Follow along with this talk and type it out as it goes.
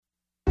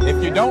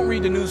If you don't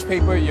read the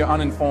newspaper, you're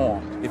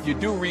uninformed. If you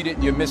do read it,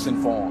 you're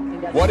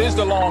misinformed. What is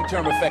the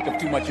long-term effect of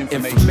too much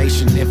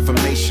information?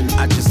 Information,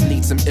 I just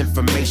need some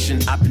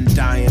information. I've been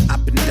dying.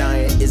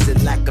 Is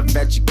it lack of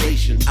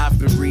education? I've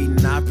been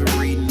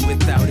reading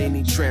without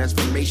any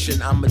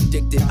transformation. I'm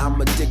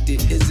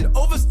addicted. Is it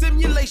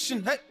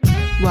overstimulation? Hey.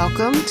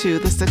 Welcome to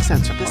The Sixth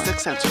Sense Report.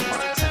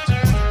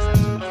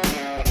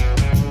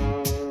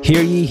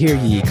 Hear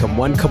ye, come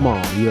one, come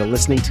all. You are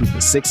listening to The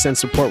Sixth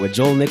Sense Report with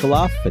Joel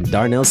Nikoloff and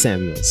Darnell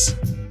Samuels.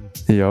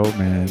 Yo,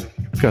 man,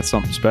 we've got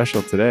something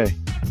special today.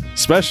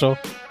 Special?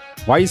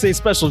 Why you say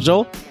special,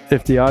 Joel?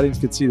 If the audience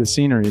could see the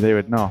scenery, they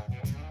would know.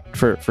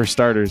 For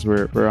starters,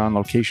 we're on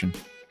location.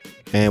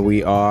 And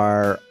we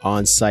are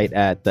on site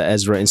at the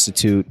Ezra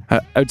Institute.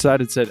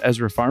 Outside it said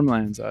Ezra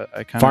Farmlands. I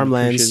kind of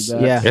Farmlands,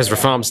 appreciated that. yeah. Ezra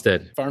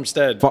Farmstead.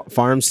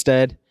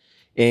 Farmstead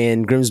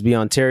in Grimsby,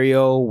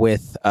 Ontario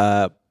with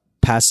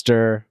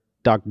Pastor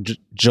Dr.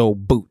 Joe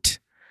Boot.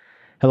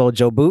 Hello,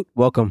 Joe Boot.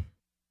 Welcome.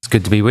 It's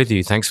good to be with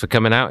you. Thanks for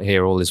coming out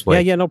here all this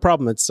way. Yeah, no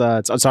problem. It's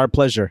our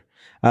pleasure.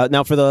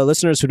 Now, for the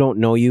listeners who don't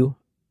know you,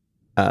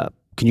 can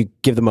you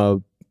give them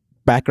a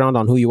background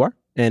on who you are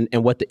and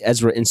what the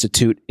Ezra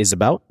Institute is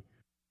about?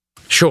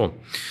 Sure.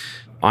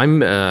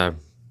 I'm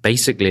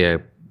basically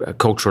a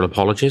cultural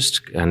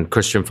apologist and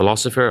Christian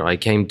philosopher. I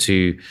came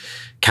to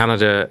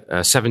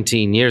Canada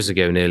 17 years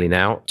ago nearly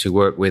now to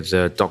work with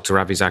Dr.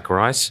 Ravi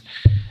Zacharias.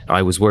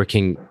 I was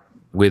working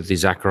with the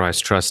Zacharias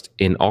Trust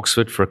in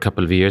Oxford for a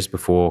couple of years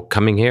before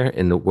coming here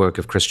in the work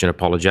of Christian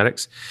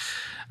apologetics.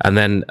 And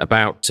then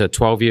about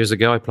 12 years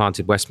ago, I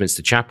planted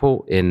Westminster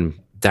Chapel in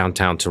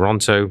downtown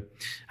Toronto,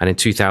 and in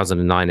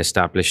 2009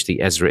 established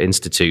the Ezra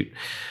Institute.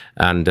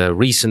 And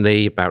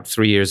recently, about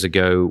 3 years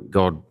ago,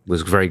 God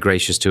was very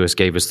gracious to us,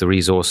 gave us the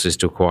resources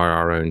to acquire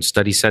our own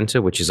study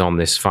center, which is on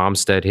this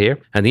farmstead here.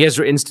 And the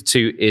Ezra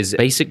Institute is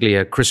basically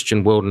a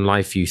Christian world and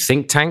life view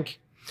think tank.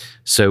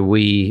 So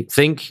we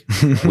think,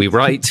 we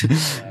write,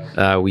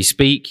 we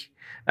speak,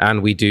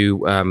 and we do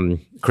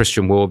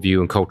Christian worldview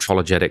and cultural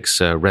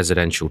apologetics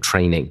residential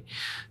training.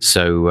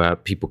 So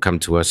people come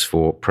to us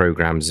for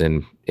programs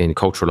in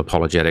cultural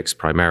apologetics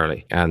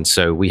primarily. And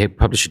so we have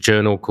published a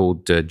journal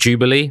called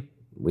Jubilee.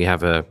 We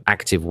have an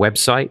active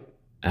website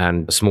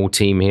and a small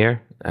team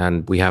here.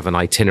 And we have an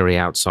itinerary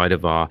outside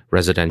of our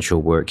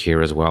residential work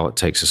here as well. It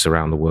takes us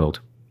around the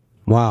world.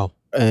 Wow.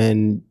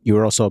 And you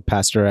were also a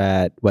pastor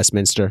at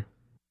Westminster?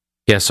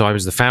 Yeah, so I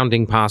was the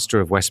founding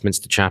pastor of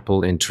Westminster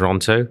Chapel in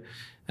Toronto.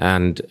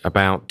 And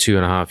about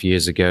 2.5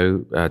 years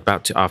ago,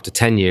 after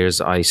 10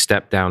 years, I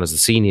stepped down as the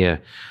senior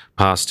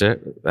pastor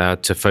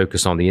to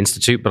focus on the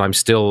Institute. But I'm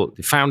still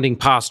the founding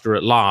pastor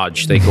at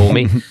large, they call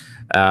me.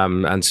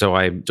 And so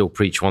I still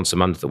preach once a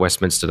month at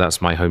Westminster.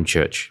 That's my home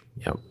church.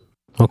 Yeah.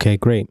 Okay,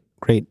 great.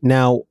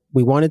 Now,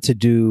 we wanted to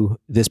do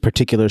this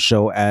particular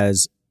show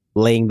as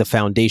laying the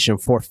foundation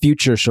for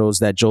future shows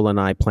that Joel and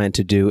I plan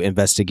to do,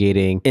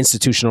 investigating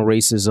institutional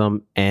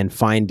racism and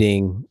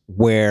finding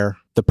where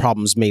the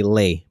problems may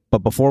lay. But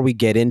before we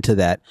get into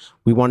that,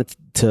 we wanted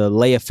to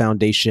lay a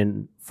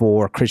foundation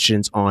for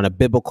Christians on a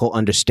biblical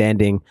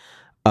understanding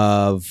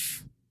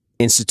of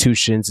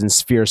institutions and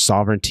sphere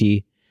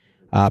sovereignty,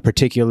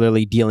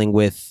 particularly dealing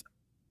with,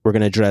 we're going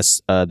to address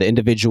the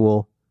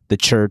individual, the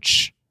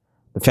church,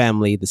 the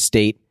family, the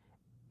state,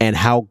 and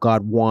how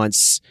God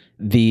wants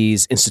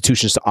these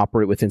institutions to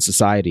operate within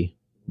society.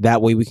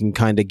 That way we can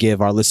kind of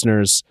give our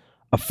listeners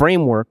a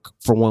framework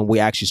for when we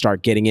actually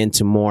start getting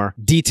into more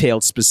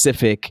detailed,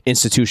 specific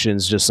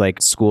institutions, just like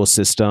school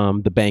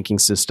system, the banking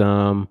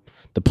system,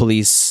 the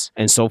police,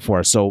 and so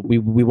forth. So we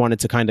wanted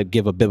to kind of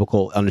give a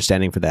biblical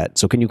understanding for that.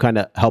 So can you kind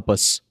of help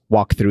us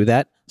walk through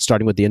that,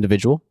 starting with the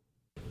individual?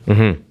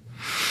 Mm-hmm.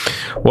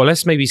 Well,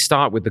 let's maybe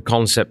start with the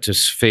concept of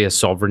sphere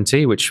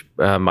sovereignty, which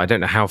I don't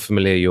know how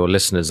familiar your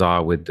listeners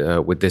are with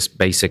this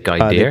basic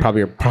idea.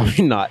 They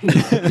probably not.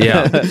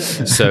 Yeah.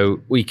 So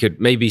we could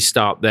maybe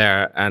start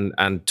there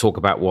and talk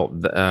about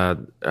what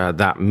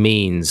that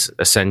means,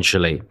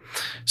 essentially.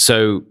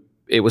 So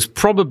it was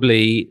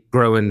probably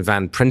Groen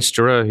van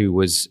Prinsterer, who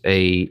was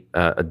a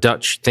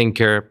Dutch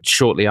thinker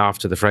shortly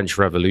after the French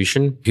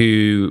Revolution,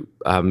 who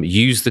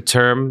used the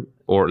term,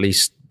 or at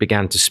least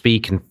began to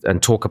speak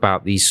and talk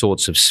about these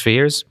sorts of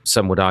spheres.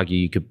 Some would argue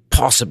you could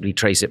possibly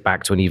trace it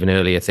back to an even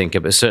earlier thinker,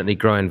 but certainly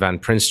Groen van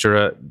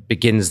Prinsterer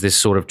begins this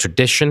sort of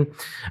tradition.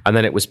 And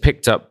then it was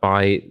picked up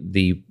by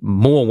the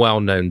more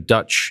well-known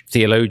Dutch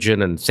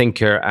theologian and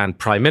thinker and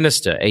prime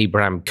minister,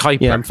 Abraham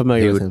Kuyper, yeah, I'm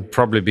familiar who with would him.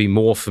 probably be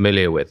more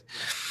familiar with.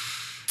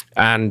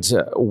 And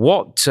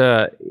what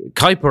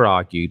Kuyper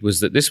argued was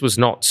that this was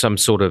not some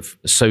sort of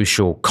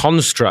social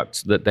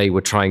construct that they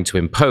were trying to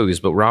impose,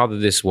 but rather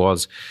this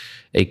was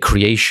a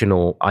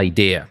creational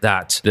idea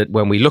that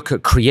when we look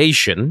at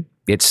creation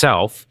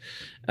itself,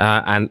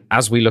 and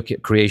as we look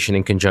at creation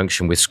in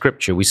conjunction with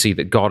Scripture, we see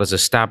that God has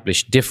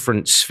established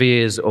different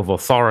spheres of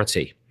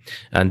authority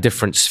and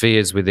different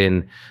spheres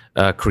within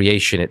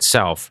creation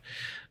itself.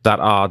 that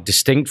are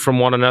distinct from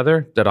one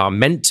another, that are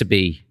meant to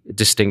be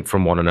distinct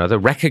from one another,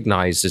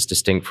 recognized as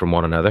distinct from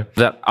one another,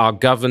 that are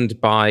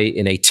governed by,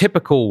 in a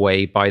typical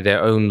way, by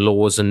their own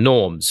laws and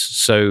norms.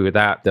 So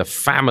that the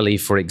family,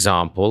 for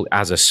example,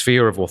 as a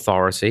sphere of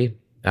authority,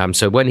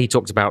 so when he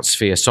talked about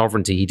sphere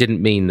sovereignty, he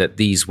didn't mean that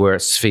these were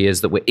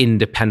spheres that were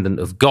independent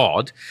of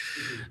God,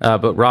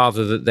 but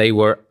rather that they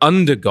were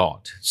under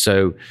God.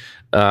 So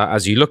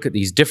as you look at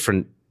these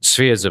different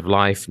spheres of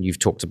life, and you've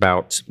talked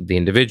about the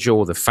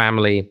individual, the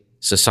family,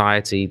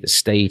 society, the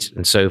state,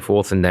 and so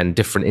forth, and then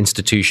different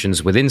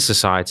institutions within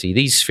society,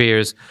 these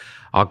spheres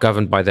are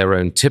governed by their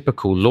own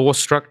typical law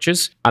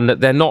structures, and that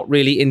they're not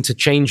really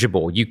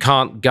interchangeable. You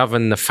can't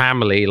govern the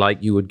family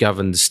like you would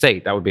govern the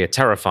state. That would be a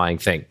terrifying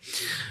thing.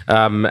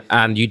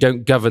 And you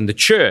don't govern the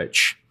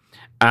church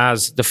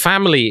as the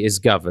family is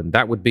governed.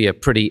 That would be a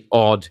pretty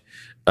odd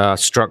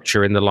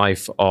structure in the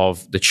life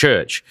of the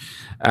church.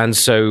 And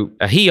so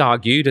he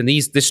argued, and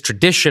this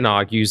tradition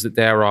argues, that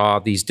there are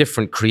these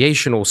different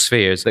creational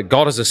spheres that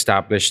God has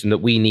established and that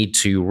we need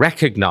to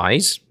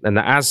recognize, and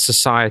that as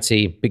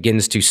society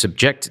begins to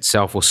subject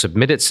itself or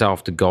submit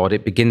itself to God,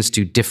 it begins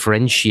to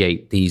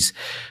differentiate these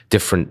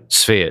different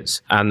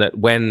spheres. And that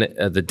when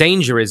the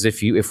danger is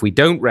if we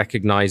don't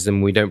recognize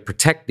them, we don't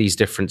protect these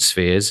different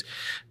spheres,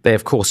 they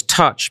of course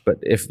touch, but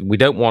if we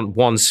don't want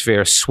one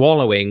sphere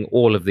swallowing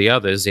all of the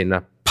others in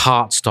a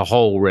parts to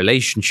whole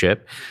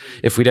relationship,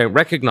 if we don't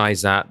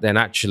recognize that, then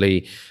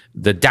actually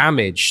the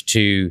damage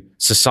to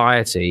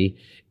society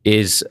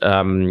is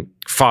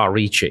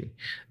far-reaching.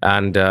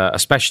 And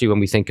especially when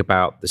we think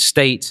about the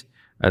state,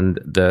 and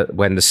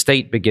when the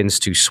state begins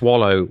to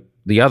swallow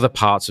the other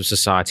parts of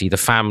society, the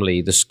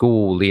family, the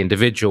school, the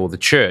individual, the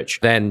church,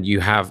 then you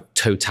have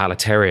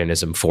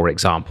totalitarianism, for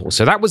example.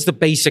 So that was the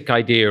basic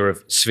idea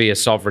of sphere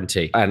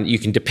sovereignty. And you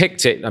can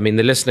depict it, the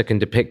listener can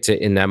depict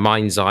it in their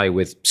mind's eye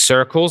with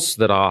circles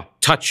that are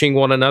touching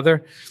one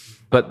another,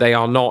 but they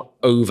are not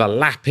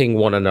overlapping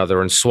one another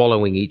and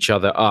swallowing each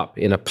other up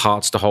in a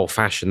parts to whole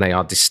fashion. They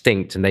are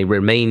distinct and they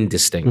remain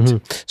distinct.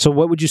 Mm-hmm. So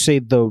what would you say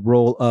the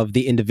role of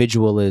the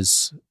individual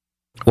is?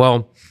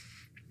 Well,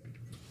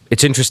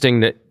 it's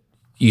interesting that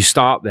you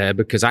start there,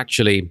 because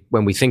actually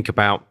when we think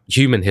about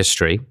human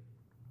history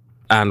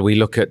and we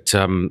look at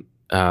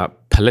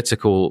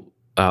political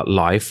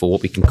life, or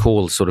what we can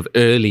call sort of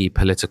early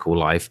political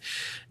life,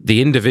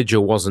 the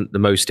individual wasn't the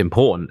most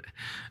important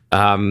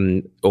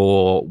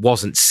or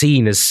wasn't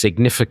seen as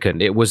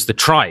significant. It was the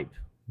tribe.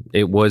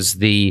 It was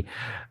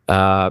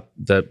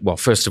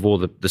first of all,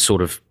 the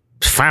sort of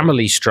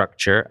family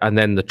structure, and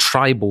then the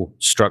tribal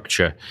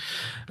structure.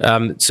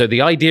 So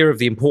the idea of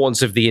the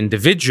importance of the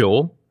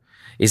individual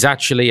is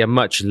actually a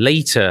much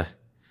later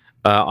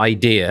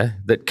idea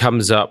that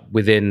comes up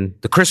within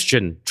the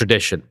Christian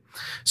tradition.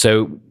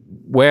 So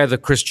where the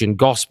Christian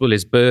gospel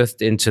is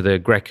birthed into the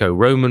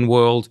Greco-Roman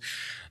world,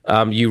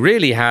 you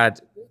really had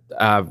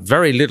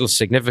very little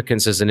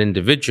significance as an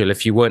individual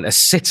if you weren't a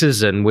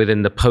citizen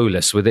within the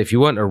polis. If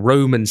you weren't a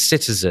Roman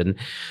citizen,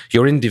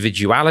 your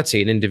individuality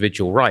and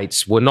individual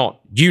rights were not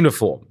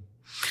uniform.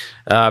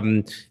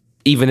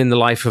 Even in the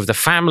life of the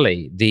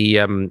family,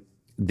 the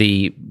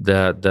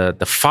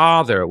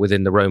father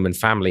within the Roman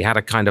family had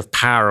a kind of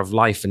power of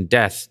life and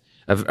death,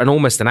 and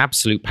almost an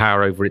absolute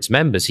power over its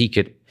members. He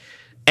could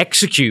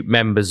execute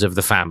members of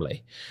the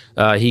family.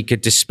 He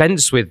could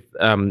dispense with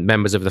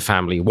members of the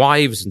family,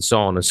 wives and so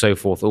on and so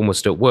forth,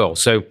 almost at will.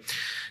 So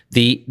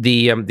the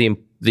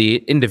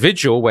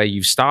individual, where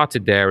you've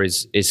started there,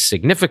 is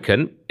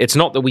significant. It's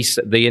not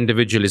that the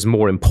individual is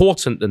more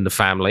important than the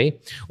family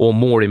or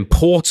more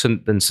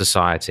important than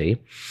society,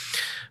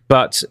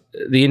 but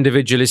the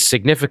individual is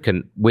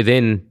significant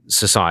within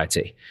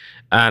society.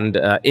 And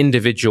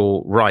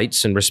individual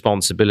rights and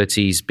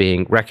responsibilities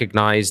being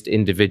recognized,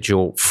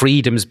 individual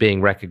freedoms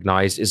being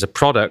recognized, is a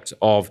product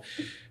of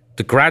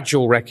the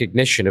gradual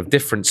recognition of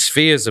different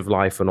spheres of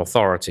life and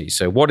authority.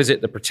 So what is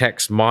it that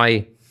protects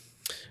my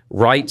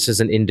rights as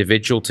an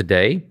individual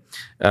today?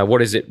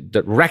 What is it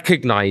that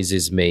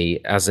recognizes me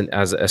as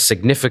a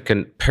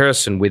significant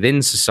person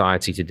within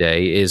society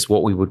today is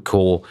what we would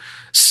call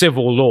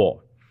civil law,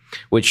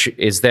 which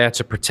is there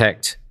to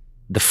protect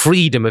the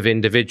freedom of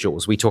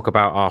individuals. We talk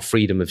about our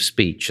freedom of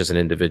speech as an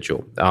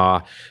individual,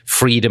 our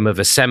freedom of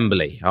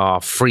assembly,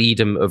 our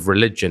freedom of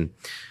religion.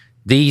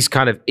 These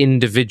kind of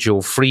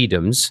individual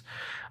freedoms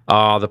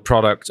are the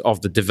product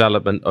of the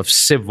development of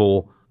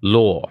civil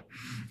law.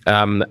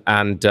 And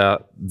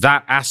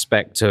that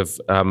aspect of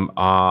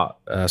our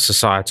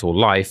societal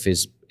life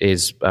is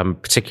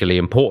particularly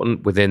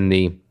important within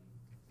the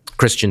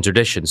Christian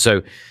tradition.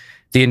 So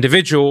the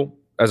individual,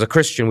 as a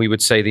Christian, we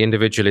would say the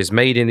individual is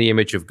made in the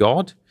image of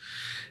God,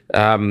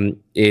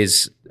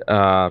 is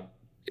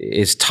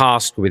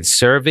tasked with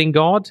serving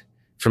God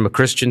from a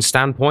Christian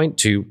standpoint,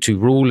 to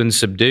rule and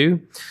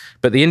subdue.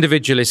 But the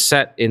individual is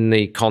set in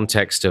the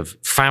context of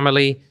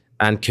family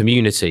and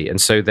community. And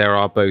so there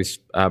are both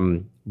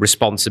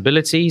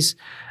responsibilities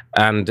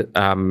and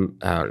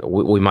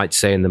we might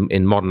say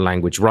in modern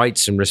language,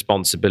 rights and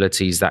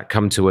responsibilities that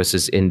come to us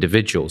as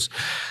individuals.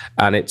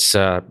 And it's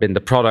been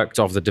the product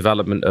of the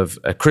development of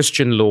a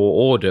Christian law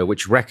order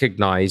which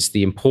recognized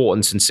the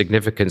importance and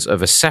significance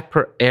of a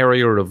separate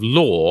area of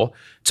law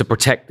to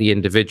protect the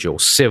individual,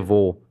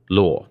 civil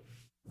law.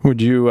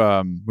 Would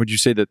you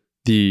say that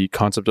the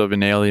concept of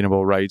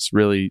inalienable rights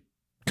really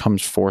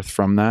comes forth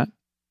from that?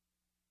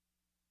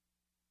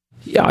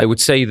 Yeah, I would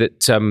say that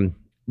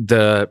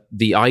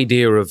the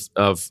idea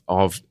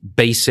of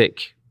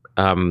basic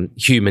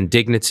human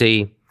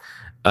dignity,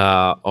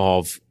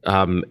 of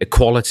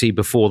equality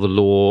before the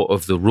law,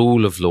 of the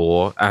rule of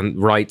law,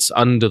 and rights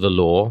under the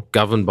law,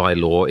 governed by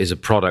law, is a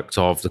product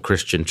of the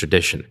Christian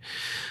tradition.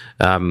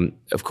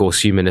 Of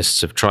course,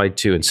 humanists have tried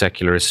to, and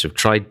secularists have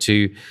tried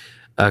to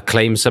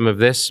claim some of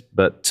this,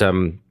 but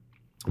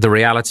the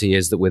reality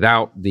is that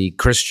without the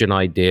Christian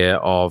idea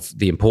of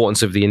the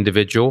importance of the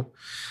individual,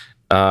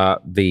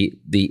 the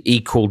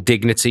equal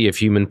dignity of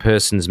human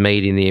persons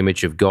made in the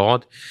image of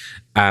God,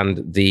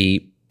 and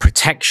the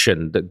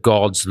protection that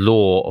God's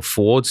law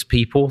affords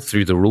people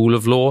through the rule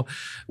of law,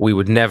 we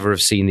would never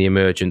have seen the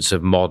emergence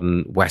of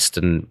modern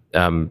Western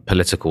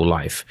political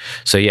life.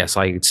 So yes,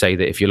 I would say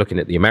that if you're looking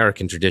at the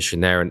American tradition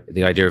there and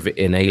the idea of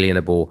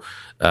inalienable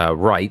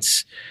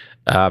rights,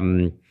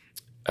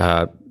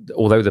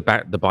 although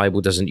the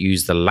Bible doesn't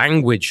use the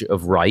language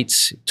of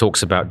rights, it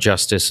talks about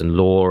justice and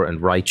law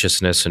and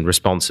righteousness and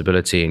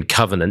responsibility and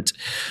covenant,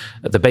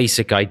 the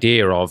basic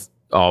idea of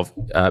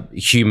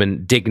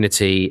human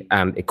dignity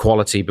and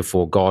equality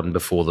before God and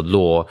before the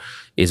law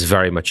is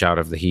very much out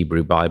of the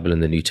Hebrew Bible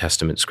and the New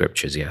Testament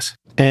scriptures, yes.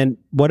 And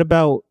what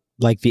about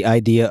like the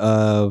idea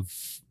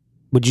of,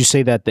 would you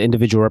say that the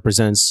individual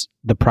represents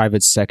the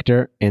private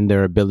sector in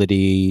their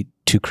ability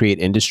to create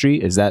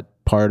industry? Is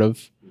that part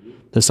of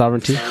the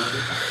sovereignty?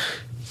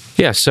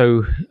 Yeah,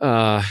 so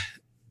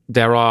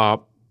there are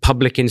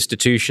public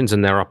institutions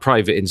and there are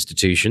private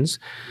institutions,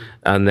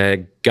 and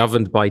they're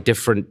governed by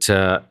different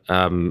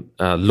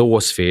law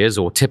spheres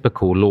or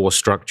typical law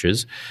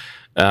structures.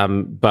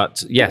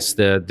 But yes,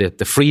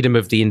 the freedom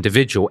of the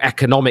individual,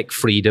 economic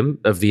freedom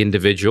of the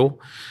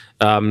individual,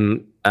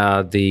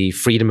 the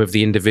freedom of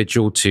the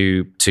individual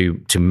to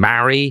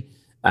marry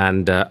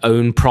and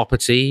own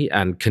property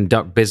and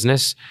conduct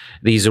business.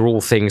 These are all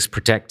things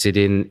protected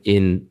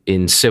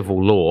in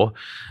civil law,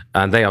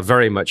 and they are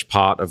very much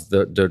part of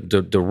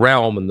the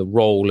realm and the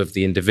role of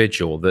the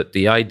individual. That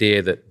the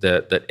idea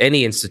that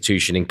any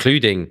institution,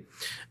 including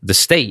the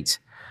state,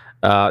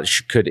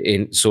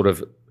 could sort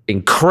of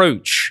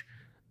encroach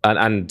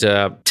and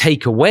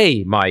take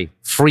away my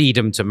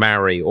freedom to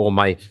marry, or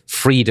my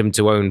freedom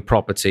to own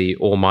property,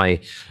 or my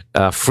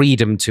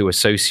freedom to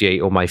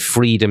associate, or my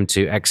freedom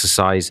to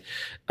exercise,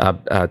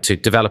 to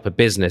develop a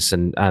business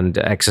and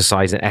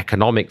exercise an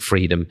economic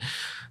freedom.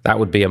 That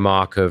would be a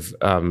mark of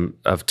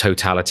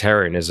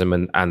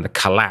totalitarianism and the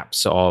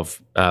collapse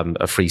of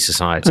a free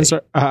society. I'm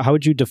sorry, how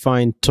would you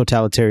define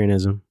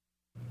totalitarianism?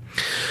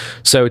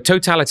 So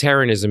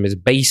totalitarianism is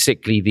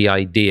basically the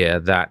idea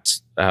that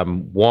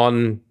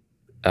one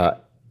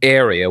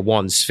area,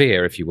 one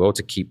sphere, if you will,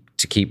 to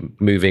keep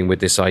moving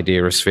with this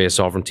idea of sphere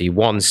sovereignty,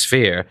 one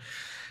sphere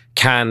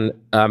can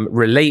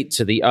relate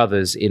to the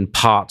others in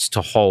parts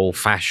to whole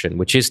fashion,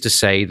 which is to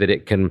say that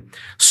it can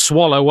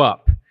swallow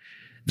up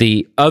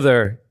the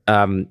other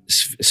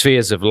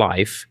spheres of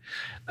life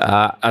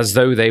as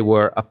though they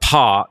were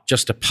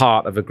just a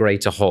part of a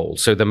greater whole.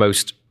 So the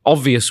most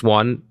obvious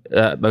form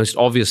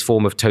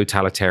of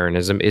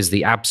totalitarianism is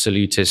the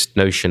absolutist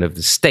notion of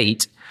the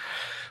state,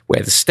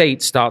 where the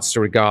state starts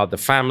to regard the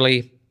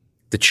family,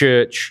 the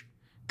church,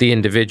 the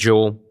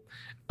individual,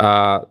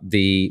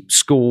 the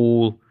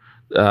school,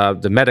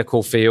 the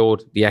medical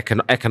field, the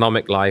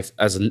economic life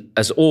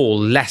as all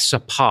lesser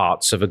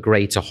parts of a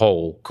greater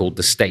whole called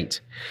the state.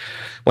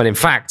 When in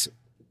fact,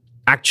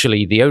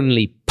 actually, the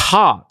only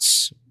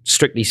parts,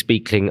 strictly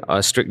speaking,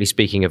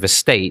 of a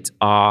state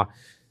are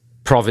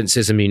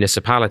provinces and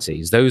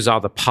municipalities. Those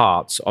are the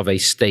parts of a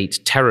state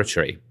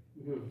territory.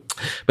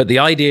 But the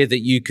idea that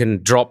you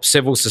can drop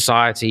civil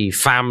society,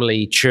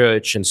 family,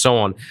 church, and so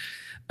on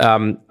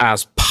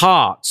as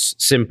parts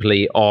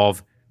simply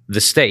of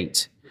the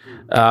state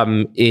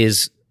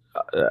is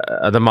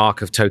the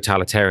mark of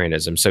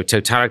totalitarianism. So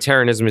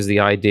totalitarianism is the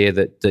idea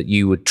that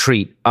you would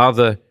treat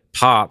other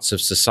parts of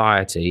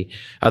society,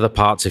 other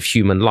parts of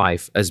human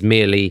life as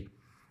merely,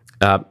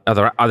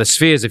 other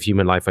spheres of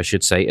human life, I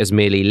should say, as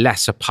merely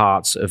lesser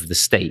parts of the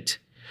state,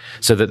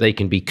 so that they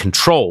can be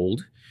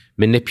controlled,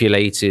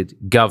 manipulated,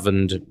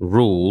 governed,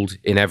 ruled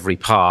in every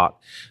part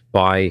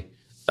by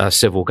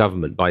civil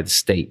government, by the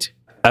state.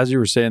 As you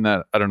were saying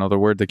that, I don't know, the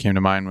word that came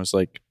to mind was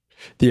like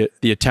the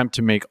attempt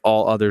to make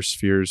all other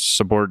spheres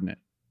subordinate.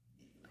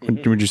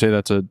 Would you say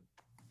that's a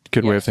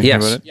good way of thinking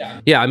about it?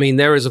 Yeah, I mean,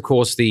 there is, of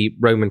course, the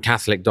Roman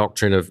Catholic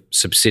doctrine of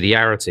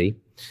subsidiarity,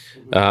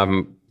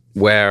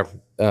 where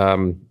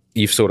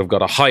you've sort of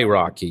got a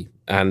hierarchy,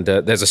 and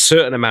there's a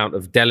certain amount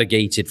of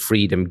delegated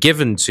freedom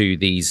given to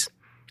these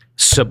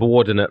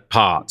subordinate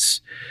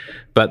parts.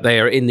 but they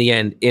are in the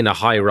end in a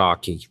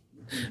hierarchy.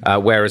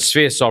 Whereas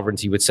sphere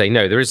sovereignty would say,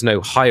 no, there is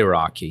no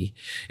hierarchy.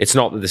 It's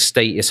not that the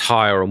state is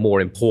higher or more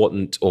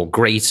important or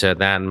greater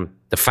than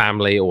the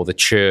family or the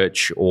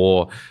church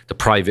or the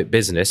private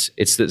business.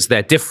 It's that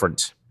they're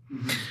different.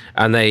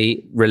 And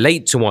they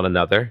relate to one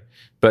another,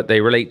 but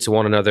they relate to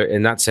one another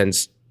in that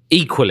sense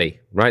equally,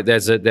 right?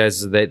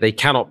 They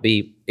cannot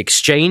be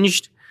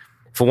exchanged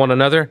for one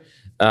another.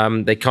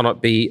 They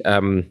cannot be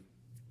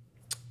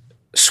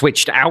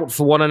switched out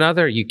for one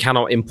another. You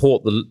cannot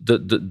import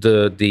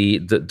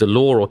the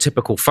law or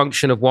typical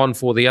function of one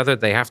for the other.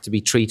 They have to be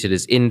treated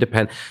as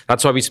independent.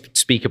 That's why we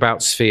speak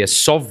about sphere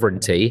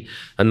sovereignty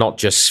and not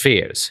just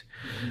spheres.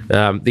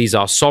 These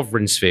are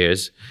sovereign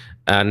spheres,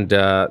 and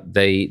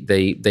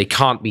they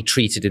can't be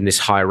treated in this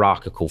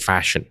hierarchical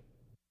fashion.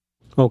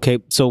 Okay,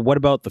 so what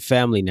about the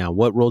family now?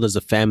 What role does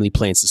the family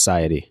play in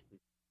society?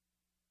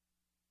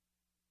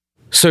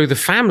 So the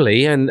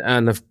family, and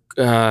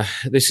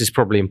this is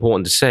probably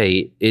important to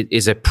say, it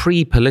is a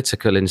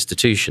pre-political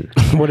institution.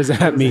 What does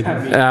that mean?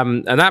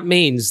 And that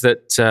means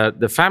that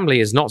the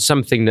family is not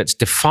something that's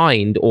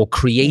defined or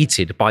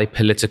created by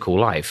political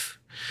life.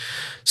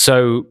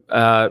 So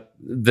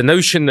the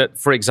notion that,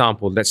 for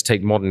example, let's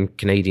take modern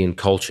Canadian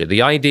culture,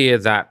 the idea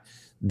that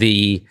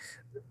the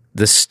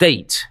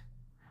state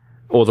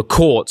or the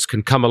courts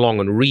can come along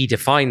and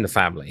redefine the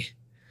family,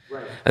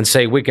 right, and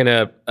say we're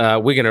gonna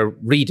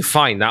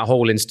redefine that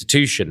whole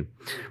institution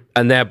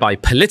and thereby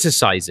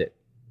politicize it,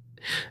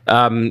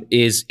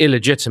 is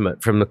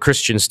illegitimate from the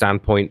Christian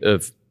standpoint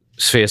of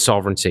sphere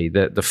sovereignty.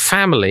 The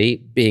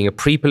family, being a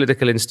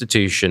pre-political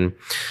institution,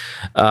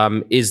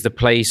 is the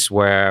place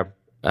where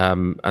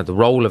the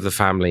role of the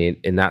family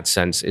in that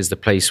sense is the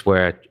place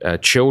where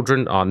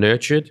children are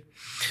nurtured.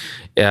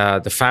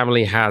 The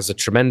family has a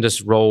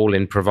tremendous role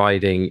in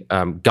providing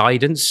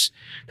guidance.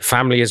 The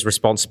family is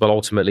responsible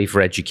ultimately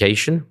for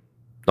education,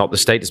 not the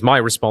state. It's my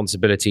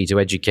responsibility to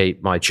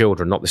educate my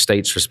children, not the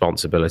state's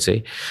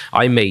responsibility.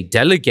 I may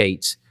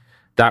delegate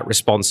that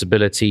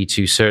responsibility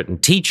to certain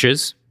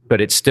teachers, but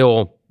it's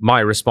still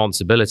my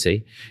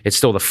responsibility. It's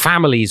still the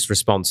family's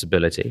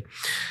responsibility.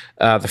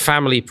 The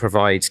family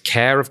provides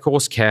care, of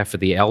course, care for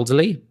the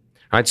elderly.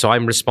 Right? So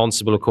I'm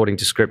responsible, according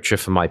to Scripture,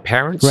 for my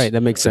parents. Right,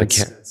 that makes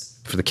sense.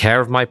 For the care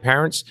of my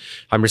parents.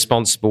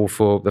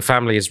 The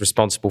family is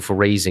responsible for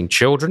raising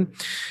children.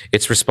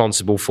 It's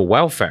responsible for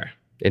welfare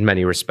in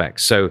many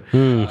respects. So,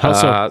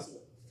 for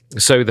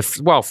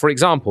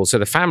example,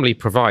 the family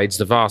provides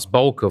the vast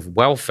bulk of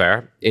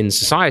welfare in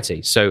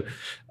society. So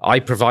I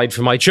provide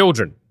for my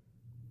children.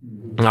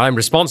 I'm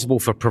responsible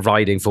for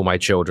providing for my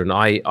children.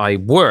 I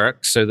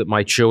work so that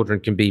my children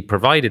can be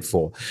provided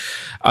for.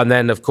 And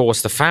then, of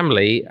course, the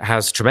family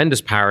has tremendous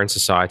power in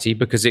society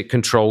because it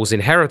controls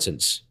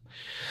inheritance.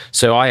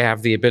 So I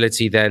have the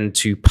ability then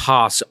to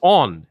pass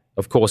on,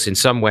 of course, in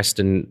some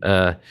Western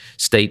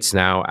states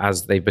now,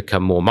 as they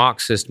become more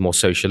Marxist, more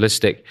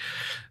socialistic,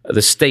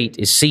 the state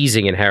is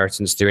seizing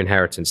inheritance through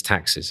inheritance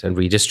taxes and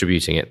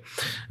redistributing it.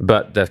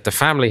 But the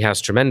family has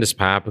tremendous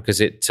power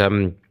because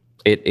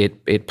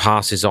it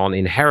passes on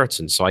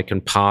inheritance. So I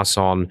can pass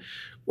on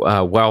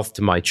wealth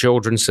to my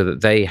children so that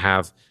they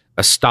have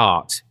a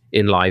start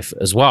in life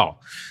as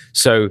well.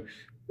 So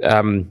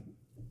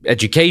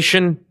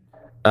education,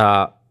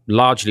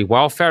 largely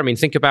welfare. I mean,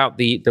 think about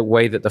the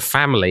way that the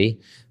family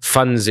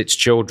funds its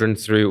children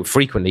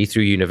frequently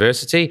through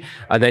university,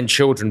 and then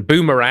children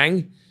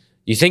boomerang.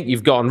 You think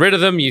you've gotten rid of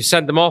them, you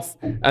send them off,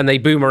 and they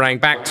boomerang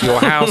back to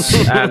your house,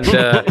 and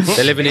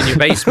they're living in your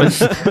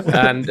basement.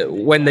 And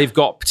when they've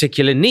got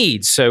particular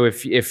needs, so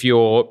if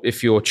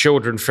your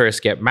children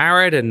first get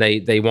married and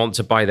they want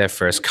to buy their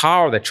first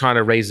car, or they're trying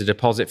to raise a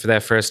deposit for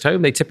their first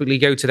home, they typically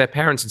go to their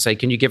parents and say,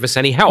 "Can you give us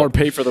any help?" Or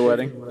pay for the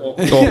wedding. Or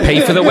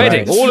pay for the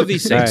wedding. Right. All of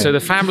these things. Right. So the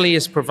family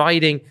is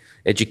providing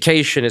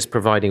education, is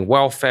providing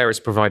welfare, is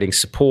providing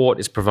support,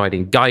 is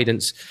providing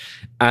guidance,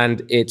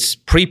 and it's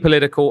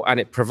pre-political, and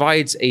it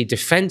provides a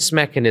defense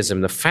mechanism.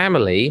 The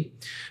family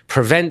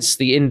prevents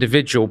the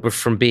individual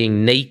from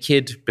being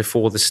naked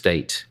before the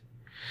state.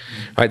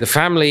 Right? The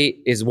family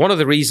is one of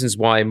the reasons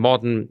why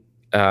modern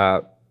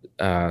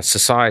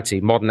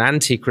society, modern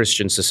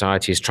anti-Christian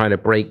society, is trying to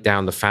break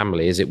down the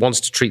family, is it wants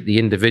to treat the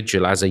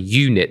individual as a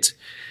unit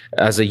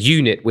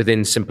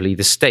within simply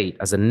the state,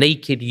 as a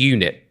naked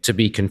unit to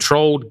be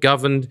controlled,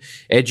 governed,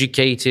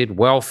 educated,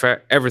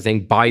 welfare,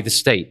 everything by the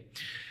state.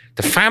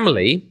 The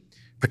family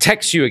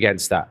protects you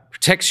against that,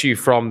 protects you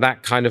from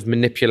that kind of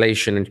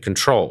manipulation and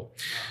control.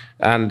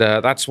 And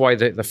that's why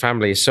the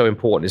family is so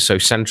important, is so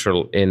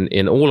central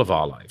in all of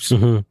our lives.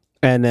 Mm-hmm.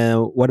 And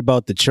what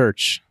about the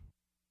church?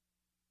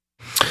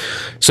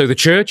 So the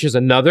church is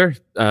another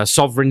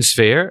sovereign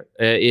sphere,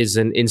 is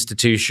an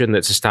institution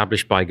that's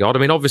established by God. I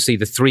mean, obviously,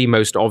 the three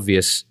most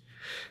obvious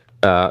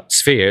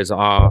spheres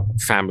are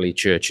family,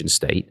 church, and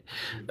state,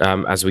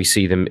 as we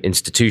see them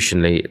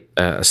institutionally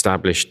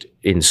established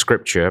in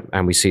Scripture,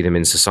 and we see them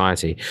in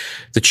society.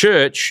 The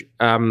church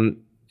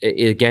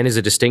it again is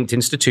a distinct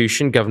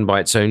institution governed by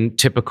its own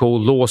typical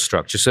law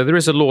structure. So there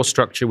is a law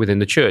structure within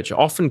the church.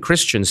 Often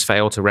Christians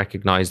fail to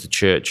recognize the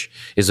church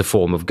is a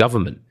form of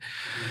government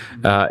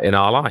in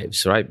our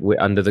lives, right?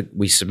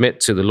 We submit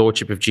to the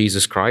lordship of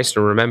Jesus Christ.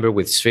 And remember,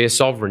 with sphere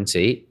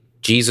sovereignty,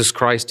 Jesus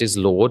Christ is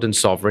Lord and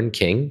sovereign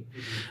King,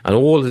 and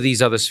all of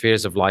these other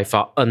spheres of life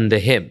are under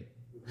him.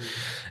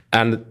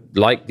 And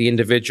like the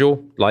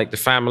individual, like the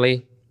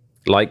family,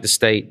 like the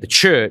state, the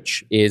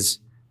church is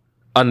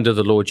under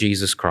the Lord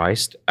Jesus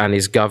Christ and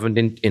is governed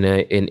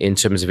in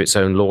terms of its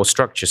own law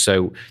structure.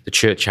 So the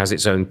church has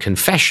its own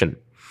confession,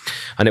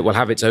 and it will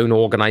have its own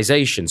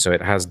organization. So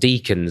it has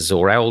deacons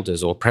or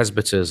elders or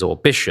presbyters or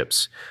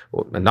bishops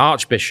and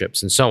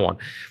archbishops and so on.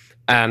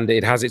 And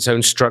it has its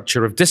own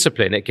structure of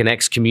discipline. It can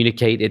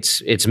excommunicate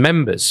its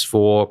members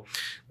for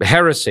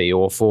heresy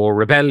or for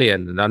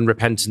rebellion and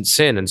unrepentant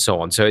sin and so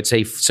on. So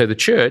the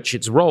church,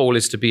 its role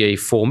is to be a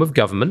form of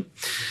government.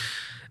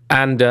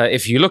 And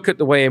if you look at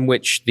the way in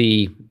which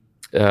the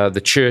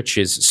church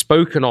is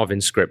spoken of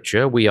in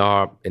Scripture, we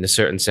are, in a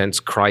certain sense,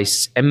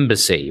 Christ's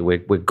embassy. We're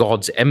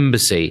God's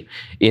embassy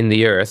in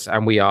the earth,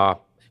 and we are,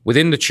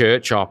 within the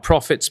church, are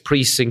prophets,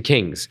 priests, and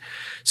kings.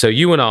 So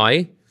you and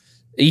I,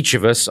 each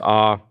of us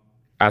are,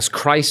 as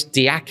Christ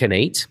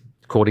diaconate,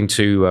 according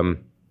to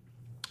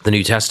the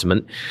New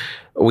Testament,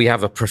 we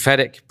have a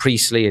prophetic,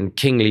 priestly, and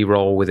kingly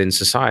role within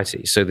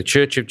society. So the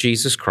Church of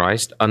Jesus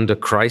Christ, under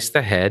Christ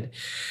the head,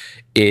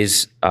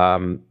 is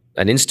an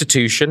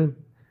institution.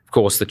 Of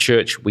course, the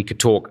church, we could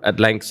talk at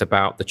length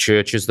about the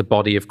church as the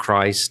body of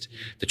Christ,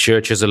 the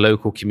church as a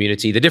local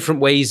community, the different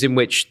ways in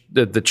which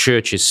the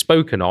church is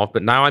spoken of.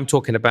 But now I'm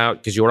talking about,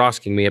 because you're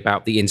asking me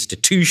about the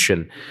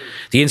institution,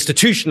 the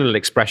institutional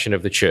expression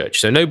of the church.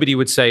 So nobody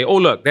would say, oh,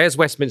 look, there's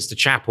Westminster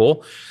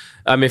Chapel.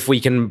 If we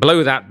can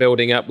blow that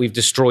building up, we've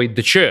destroyed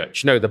the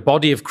church. No, the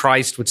body of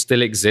Christ would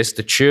still exist.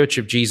 The church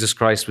of Jesus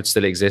Christ would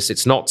still exist.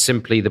 It's not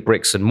simply the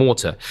bricks and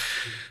mortar,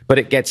 but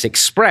it gets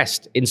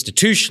expressed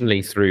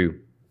institutionally through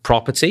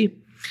property,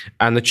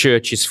 and the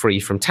church is free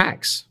from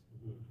tax.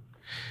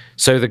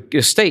 So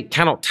the state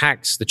cannot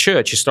tax the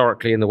church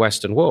historically in the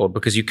Western world,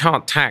 because you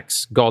can't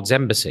tax God's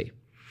embassy,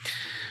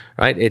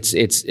 right?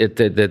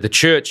 The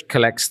church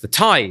collects the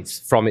tithe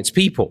from its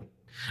people,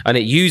 and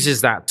it uses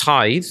that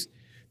tithe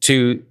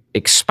to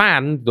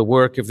expand the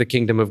work of the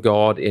kingdom of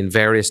God in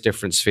various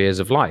different spheres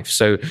of life.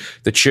 So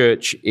the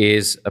church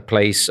is a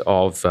place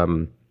of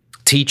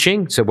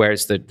teaching, so where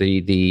it's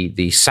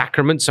the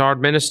sacraments are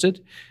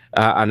administered,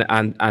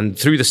 and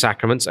through the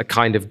sacraments, a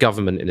kind of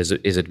government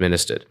is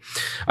administered.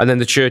 And then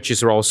the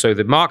churches are also,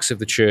 the marks of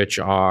the church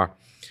are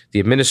the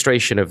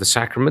administration of the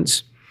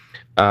sacraments,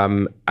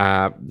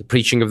 the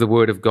preaching of the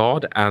word of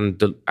God, and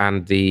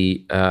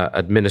the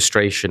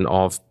administration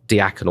of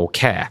diaconal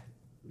care,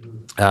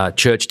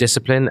 church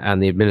discipline,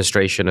 and the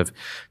administration of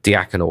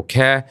diaconal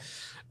care.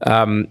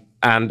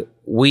 And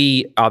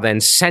we are then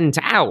sent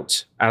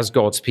out as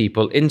God's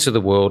people into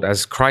the world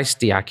as Christ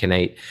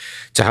diaconate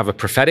to have a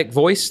prophetic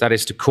voice, that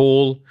is to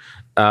call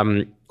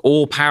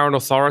all power and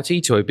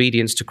authority to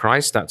obedience to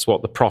Christ. That's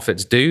what the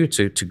prophets do,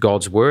 to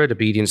God's word,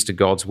 obedience to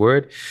God's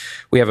word.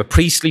 We have a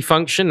priestly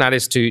function, that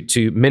is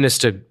to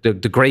minister the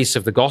grace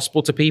of the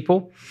gospel to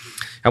people.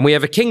 And we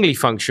have a kingly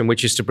function,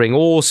 which is to bring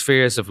all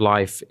spheres of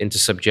life into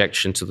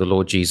subjection to the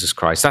Lord Jesus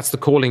Christ. That's the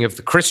calling of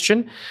the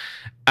Christian.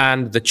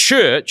 And the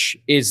church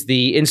is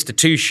the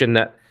institution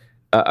that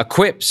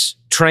equips,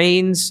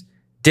 trains,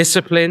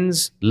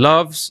 disciplines,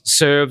 loves,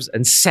 serves,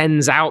 and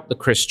sends out the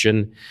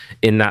Christian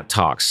in that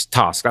task.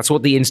 That's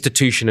what the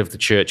institution of the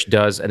church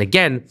does. And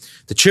again,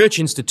 the church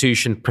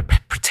institution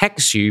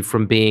protects you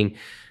from being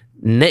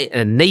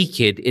a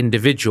naked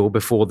individual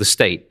before the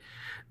state.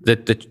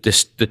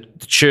 The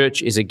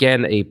church is,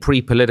 again, a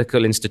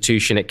pre-political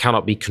institution. It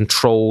cannot be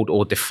controlled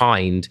or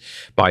defined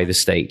by the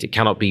state. It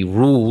cannot be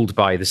ruled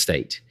by the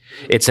state.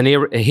 It's an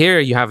era,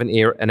 here you have an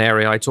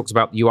area,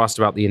 you asked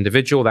about the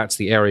individual, that's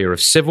the area of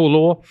civil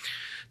law.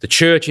 The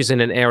church is in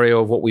an area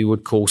of what we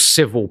would call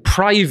civil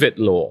private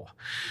law.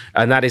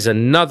 And that is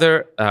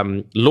another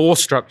law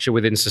structure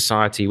within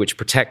society which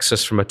protects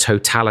us from a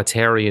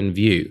totalitarian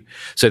view.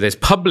 So there's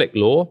public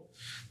law,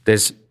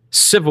 there's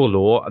civil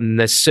law, and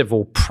there's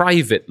civil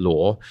private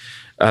law.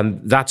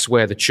 That's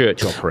where the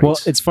church operates. Well,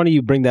 it's funny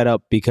you bring that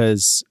up,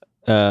 because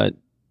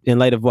in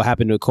light of what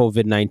happened with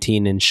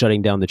COVID-19 and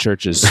shutting down the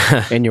churches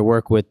and your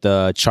work with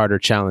the Charter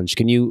Challenge,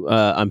 can you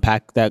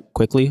unpack that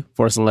quickly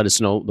for us and let us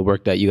know the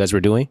work that you guys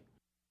were doing?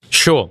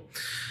 Sure.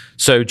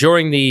 So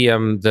during the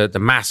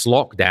mass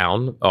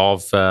lockdown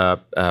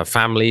of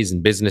families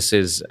and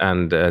businesses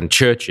and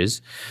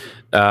churches,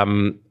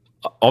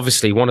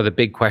 obviously one of the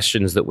big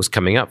questions that was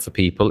coming up for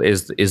people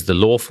is the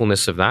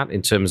lawfulness of that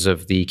in terms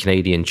of the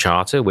Canadian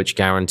Charter, which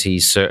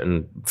guarantees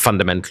certain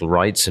fundamental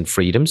rights and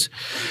freedoms.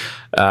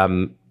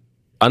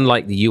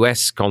 Unlike the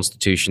US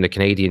Constitution, the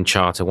Canadian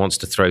Charter wants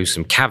to throw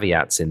some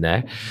caveats in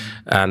there,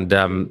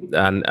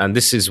 and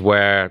this is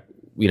where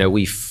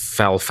we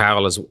fell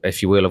foul, as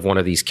if you will, of one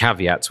of these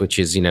caveats, which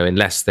is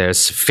unless there's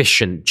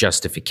sufficient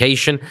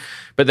justification.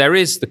 But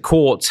the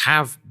courts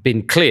have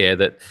been clear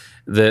that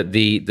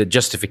the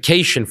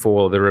justification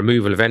for the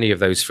removal of any of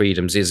those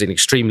freedoms is an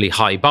extremely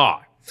high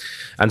bar.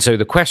 And so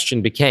the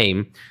question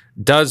became,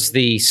 does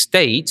the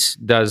state,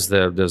 does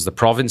the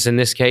province in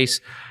this case,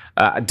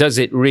 does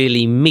it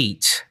really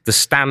meet the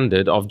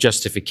standard of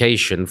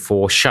justification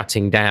for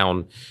shutting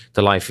down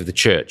the life of the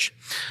church?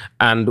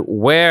 And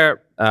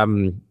where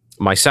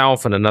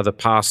myself and another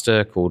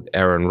pastor called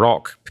Aaron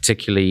Rock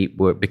particularly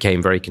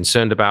became very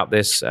concerned about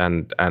this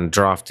and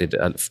drafted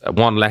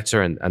one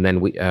letter, and then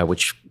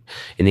which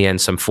in the end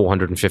some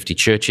 450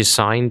 churches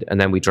signed, and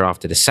then we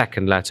drafted a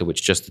second letter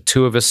which just the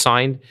two of us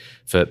signed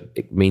for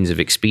means of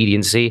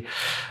expediency.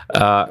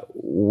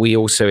 We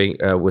also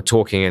were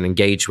talking and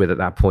engaged with, at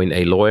that point,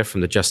 a lawyer from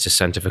the Justice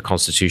Center for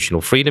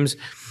Constitutional Freedoms,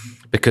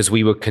 because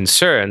we were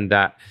concerned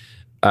that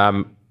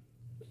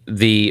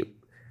the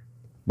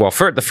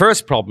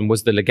first problem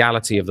was the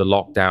legality of the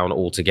lockdown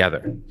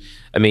altogether.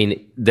 I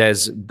mean,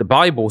 the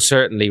Bible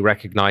certainly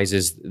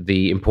recognizes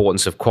the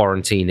importance of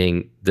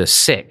quarantining the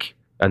sick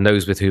and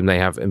those with whom they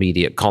have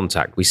immediate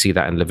contact. We see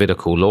that in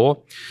Levitical law.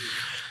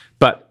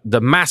 But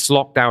the mass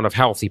lockdown of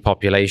healthy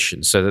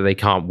populations so that they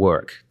can't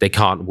work, they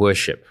can't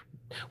worship.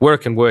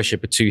 Work and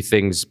worship are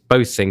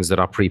both things that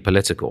are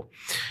pre-political.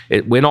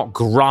 We're not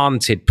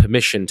granted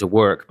permission to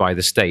work by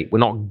the state. We're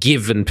not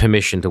given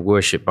permission to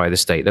worship by the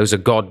state. Those are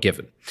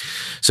God-given.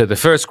 So the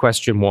first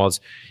question was,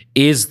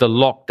 is the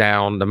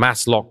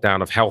mass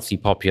lockdown of healthy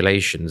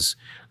populations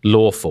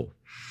lawful?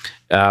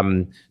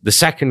 The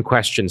second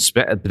question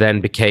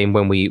then became,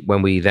 when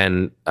we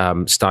then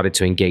started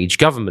to engage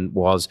government,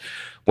 was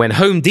when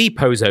Home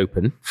Depot's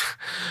open,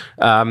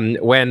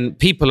 when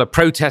people are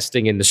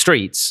protesting in the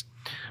streets,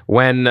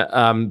 when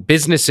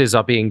businesses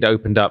are being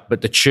opened up,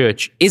 but the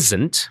church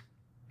isn't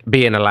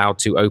being allowed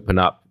to open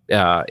up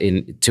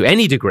to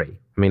any degree.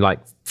 I mean, like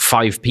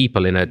 5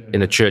 people in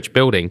a church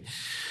building.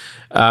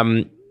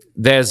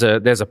 There's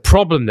a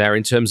problem there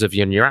in terms of,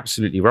 and you're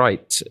absolutely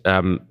right,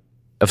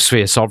 of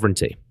sphere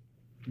sovereignty.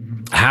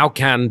 How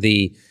can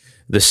the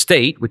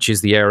state, which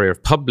is the area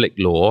of public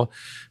law,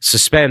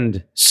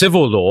 suspend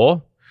civil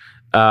law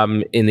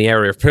in the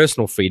area of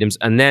personal freedoms,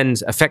 and then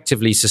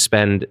effectively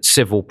suspend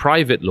civil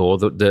private law,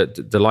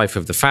 the life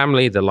of the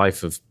family, the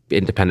life of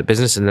independent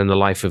business, and then the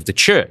life of the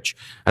church?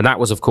 And that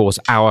was, of course,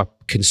 our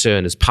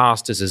concern as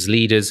pastors, as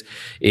leaders,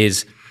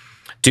 is,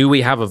 do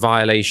we have a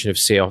violation of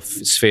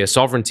sphere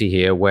sovereignty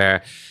here,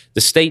 where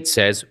the state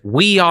says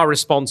we are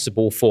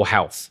responsible for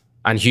health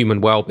and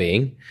human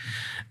well-being,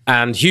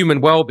 and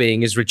human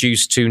well-being is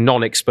reduced to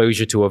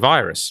non-exposure to a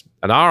virus?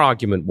 And our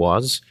argument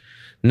was,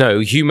 no,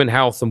 human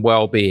health and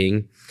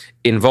well-being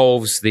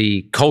involves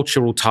the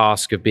cultural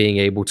task of being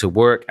able to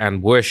work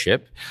and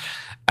worship.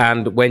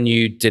 And when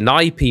you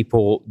deny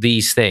people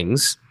these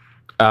things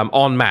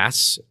en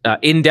masse,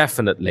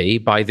 indefinitely,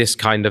 by this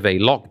kind of a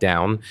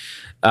lockdown,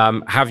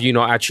 have you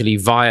not actually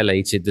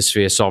violated the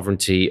sphere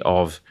sovereignty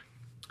of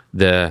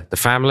the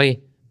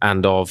family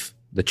and of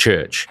the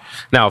church?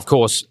 Now, of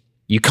course,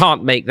 you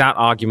can't make that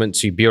argument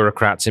to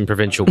bureaucrats in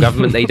provincial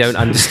government. They don't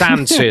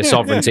understand sphere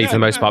sovereignty for the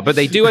most part, but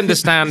they do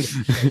understand,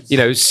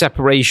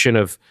 separation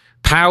of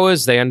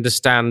powers. They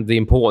understand the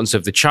importance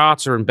of the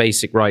charter and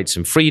basic rights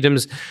and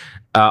freedoms.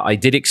 I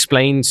did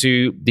explain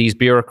to these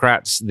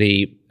bureaucrats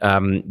the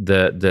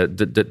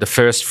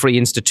first free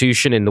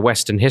institution in the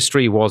Western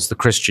history was the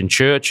Christian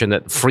church, and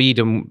that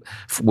freedom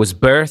was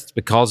birthed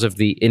because of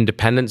the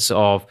independence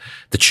of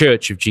the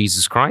Church of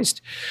Jesus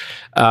Christ,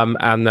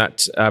 and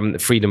that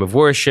freedom of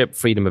worship,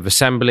 freedom of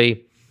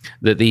assembly,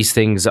 that these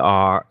things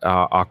are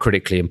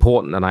critically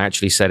important. And I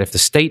actually said, if the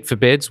state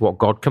forbids what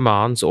God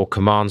commands, or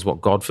commands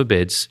what God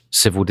forbids,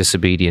 civil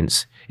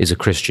disobedience is a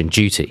Christian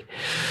duty.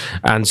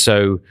 And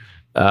so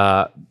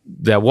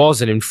there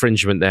was an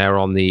infringement there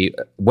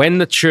when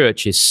the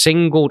church is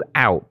singled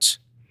out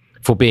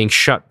for being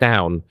shut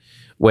down,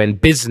 when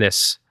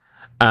business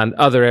and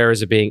other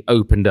areas are being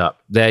opened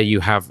up. There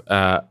you have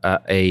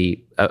a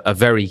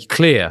very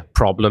clear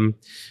problem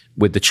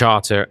with the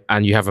charter,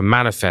 and you have a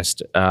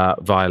manifest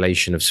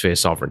violation of sphere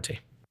sovereignty.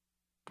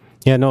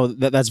 Yeah, no,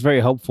 that's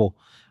very helpful.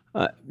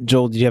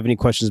 Joel, did you have any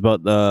questions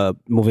about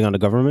moving on to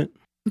government?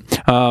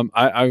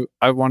 I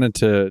wanted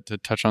to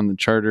touch on the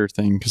charter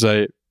thing, because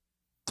I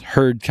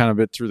heard kind of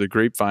it through the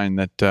grapevine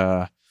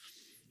that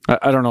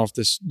I don't know if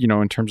this,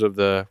 in terms of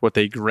what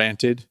they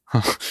granted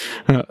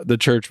the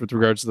church with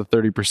regards to the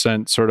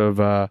 30%, sort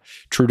of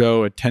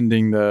Trudeau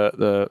attending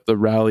the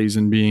rallies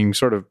and being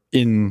sort of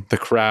in the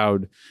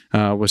crowd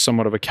was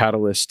somewhat of a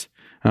catalyst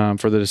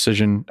for the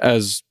decision.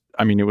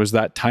 It was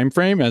that time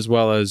frame, as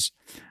well as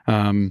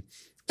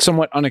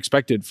somewhat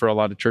unexpected for a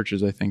lot of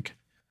churches, I think.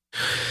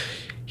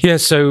 Yeah,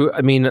 so,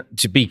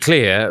 to be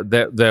clear,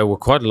 there were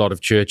quite a lot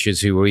of churches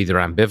who were either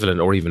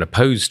ambivalent or even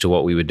opposed to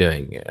what we were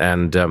doing.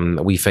 And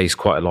we faced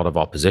quite a lot of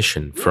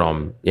opposition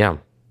from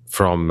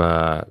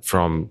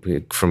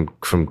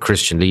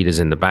Christian leaders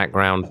in the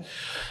background,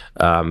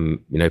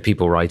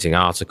 people writing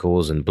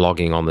articles and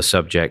blogging on the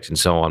subject and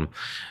so on.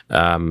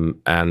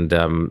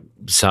 And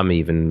some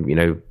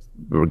even,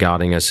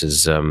 regarding us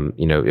as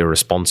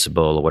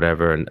irresponsible or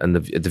whatever. And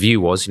the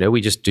view was,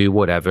 we just do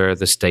whatever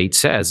the state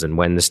says, and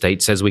when the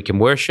state says we can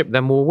worship,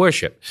 then we'll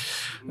worship,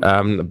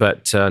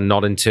 but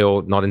not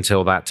until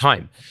that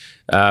time.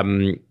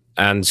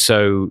 And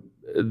so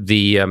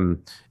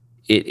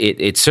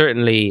it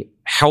certainly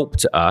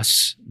helped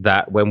us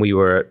that when we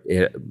were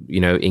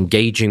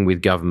engaging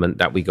with government,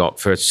 that we got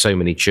first so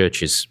many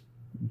churches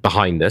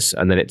behind us,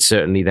 and then it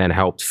certainly then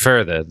helped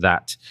further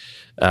that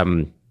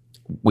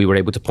we were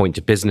able to point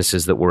to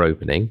businesses that were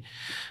opening.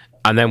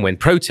 And then when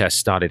protests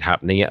started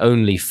happening, it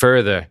only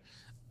further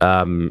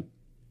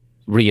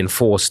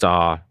reinforced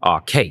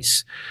our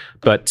case.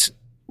 But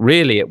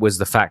really, it was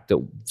the fact that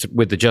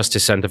with the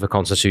Justice Center for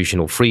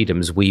Constitutional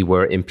Freedoms, we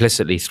were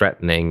implicitly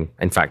threatening,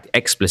 in fact,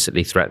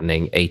 explicitly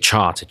threatening a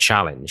charter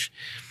challenge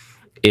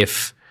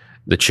if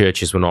the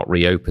churches were not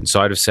reopened.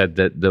 So I'd have said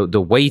that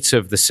the weight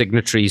of the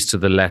signatories to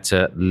the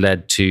letter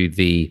led to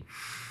the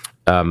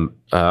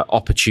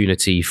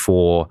opportunity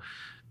for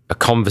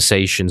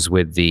conversations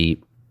with the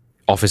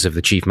Office of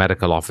the Chief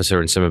Medical Officer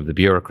and some of the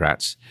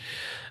bureaucrats,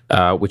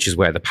 which is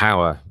where the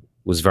power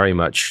was very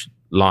much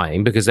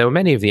lying, because there were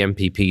many of the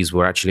MPPs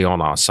were actually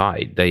on our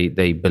side.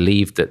 They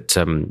believed that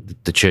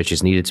the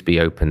churches needed to be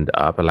opened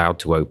up, allowed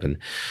to open,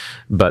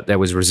 but there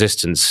was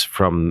resistance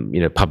from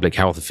public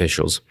health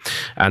officials.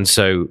 And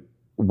so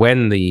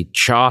when the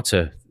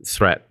charter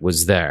threat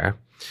was there,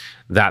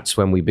 that's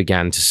when we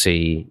began to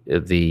see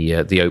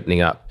the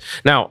opening up.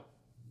 Now,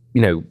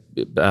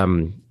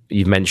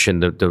 you've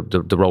mentioned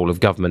the role of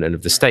government and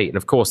of the state, and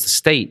of course, the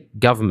state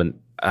government,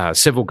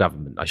 civil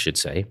government, I should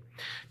say,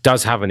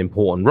 does have an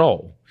important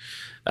role.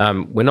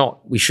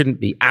 We shouldn't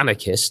be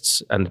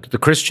anarchists, and the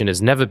Christian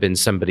has never been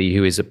somebody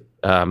who is,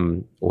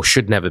 or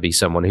should never be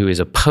someone who is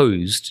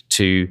opposed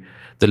to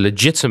the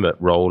legitimate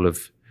role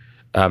of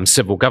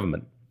civil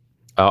government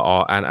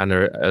and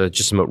a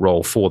legitimate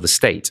role for the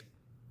state.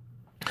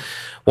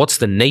 What's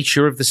the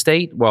nature of the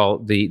state? Well,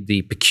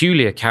 the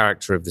peculiar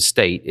character of the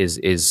state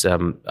is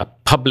a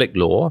public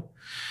law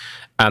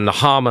and the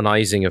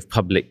harmonizing of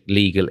public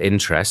legal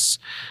interests.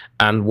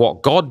 And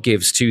what God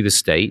gives to the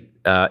state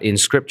in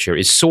Scripture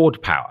is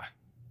sword power,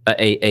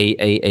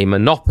 a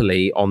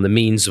monopoly on the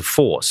means of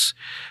force.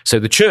 So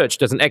the church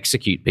doesn't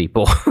execute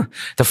people.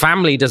 The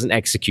family doesn't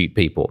execute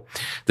people.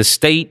 The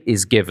state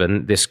is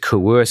given this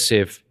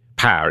coercive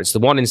power. It's the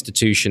one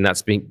institution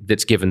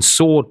that's given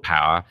sword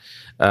power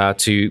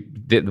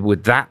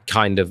with that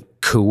kind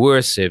of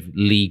coercive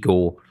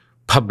legal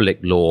public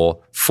law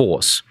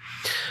force.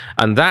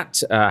 And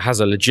that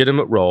has a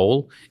legitimate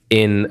role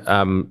in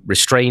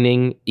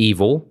restraining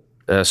evil,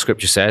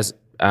 Scripture says,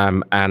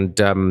 and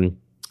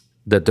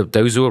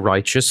those who are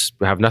righteous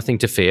have nothing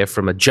to fear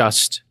from a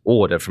just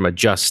order, from a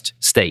just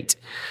state.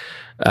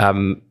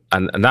 And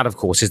that, of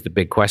course, is the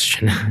big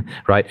question,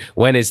 right?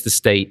 When is the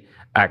state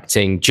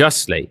acting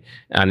justly,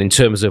 and in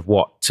terms of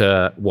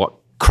what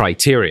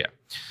criteria?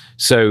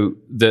 So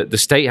the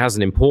state has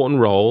an important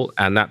role,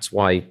 and that's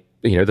why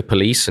the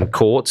police and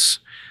courts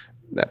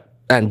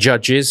and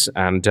judges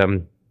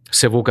and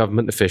civil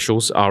government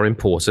officials are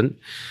important,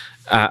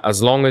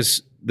 as long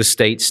as the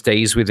state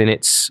stays within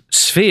its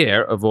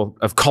sphere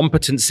of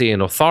competency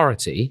and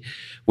authority,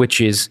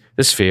 which is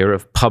the sphere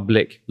of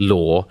public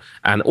law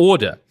and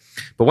order.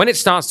 But when it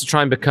starts to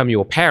try and become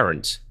your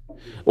parent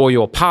or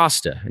your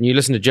pastor, and you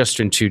listen to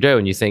Justin Trudeau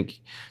and you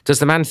think, does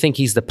the man think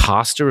he's the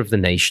pastor of the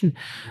nation?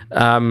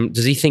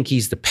 Does he think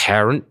he's the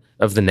parent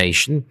of the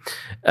nation?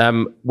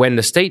 When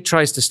the state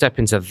tries to step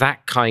into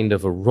that kind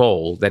of a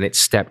role, then it's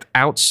stepped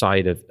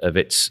outside of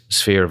its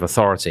sphere of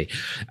authority.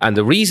 And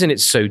the reason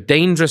it's so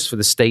dangerous for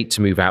the state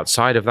to move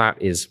outside of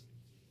that is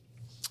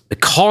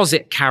because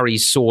it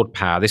carries sword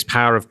power, this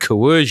power of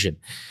coercion.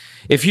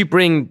 If you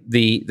bring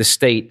the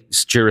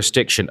state's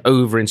jurisdiction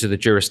over into the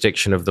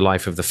jurisdiction of the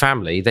life of the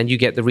family, then you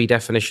get the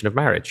redefinition of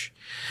marriage.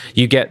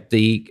 You get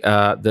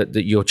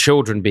your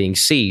children being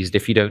seized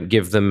if you don't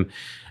give them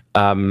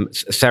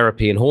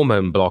therapy and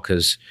hormone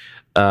blockers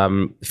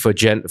for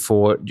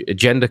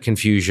gender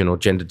confusion or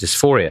gender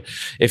dysphoria.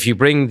 If you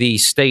bring the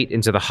state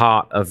into the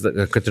heart of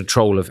the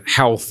control of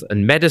health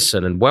and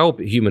medicine and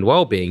human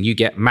well-being, you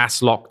get mass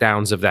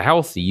lockdowns of the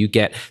healthy. You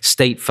get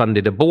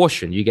state-funded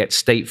abortion. You get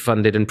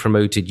state-funded and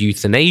promoted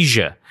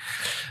euthanasia.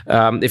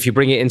 If you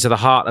bring it into the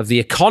heart of the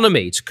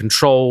economy to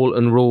control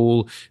and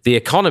rule the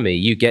economy,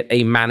 you get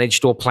a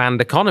managed or planned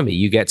economy.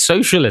 You get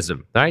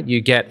socialism, right? You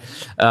get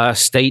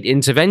state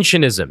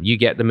interventionism. You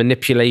get the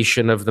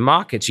manipulation of the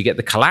markets. You get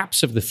the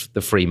collapse of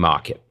the free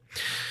market.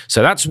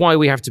 So that's why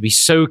we have to be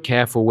so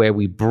careful where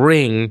we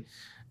bring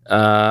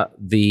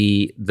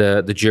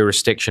the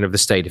jurisdiction of the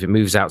state if it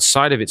moves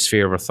outside of its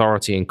sphere of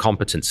authority and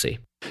competency.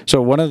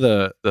 So one of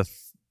the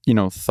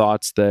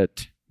thoughts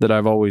that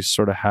I've always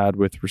sort of had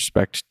with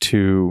respect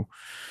to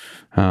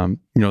the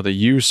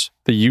use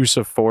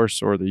of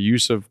force or the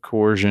use of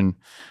coercion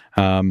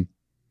has,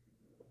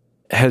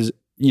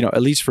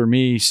 at least for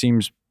me,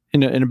 seems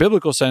in a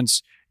biblical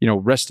sense,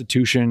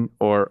 restitution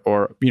or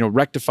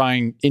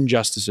rectifying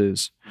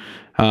injustices,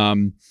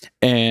 and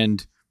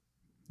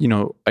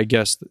I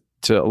guess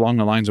to along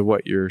the lines of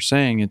what you're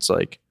saying, it's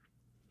like,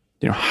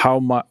 how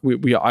much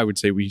I would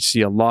say we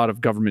see a lot of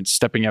government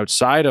stepping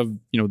outside of,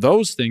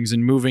 those things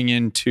and moving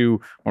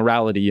into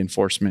morality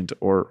enforcement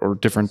or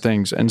different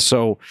things. And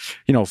so,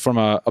 from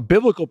a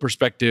biblical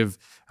perspective,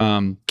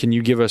 can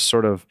you give us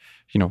sort of,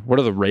 what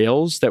are the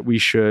rails that we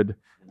should,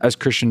 as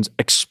Christians,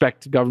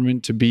 expect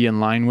government to be in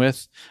line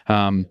with?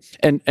 And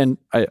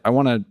I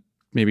want to,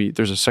 maybe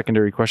there's a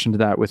secondary question to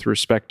that with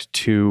respect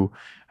to,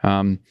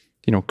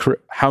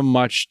 how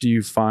much do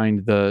you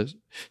find the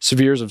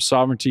spheres of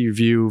sovereignty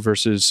view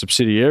versus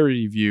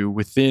subsidiarity view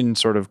within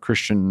sort of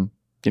Christian,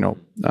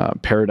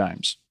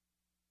 paradigms?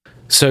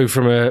 So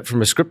from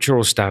a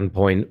scriptural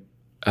standpoint,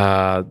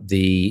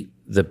 the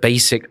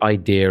basic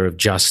idea of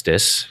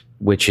justice,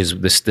 which is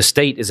the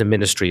state is a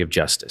ministry of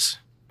justice,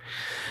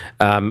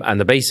 and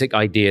the basic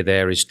idea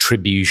there is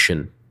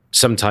tribution.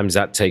 Sometimes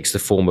that takes the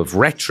form of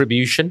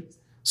retribution,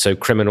 so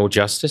criminal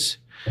justice,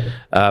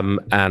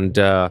 and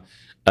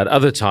at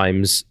other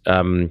times,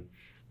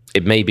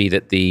 it may be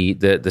that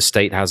the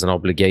state has an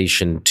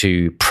obligation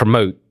to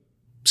promote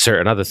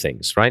certain other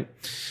things, right?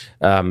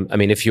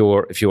 If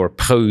you're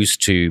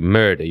opposed to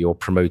murder, you're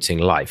promoting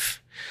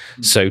life.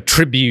 So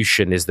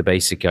tribution is the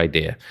basic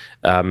idea.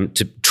 To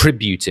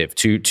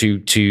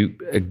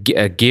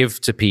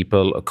give to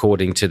people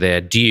according to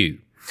their due,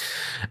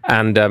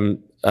 and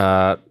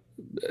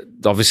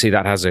obviously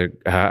that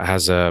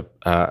has a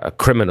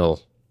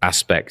criminal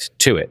aspect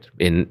to it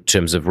in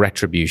terms of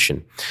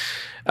retribution.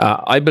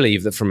 I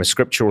believe that from a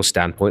scriptural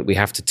standpoint, we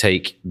have to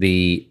take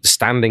the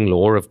standing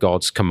law of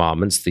God's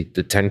commandments, the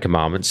 10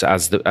 commandments,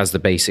 as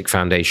the basic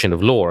foundation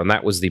of law, and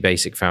that was the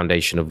basic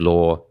foundation of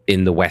law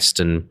in the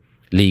Western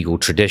legal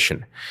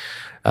tradition,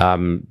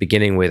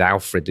 beginning with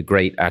Alfred the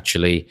Great.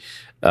 Actually,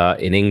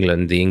 in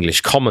England, the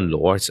English common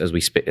law, as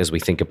we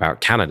think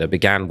about Canada,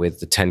 began with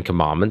the 10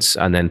 commandments,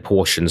 and then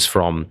portions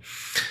from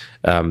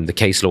the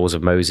case laws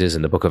of Moses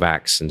and the Book of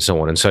Acts, and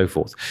so on and so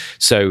forth.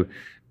 So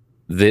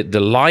the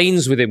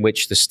lines within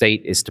which the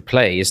state is to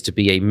play is to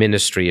be a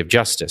ministry of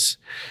justice,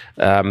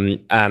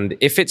 and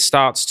if it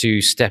starts to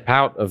step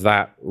out of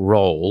that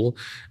role,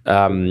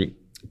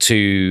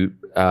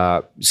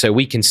 so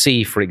we can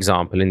see, for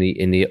example, in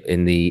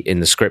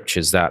the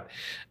scriptures that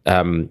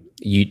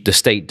the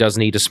state does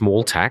need a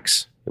small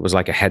tax. It was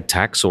like a head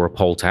tax or a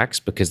poll tax,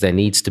 because there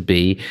needs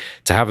to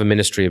have a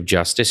ministry of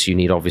justice, you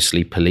need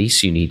obviously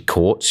police, you need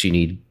courts, you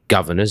need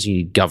governors, you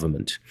need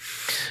government.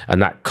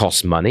 And that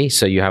costs money.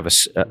 So you have a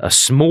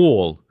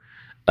small,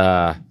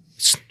 and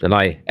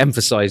I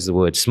emphasize the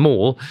word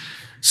small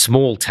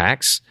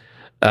tax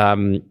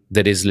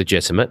that is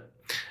legitimate.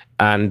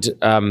 And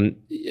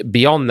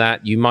beyond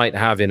that, you might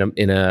have in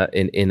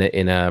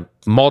a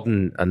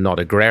modern and not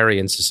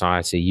agrarian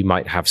society, you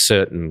might have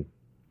certain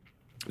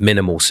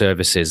minimal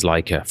services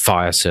like a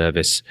fire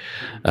service.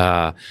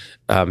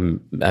 And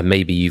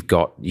maybe you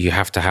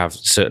have to have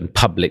certain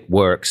public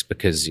works,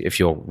 because if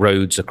your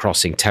roads are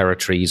crossing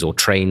territories or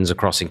trains are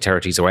crossing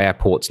territories or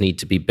airports need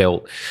to be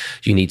built,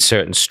 you need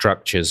certain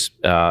structures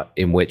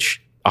in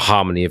which a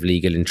harmony of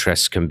legal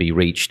interests can be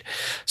reached,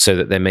 so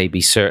that there may be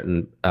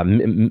certain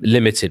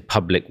limited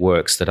public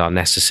works that are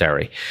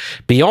necessary.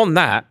 Beyond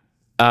that,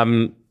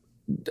 and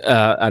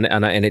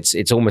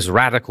it's almost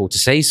radical to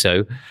say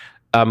so,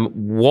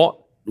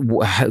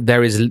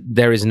 there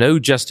is no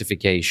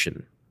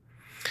justification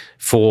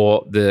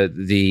for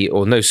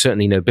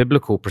certainly no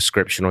biblical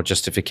prescription or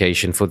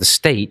justification for the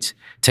state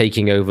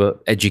taking over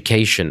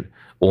education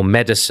or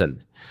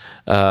medicine,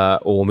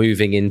 or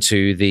moving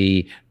into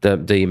the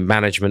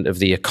management of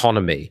the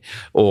economy,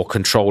 or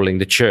controlling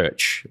the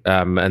church,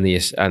 and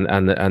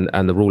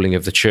the ruling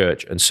of the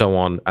church, and so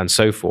on and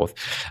so forth.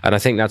 And I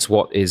think that's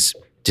what is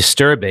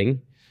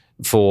disturbing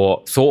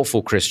for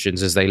thoughtful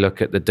Christians as they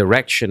look at the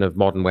direction of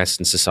modern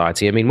Western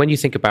society. I mean, when you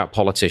think about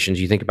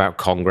politicians, you think about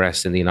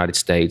Congress in the United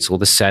States, or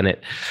the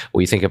Senate, or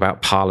you think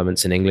about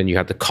parliaments in England, you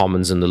had the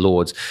Commons and the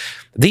Lords.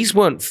 These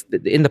weren't,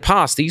 in the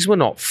past, these were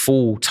not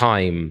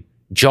full-time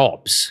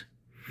jobs.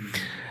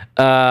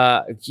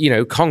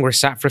 Congress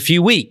sat for a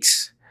few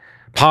weeks.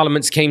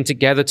 Parliaments came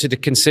together to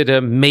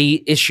consider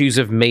issues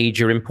of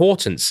major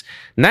importance.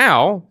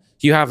 Now,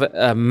 you have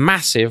a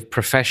massive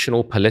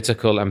professional,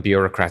 political, and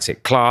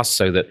bureaucratic class,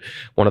 so that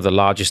one of the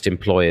largest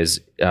employers,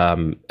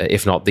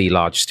 if not the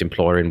largest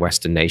employer in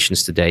Western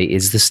nations today,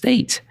 is the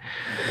state.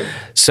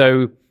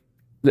 So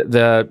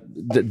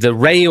the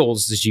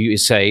rails, as you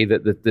say,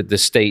 that the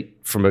state,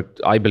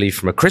 I believe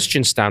from a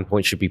Christian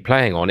standpoint, should be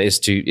playing on is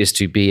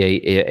to be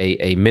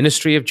a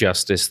ministry of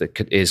justice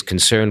that is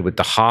concerned with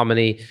the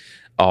harmony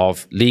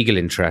of legal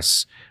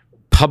interests,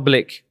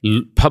 public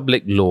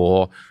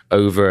law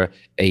over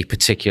a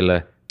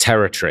particular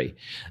territory,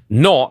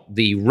 not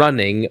the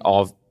running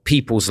of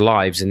people's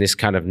lives in this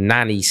kind of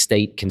nanny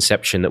state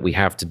conception that we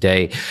have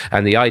today,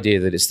 and the idea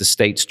that it's the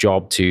state's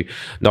job to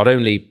not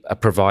only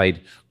provide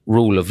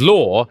rule of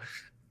law,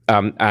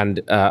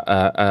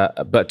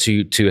 but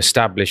to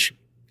establish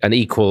an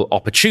equal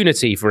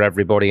opportunity for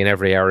everybody in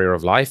every area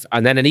of life,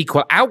 and then an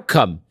equal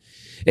outcome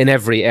in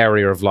every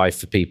area of life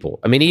for people.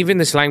 I mean, even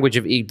this language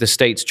of the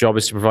state's job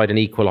is to provide an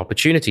equal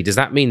opportunity. Does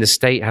that mean the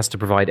state has to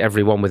provide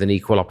everyone with an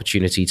equal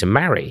opportunity to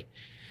marry?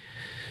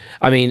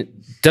 I mean,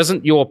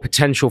 doesn't your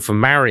potential for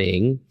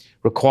marrying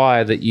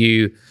require that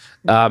you,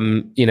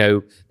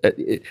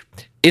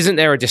 isn't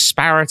there a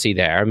disparity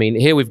there? I mean,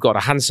 here we've got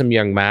a handsome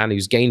young man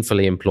who's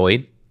gainfully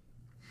employed,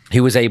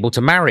 who was able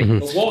to marry.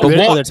 But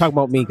they're talking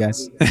about me,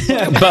 guys.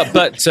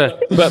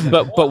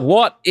 but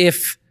what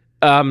if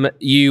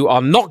you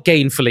are not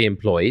gainfully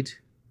employed,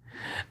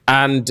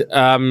 and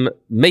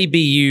maybe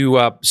you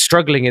are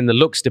struggling in the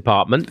looks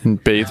department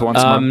and bathe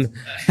once a month?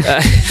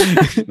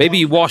 Maybe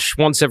you wash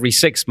once every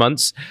 6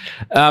 months.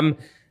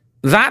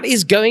 That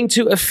is going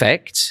to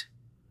affect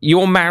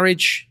your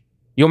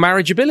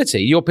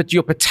marriageability,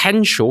 your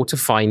potential to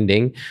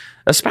finding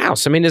a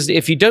spouse. I mean,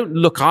 if you don't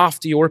look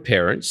after your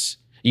appearance,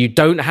 you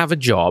don't have a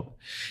job,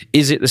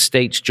 is it the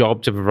state's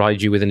job to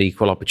provide you with an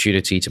equal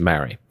opportunity to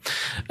marry?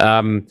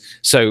 And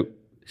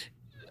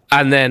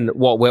then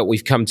what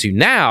we've come to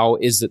now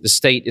is that the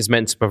state is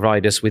meant to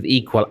provide us with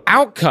equal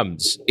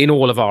outcomes in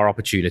all of our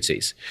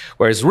opportunities.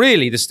 Whereas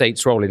really the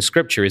state's role in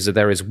Scripture is that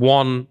there is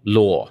one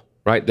law,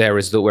 right? There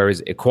is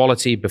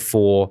equality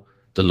before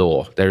the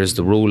law. There is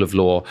the rule of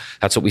law.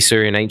 That's what we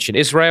see in ancient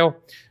Israel,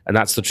 and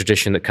that's the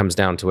tradition that comes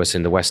down to us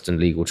in the Western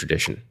legal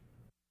tradition.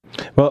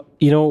 Well,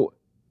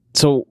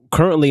 so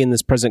currently in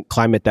this present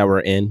climate that we're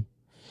in,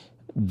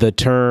 the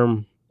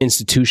term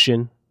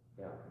institution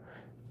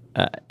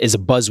is a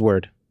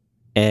buzzword,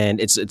 and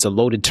it's a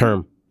loaded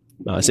term.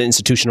 It's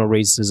institutional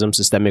racism,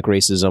 systemic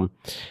racism,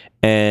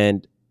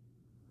 and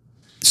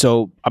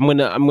so I'm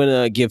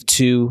gonna give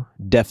two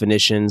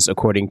definitions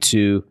according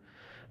to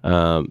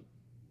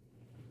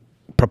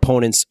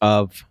proponents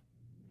of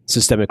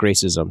systemic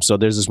racism. So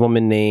there's this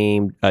woman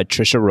named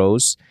Tricia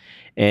Rose,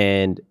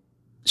 and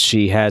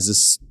she has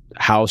this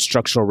how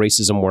structural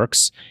racism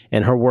works,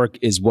 and her work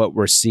is what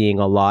we're seeing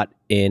a lot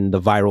in the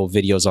viral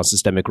videos on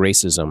systemic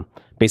racism,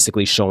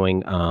 basically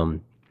showing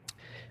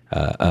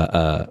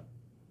a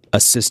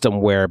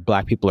system where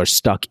Black people are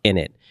stuck in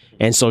it.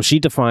 And so she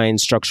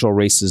defines structural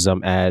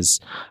racism as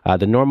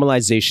the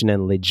normalization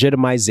and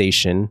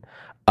legitimization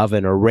of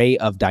an array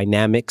of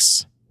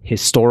dynamics,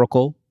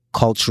 historical,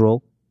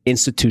 cultural,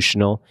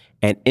 institutional,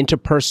 and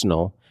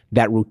interpersonal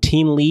that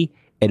routinely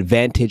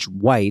advantage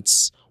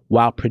whites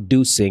while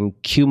producing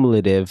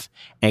cumulative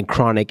and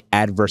chronic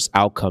adverse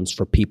outcomes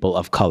for people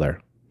of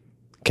color.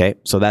 Okay,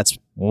 so that's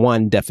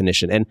one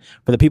definition. And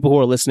for the people who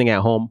are listening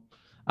at home,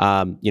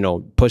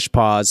 push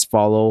pause,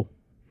 follow,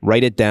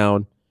 write it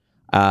down,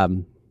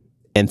 and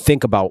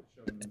think about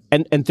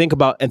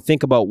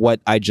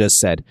what I just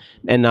said.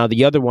 And now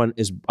the other one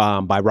is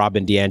by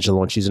Robin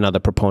DiAngelo, and she's another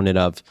proponent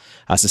of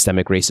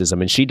systemic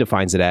racism, and she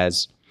defines it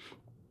as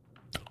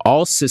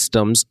all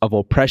systems of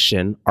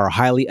oppression are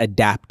highly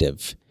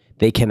adaptive.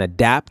 They can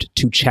adapt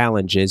to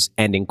challenges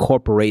and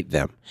incorporate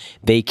them.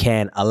 They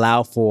can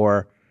allow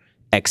for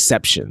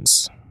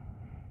exceptions.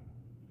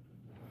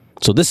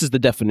 So this is the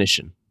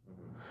definition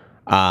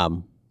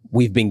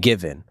we've been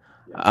given.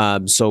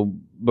 So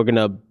we're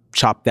gonna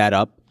chop that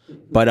up.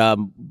 But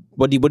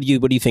what do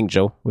you think,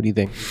 Joe? What do you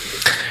think?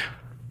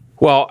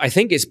 Well, I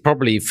think it's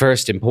probably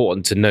first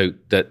important to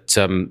note that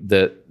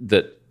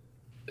that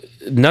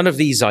none of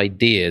these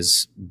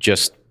ideas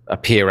just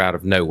appear out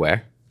of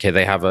nowhere. Okay,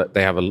 they have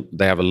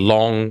a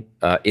long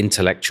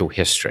intellectual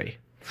history,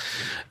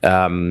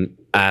 and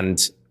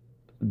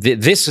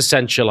this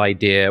essential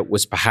idea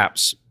was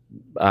perhaps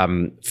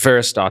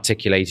first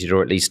articulated,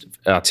 or at least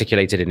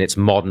articulated in its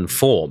modern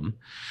form,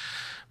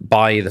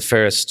 by the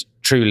first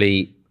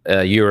truly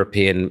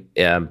European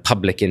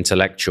public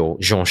intellectual,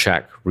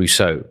 Jean-Jacques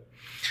Rousseau,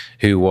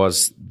 who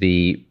was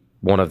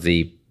one of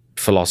the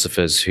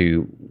philosophers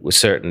who was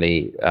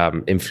certainly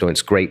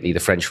influenced greatly the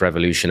French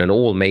Revolution and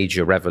all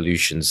major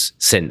revolutions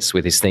since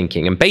with his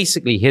thinking. And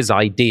basically his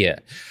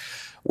idea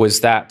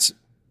was that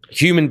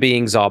human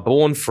beings are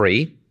born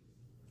free,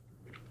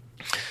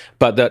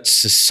 but that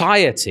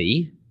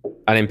society,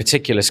 and in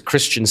particular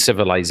Christian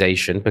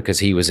civilization, because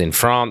he was in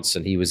France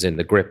and he was in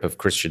the grip of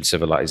Christian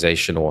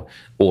civilization, or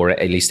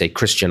at least a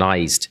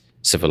Christianized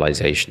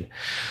civilization,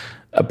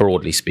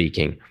 broadly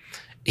speaking,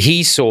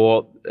 he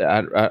saw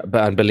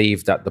and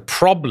believed that the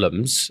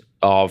problems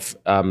of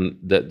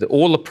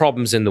all the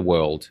problems in the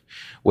world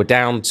were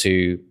down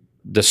to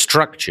the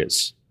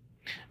structures,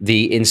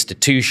 the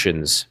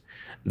institutions,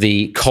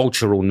 the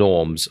cultural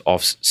norms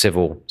of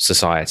civil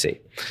society.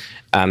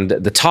 And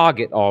the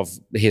target of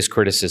his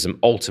criticism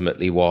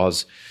ultimately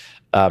was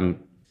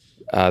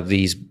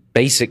these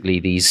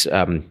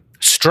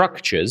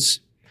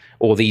structures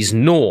or these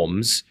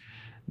norms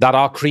that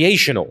are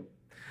creational,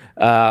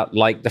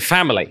 like the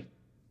family,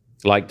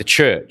 like the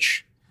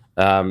church,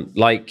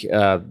 like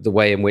the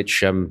way in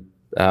which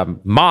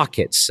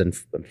markets and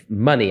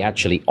money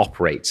actually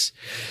operates.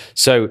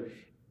 So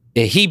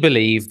he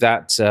believed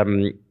that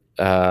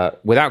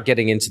without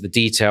getting into the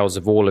details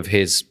of all of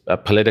his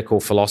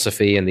political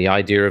philosophy and the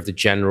idea of the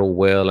general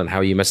will and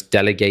how you must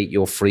delegate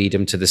your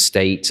freedom to the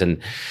state,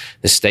 and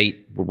the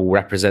state will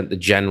represent the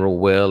general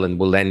will and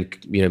will then,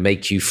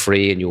 make you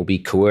free, and you'll be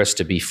coerced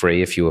to be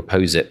free if you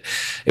oppose it.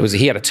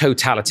 He had a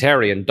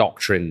totalitarian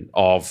doctrine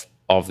of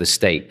the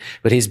state.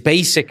 But his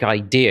basic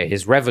idea,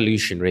 his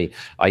revolutionary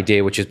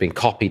idea, which has been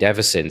copied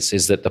ever since,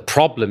 is that the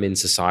problem in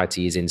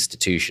society is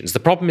institutions. The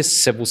problem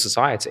is civil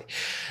society.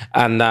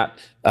 And that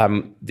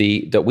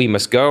that we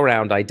must go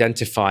around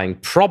identifying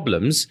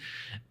problems,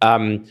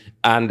 and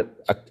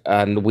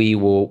we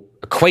will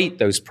equate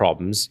those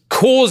problems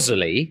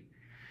causally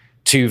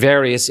to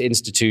various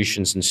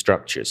institutions and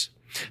structures.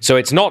 So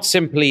it's not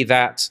simply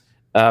that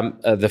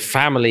the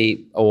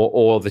family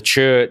or the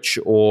church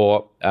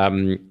or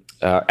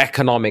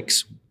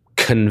economics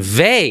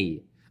convey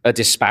a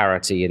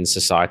disparity in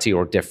society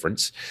or a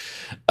difference.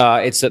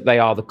 It's that they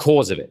are the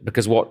cause of it.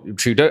 Because what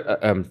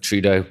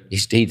Trudeau,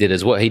 he did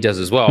as well, he does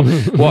as well.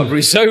 What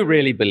Rousseau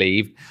really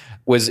believed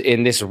was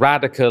in this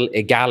radical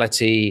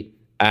equality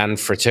and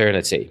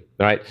fraternity,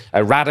 right?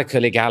 A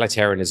radical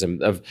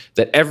egalitarianism of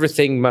that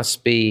everything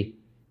must be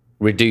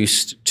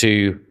reduced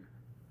to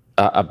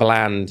a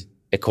bland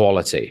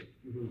equality,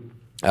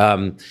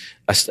 a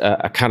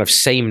kind of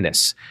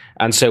sameness.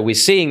 And so we're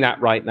seeing that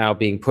right now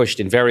being pushed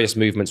in various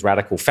movements: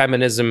 radical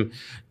feminism,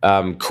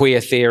 queer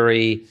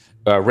theory,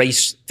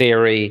 race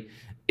theory.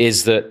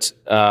 Is that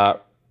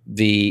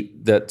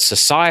that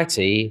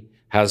society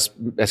has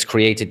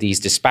created these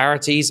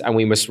disparities, and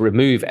we must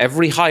remove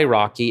every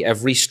hierarchy,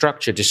 every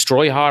structure,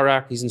 destroy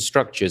hierarchies and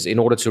structures in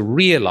order to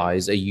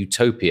realize a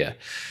utopia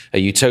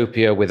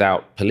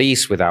without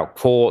police, without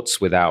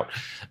courts, without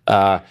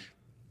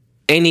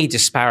any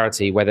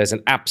disparity, where there's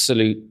an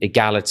absolute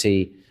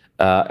equality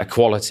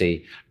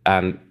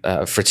and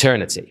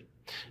fraternity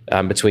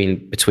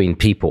between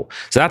people.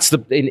 So that's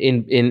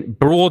in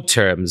broad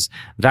terms,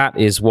 that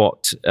is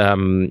what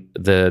the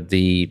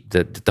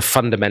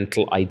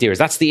fundamental idea is.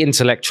 That's the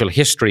intellectual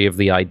history of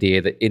the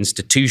idea that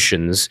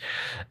institutions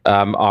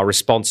are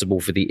responsible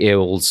for the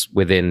ills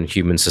within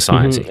human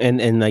society. Mm-hmm.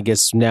 And I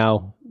guess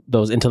now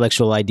those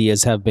intellectual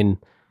ideas have been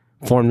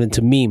formed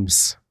into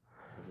memes,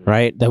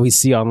 right? That we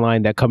see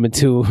online, that come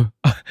into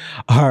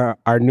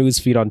our news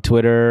feed on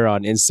Twitter,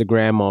 on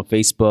Instagram, on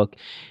Facebook.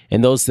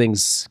 And those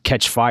things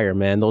catch fire,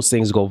 man. Those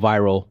things go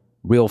viral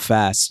real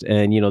fast.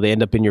 And, they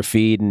end up in your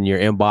feed and your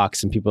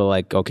inbox, and people are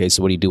like, okay,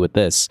 so what do you do with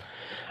this?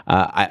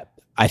 I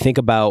think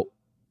about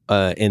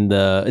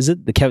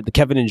the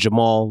Kevin and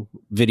Jamal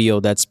video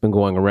that's been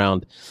going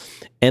around.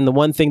 And the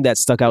one thing that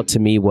stuck out to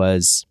me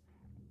was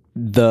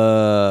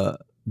the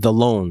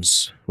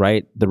loans,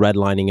 right? The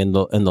redlining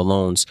and the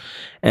loans.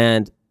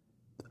 And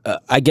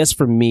I guess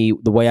for me,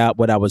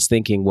 what I was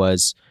thinking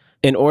was,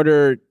 in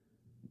order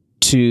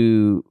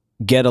to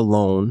get a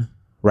loan,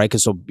 right?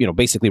 Because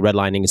basically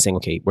redlining is saying,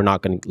 okay, we're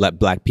not going to let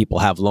black people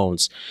have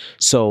loans.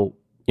 So,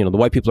 the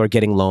white people are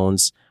getting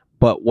loans.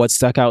 But what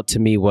stuck out to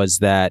me was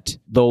that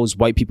those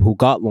white people who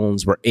got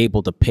loans were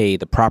able to pay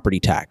the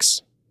property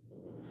tax.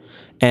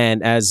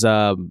 And as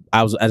I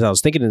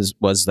was thinking,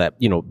 was that,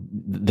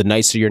 the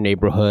nicer your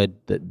neighborhood,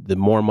 the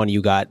more money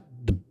you got,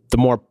 the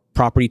more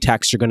property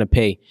tax you're going to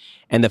pay.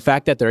 And the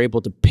fact that they're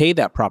able to pay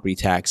that property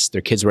tax,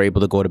 their kids were able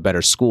to go to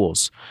better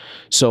schools.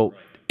 So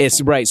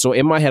it's right. So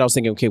in my head, I was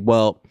thinking, okay,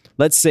 well,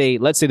 let's say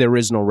there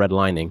is no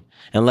redlining,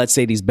 and let's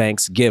say these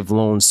banks give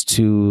loans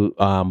to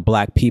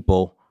black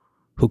people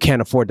who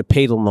can't afford to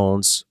pay the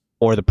loans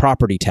or the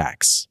property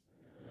tax.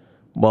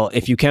 Well,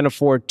 if you can't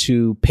afford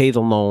to pay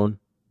the loan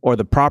or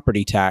the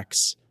property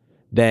tax,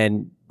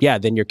 then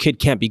your kid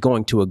can't be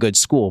going to a good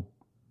school,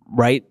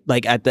 right?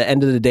 Like at the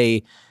end of the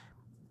day.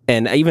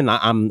 And even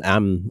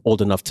I'm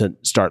old enough to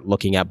start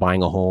looking at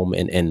buying a home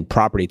and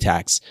property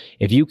tax.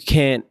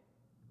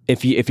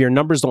 If your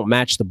numbers don't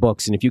match the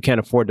books, and if you can't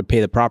afford to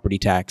pay the property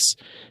tax,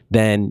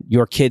 then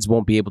your kids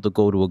won't be able to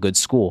go to a good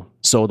school.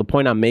 So the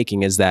point I'm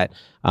making is that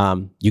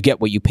you get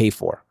what you pay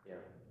for. Yeah.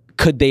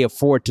 Could they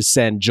afford to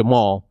send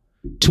Jamal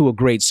to a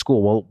great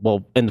school?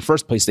 Well, in the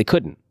first place, they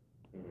couldn't,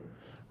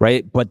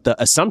 right? But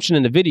the assumption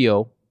in the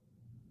video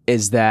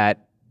is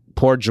that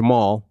poor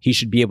Jamal, he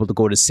should be able to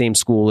go to the same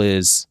school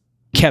as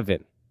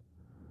Kevin,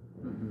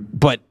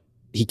 but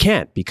he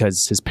can't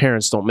because his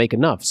parents don't make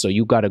enough. So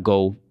you got to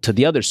go to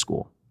the other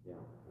school,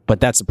 but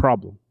that's a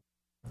problem.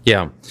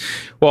 Yeah.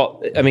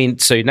 Well, I mean,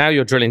 so now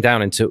you're drilling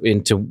down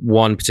into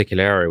one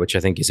particular area, which I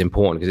think is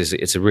important because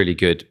it's a really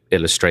good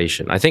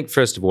illustration. I think,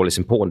 first of all, it's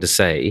important to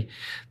say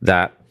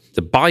that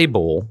the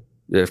Bible,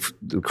 the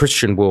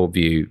Christian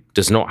worldview,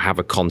 does not have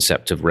a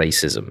concept of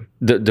racism.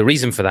 The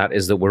reason for that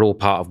is that we're all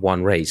part of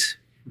one race.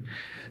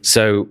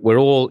 So we're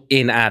all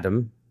in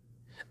Adam,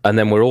 and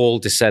then we're all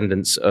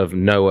descendants of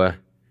Noah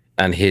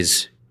and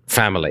his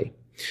family.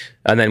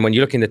 And then when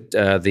you look in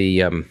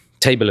the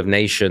Table of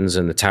Nations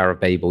and the Tower of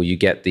Babel, you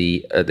get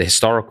the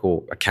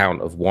historical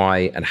account of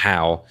why and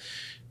how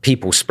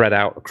people spread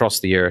out across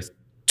the earth,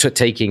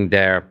 taking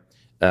their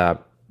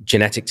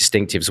genetic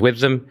distinctives with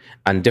them,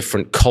 and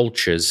different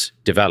cultures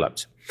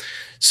developed.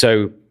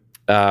 So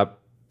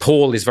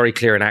Paul is very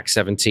clear in Acts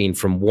 17,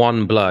 from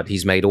one blood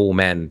he's made all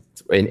men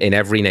in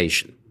every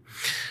nation.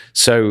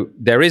 So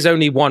there is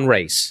only one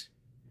race,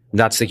 and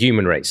that's the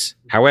human race.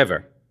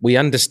 However, we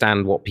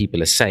understand what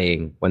people are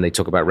saying when they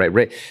talk about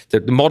race.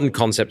 The modern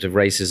concept of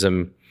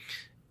racism,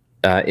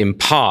 in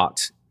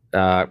part,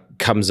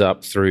 comes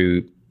up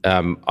through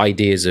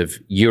ideas of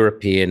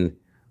European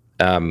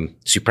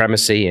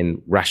supremacy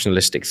and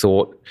rationalistic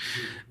thought.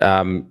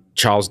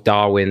 Charles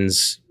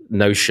Darwin's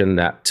notion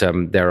that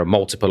there are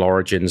multiple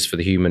origins for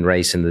the human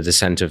race in the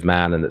descent of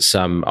man, and that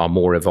some are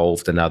more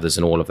evolved than others,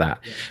 and all of that.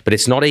 But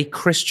it's not a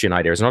Christian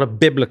idea. It's not a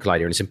biblical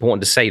idea, and it's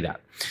important to say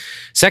that.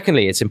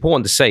 Secondly, it's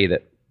important to say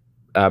that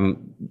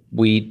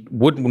we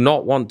would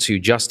not want to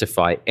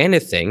justify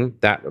anything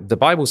that the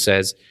Bible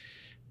says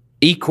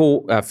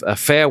equal,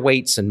 fair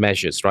weights and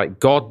measures, right?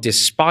 God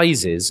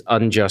despises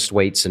unjust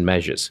weights and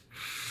measures.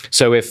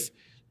 So if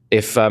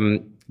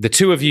the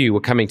two of you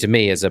were coming to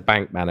me as a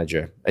bank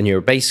manager, and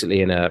you're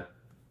basically in a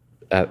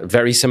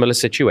very similar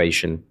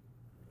situation,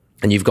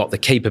 and you've got the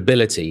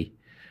capability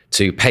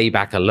to pay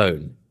back a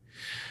loan,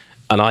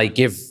 and I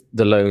give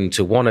the loan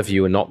to one of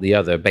you and not the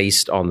other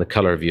based on the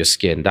color of your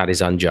skin, that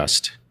is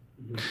unjust,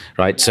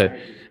 right? So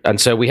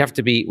we have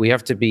to be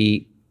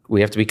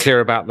clear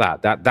about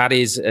that.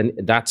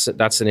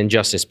 That's an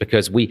injustice,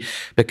 because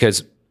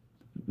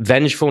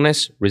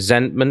vengefulness,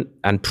 resentment,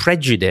 and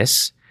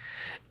prejudice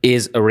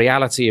is a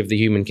reality of the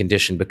human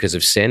condition because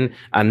of sin,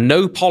 and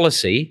no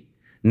policy,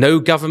 no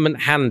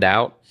government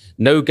handout,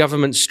 no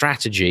government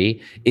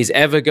strategy is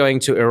ever going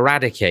to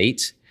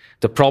eradicate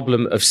the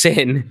problem of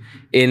sin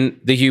in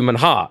the human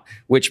heart,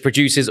 which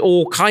produces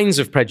all kinds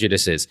of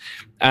prejudices,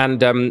 and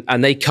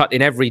they cut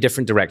in every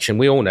different direction.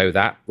 We all know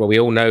that. Well, we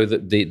all know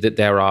that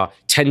there are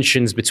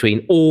tensions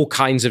between all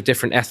kinds of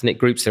different ethnic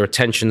groups. There are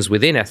tensions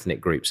within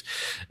ethnic groups.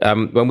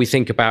 When we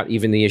think about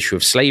even the issue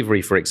of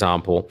slavery, for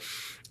example,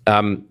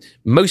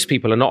 most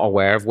people are not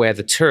aware of where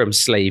the term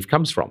slave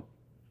comes from.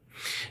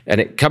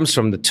 And it comes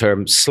from the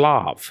term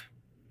Slav,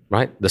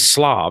 right? The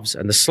Slavs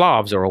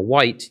are a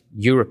white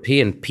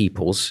European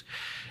peoples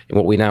in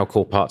what we now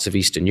call parts of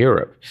Eastern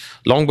Europe.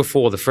 Long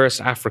before the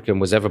first African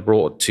was ever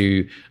brought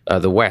to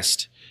the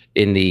West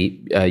in the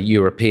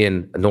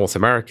European, North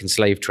American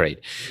slave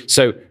trade.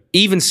 So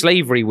even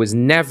slavery was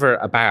never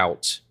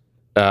about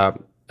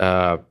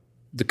the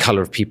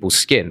color of people's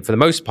skin, for the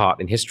most part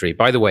in history.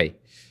 By the way,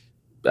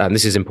 and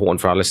this is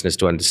important for our listeners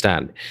to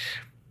understand,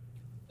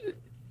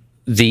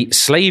 the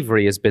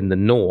slavery has been the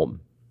norm.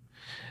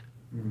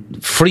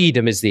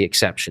 Freedom is the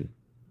exception.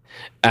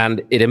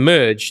 And it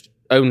emerged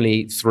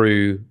only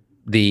through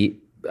the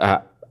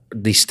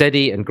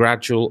steady and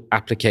gradual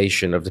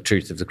application of the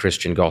truth of the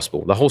Christian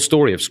gospel. The whole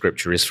story of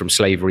Scripture is from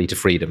slavery to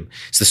freedom.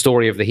 It's the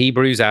story of the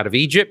Hebrews out of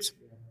Egypt.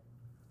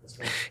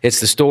 It's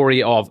the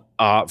story of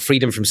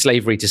freedom from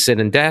slavery to sin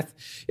and death.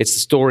 It's the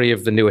story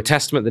of the New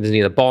Testament that is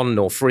neither bond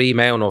nor free,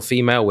 male nor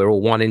female. We're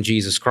all one in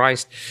Jesus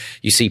Christ.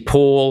 You see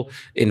Paul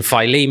in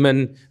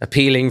Philemon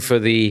appealing for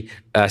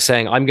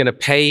saying, I'm going to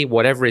pay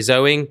whatever is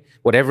owing,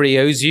 whatever he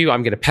owes you,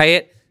 I'm going to pay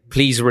it.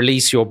 Please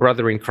release your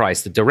brother in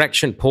Christ. The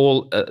direction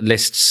Paul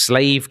lists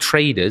slave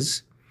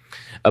traders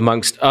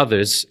amongst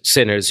others,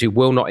 sinners who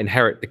will not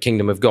inherit the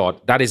kingdom of God.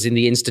 That is in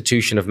the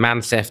institution of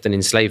man theft and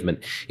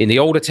enslavement. In the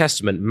Older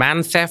Testament,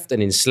 man theft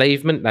and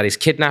enslavement, that is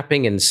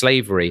kidnapping and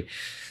slavery.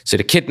 So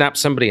to kidnap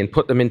somebody and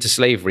put them into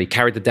slavery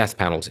carried the death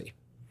penalty.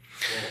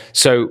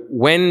 So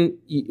when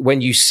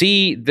you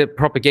see the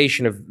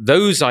propagation of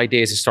those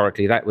ideas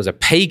historically, that was a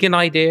pagan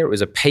idea, it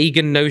was a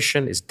pagan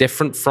notion. It's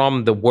different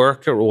from the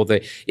worker or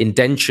the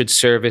indentured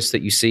service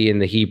that you see in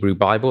the Hebrew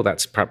Bible.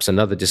 That's perhaps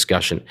another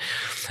discussion.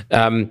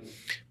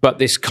 But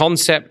this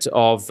concept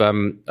of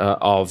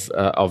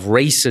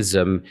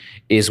racism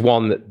is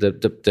one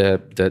that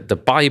the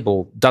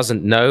Bible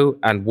doesn't know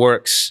and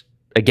works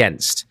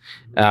against,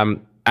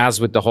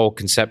 as with the whole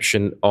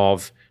conception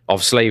of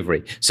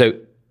slavery. So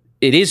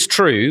it is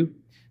true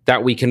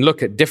that we can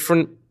look at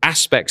different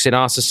aspects in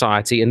our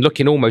society and look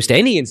in almost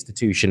any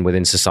institution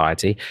within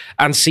society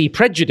and see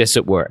prejudice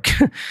at work,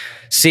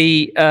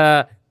 see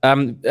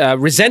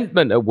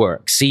resentment at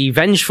work, see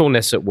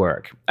vengefulness at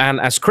work. And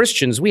as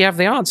Christians, we have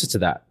the answer to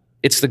that.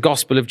 It's the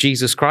gospel of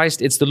Jesus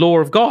Christ. It's the law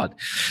of God.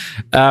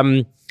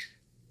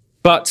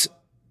 But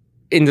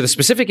in the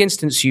specific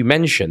instance you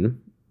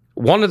mention,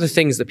 one of the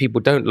things that people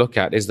don't look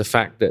at is the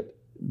fact that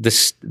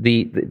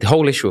the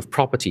whole issue of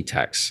property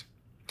tax,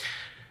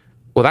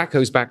 well, that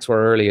goes back to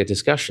our earlier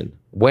discussion.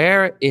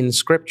 Where in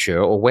Scripture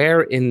or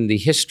where in the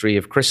history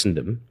of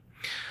Christendom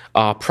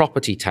are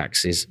property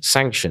taxes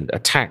sanctioned, a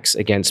tax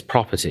against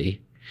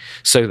property,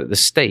 so that the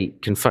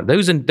state can fund?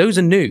 Those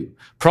are new.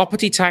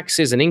 Property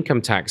taxes and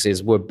income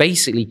taxes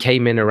basically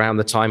came in around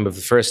the time of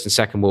the First and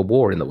Second World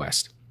War in the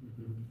West.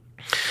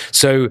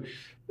 So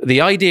the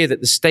idea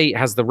that the state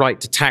has the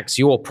right to tax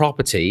your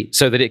property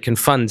so that it can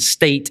fund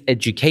state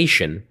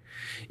education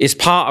is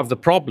part of the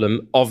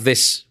problem of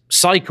this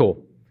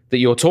cycle that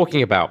you're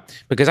talking about,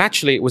 because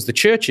actually it was the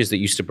churches that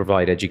used to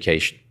provide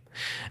education.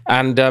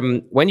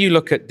 And when you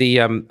look at the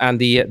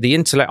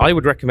intellect, I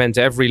would recommend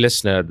to every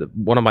listener,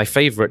 one of my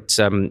favorite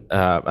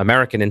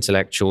American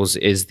intellectuals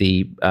is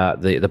the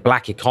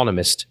Black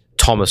economist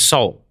Thomas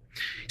Sowell.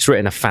 He's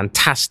written a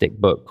fantastic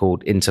book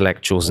called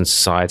Intellectuals and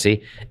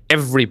Society.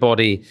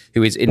 Everybody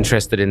who is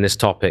interested in this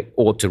topic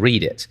ought to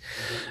read it.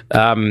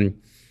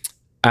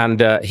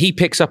 And he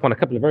picks up on a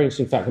couple of very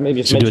interesting facts.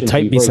 Maybe just mention a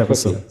typepiece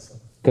episode,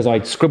 because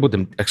I scribbled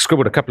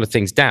a couple of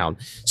things down.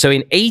 So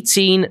in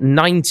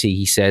 1890,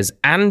 he says,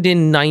 and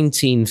in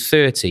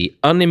 1930,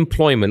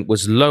 unemployment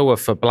was lower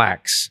for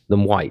blacks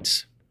than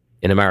whites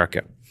in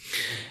America.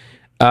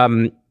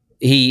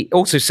 He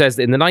also says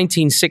that in the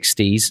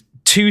 1960s,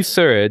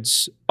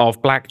 2/3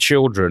 of black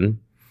children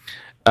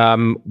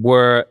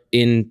were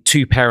in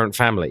two-parent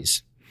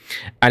families.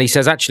 And he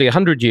says, actually,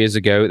 100 years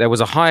ago, there was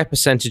a higher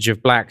percentage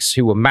of blacks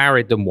who were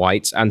married than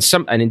whites, and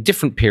in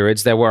different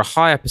periods, there were a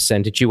higher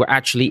percentage who were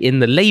actually in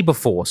the labor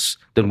force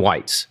than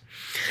whites.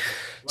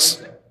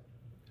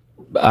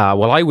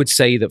 Well, I would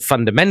say that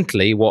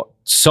fundamentally, what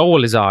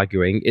Sowell is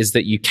arguing is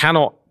that you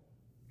cannot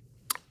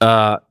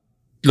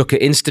look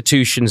at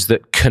institutions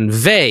that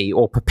convey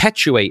or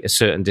perpetuate a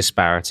certain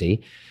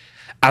disparity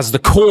as the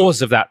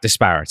cause of that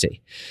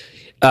disparity.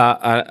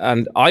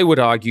 And I would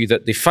argue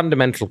that the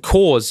fundamental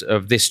cause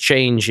of this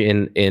change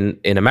in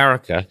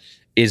America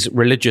is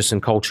religious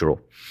and cultural.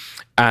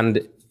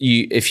 And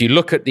if you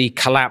look at the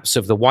collapse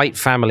of the white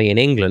family in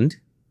England,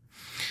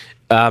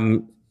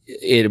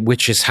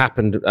 which has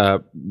happened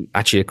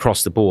actually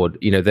across the board,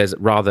 there's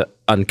rather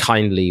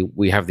unkindly,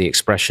 we have the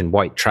expression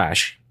white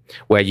trash,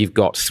 where you've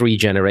got 3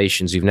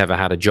 generations who've never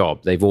had a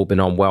job. They've all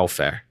been on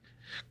welfare.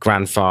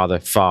 Grandfather,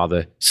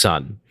 father,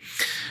 son.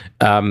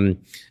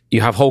 You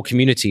have whole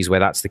communities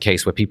where that's the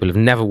case, where people have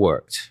never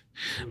worked,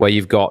 where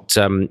you've got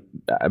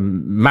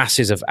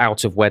masses of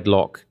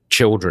out-of-wedlock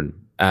children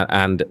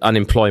and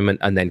unemployment,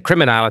 and then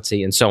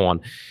criminality and so on.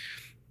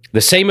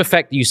 The same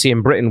effect you see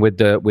in Britain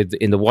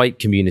in the white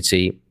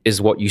community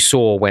is what you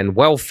saw when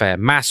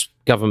mass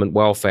government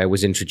welfare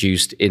was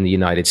introduced in the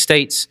United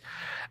States,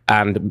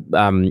 and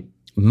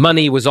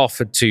money was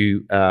offered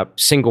to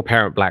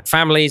single-parent black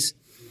families,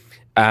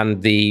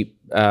 and the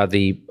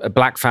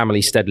black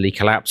family steadily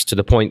collapsed to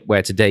the point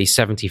where today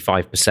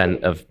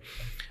 75% of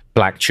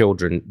black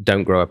children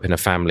don't grow up in a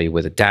family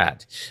with a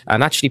dad.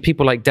 And actually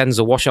people like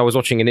Denzel Washington, I was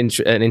watching an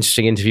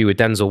interesting interview with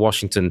Denzel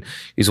Washington,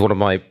 who's one of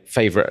my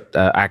favorite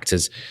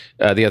actors,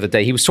 the other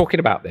day. He was talking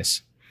about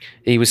this.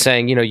 He was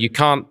saying,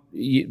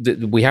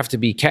 we have to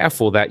be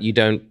careful that you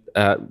don't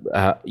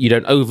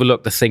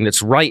overlook the thing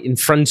that's right in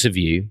front of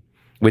you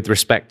with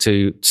respect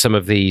to some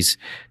of these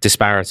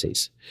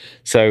disparities.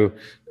 So,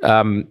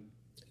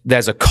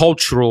 there's a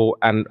cultural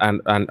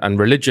and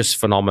religious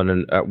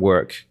phenomenon at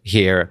work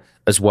here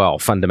as well,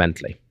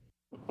 fundamentally.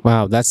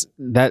 Wow, that's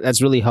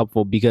really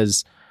helpful,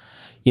 because,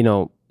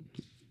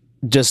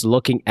 just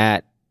looking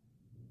at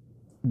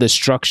the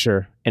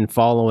structure and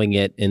following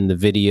it in the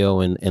video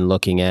and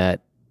looking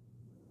at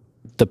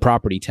the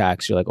property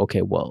tax, you're like,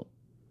 okay, well,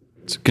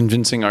 it's a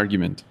convincing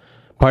argument.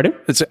 Pardon?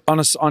 It's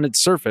on its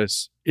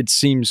surface, it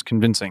seems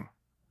convincing.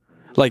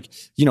 Like,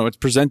 it's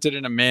presented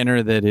in a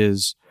manner that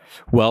is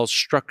well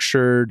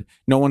structured.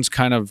 No one's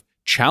kind of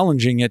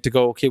challenging it to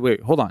go, okay,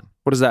 wait, hold on,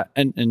 what is that?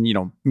 And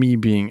me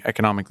being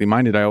economically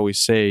minded, I always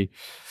say,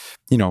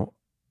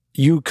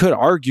 you could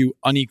argue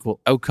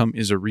unequal outcome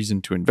is a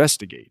reason to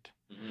investigate.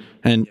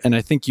 Mm-hmm. And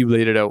I think you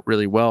laid it out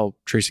really well,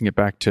 tracing it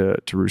back to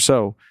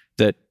Rousseau,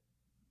 that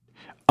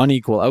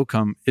unequal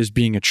outcome is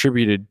being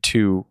attributed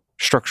to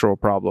structural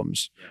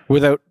problems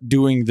without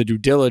doing the due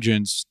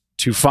diligence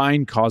to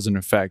find cause and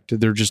effect.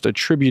 They're just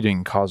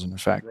attributing cause and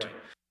effect. Right.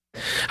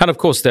 And of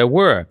course, there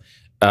were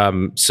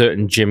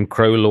certain Jim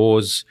Crow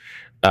laws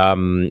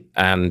and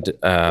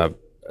the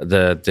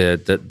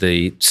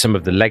some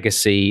of the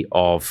legacy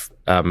of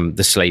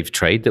the slave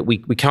trade that we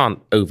can't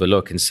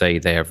overlook and say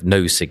they have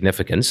no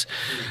significance,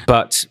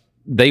 but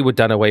they were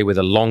done away with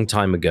a long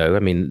time ago. I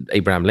mean,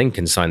 Abraham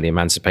Lincoln signed the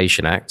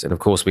Emancipation Act, and of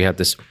course, we had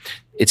this.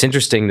 It's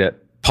interesting that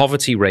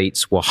poverty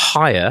rates were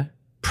higher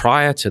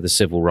prior to the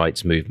civil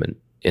rights movement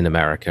in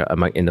America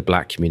in the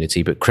black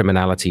community, but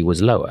criminality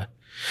was lower.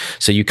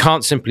 So you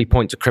can't simply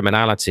point to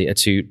criminality,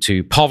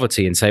 to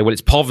poverty, and say, well,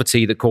 it's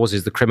poverty that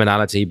causes the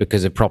criminality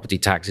because of property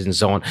taxes and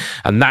so on.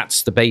 And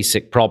that's the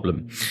basic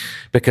problem.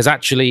 Because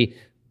actually,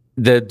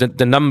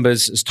 the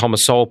numbers, as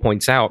Thomas Sowell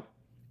points out,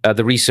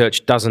 the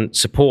research doesn't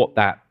support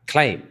that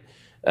claim.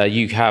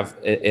 You have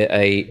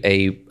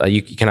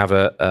you can have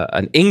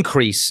an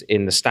increase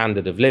in the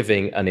standard of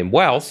living and in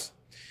wealth,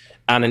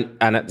 and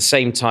at the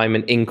same time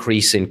an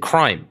increase in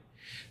crime.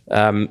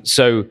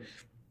 So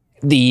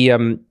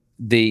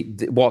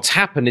what's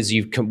happened is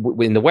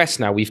in the West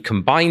now, we've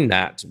combined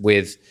that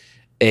with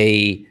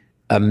a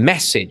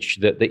message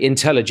that the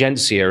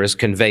intelligentsia has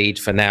conveyed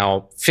for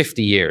now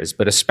 50 years,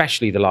 but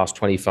especially the last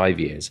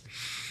 25 years,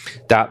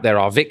 that there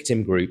are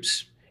victim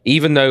groups.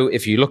 Even though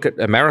if you look at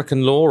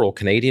American law or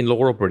Canadian law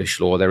or British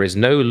law, there is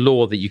no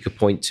law that you could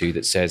point to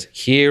that says,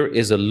 here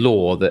is a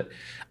law that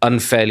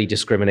unfairly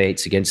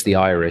discriminates against the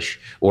Irish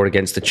or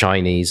against the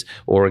Chinese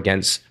or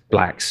against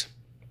blacks.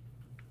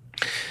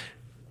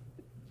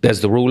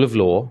 There's the rule of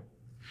law,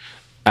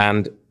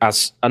 and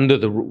as under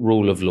the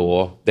rule of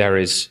law, there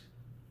is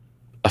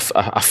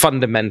a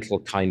fundamental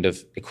kind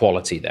of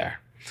equality there.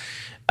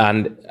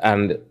 And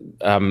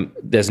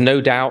there's no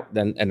doubt,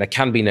 and there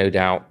can be no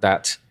doubt,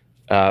 that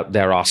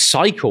there are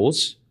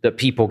cycles that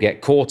people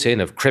get caught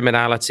in of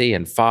criminality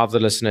and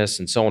fatherlessness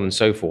and so on and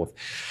so forth.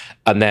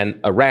 And then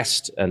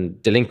arrest and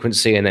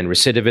delinquency and then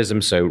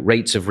recidivism, so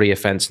rates of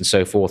reoffense and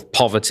so forth,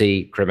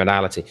 poverty,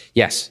 criminality.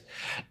 Yes.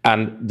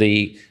 And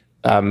the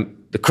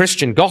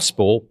Christian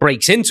gospel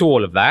breaks into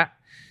all of that,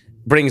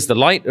 brings the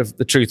light of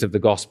the truth of the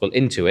gospel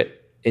into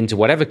it, into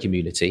whatever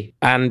community,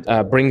 and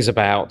brings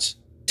about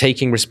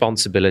taking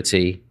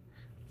responsibility,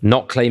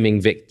 not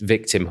claiming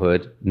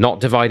victimhood, not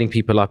dividing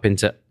people up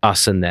into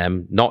us and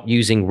them, not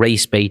using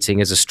race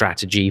baiting as a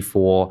strategy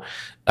for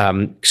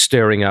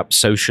stirring up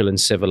social and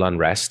civil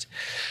unrest,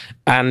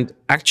 and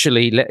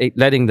actually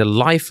letting the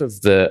life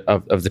of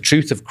the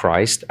truth of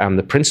Christ and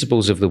the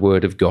principles of the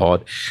Word of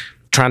God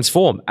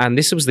transform. And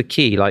this was the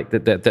key, like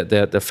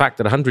the fact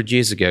that 100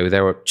 years ago,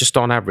 there were just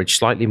on average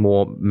slightly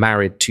more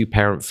married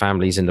two-parent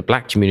families in the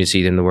black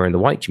community than there were in the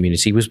white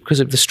community, was because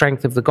of the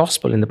strength of the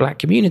gospel in the black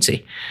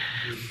community.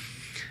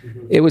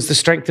 It was the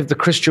strength of the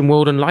Christian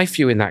world and life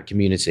view in that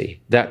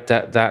community that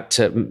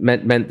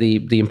meant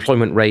the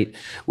employment rate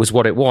was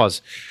what it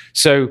was.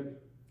 So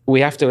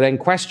we have to then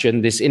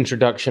question this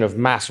introduction of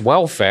mass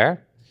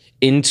welfare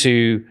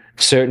into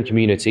certain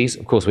communities.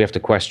 Of course, we have to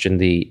question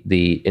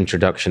the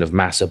introduction of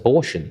mass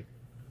abortion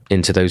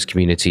into those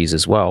communities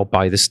as well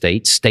by the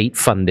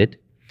state-funded.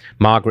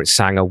 Margaret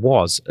Sanger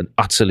was an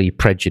utterly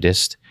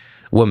prejudiced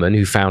woman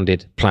who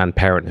founded Planned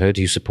Parenthood,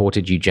 who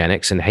supported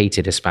eugenics and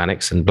hated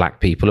Hispanics and black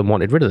people and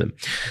wanted rid of them.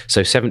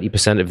 So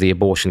 70% of the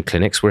abortion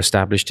clinics were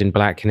established in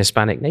black and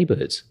Hispanic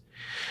neighborhoods.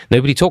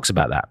 Nobody talks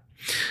about that.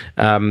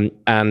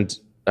 And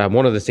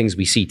one of the things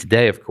we see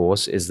today, of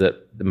course, is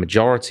that the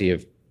majority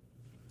of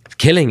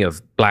killing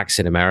of blacks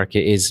in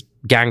America is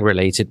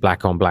gang-related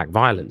black-on-black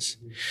violence.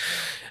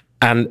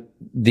 And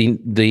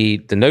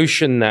the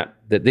notion that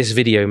this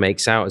video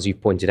makes out, as you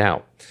pointed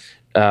out,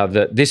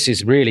 that this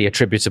is really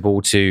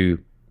attributable to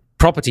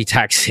property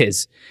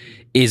taxes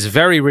is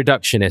very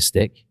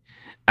reductionistic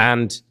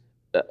and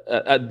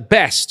at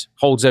best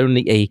holds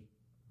only a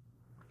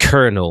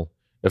kernel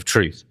of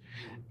truth.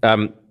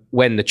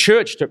 When the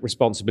church took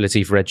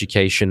responsibility for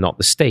education, not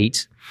the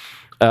state,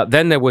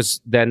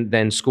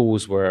 then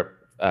schools were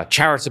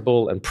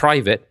charitable and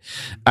private,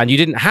 and you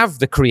didn't have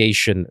the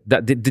creation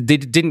that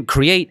didn't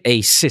create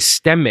a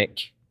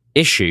systemic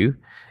issue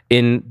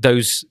in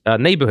those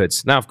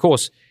neighborhoods. Now, of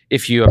course,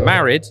 if you are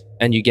married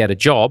and you get a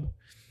job,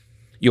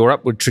 your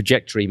upward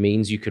trajectory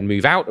means you can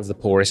move out of the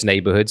poorest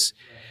neighborhoods,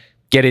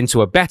 get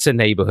into a better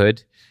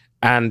neighborhood,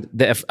 and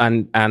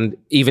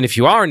even if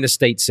you are in the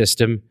state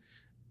system,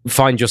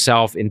 find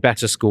yourself in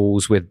better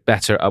schools with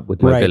better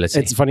upward mobility.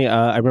 Right. It's funny.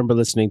 I remember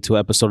listening to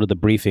an episode of The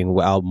Briefing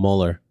with Al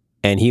Mohler,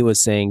 and he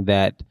was saying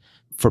that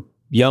for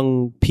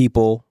young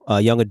people,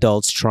 young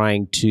adults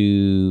trying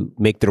to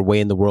make their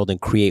way in the world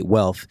and create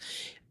wealth,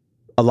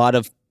 a lot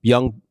of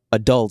young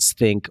adults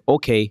think,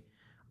 okay,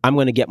 I'm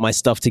going to get my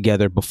stuff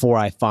together before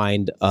I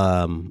find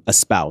a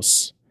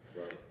spouse.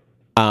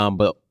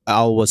 But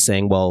Al was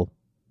saying, well,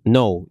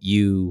 no,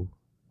 you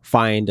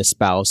find a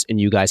spouse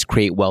and you guys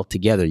create wealth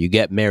together. You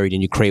get married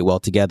and you create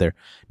wealth together.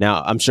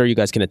 Now, I'm sure you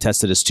guys can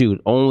attest to this too.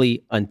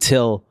 Only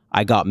until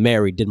I got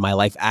married did my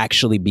life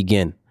actually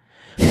begin.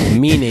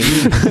 Meaning,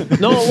 but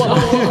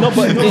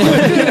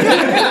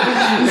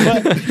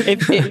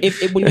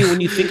if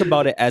when you think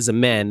about it as a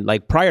man,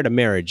 like prior to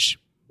marriage,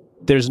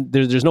 there's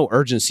no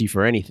urgency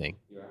for anything.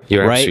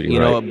 You're right? Absolutely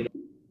right.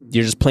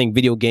 You're just playing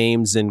video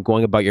games and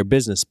going about your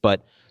business.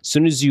 But as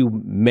soon as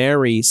you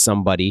marry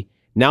somebody,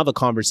 now the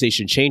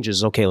conversation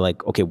changes. Okay,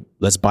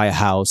 let's buy a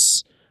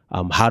house.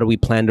 How do we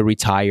plan to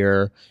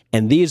retire?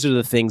 And these are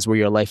the things where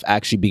your life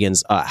actually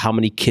begins. How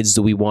many kids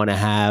do we want to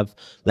have?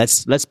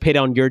 Let's pay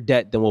down your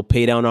debt, then we'll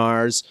pay down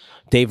ours.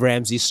 Dave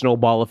Ramsey's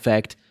snowball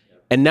effect.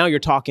 And now you're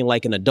talking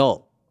like an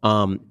adult.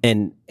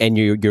 And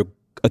you're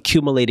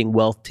accumulating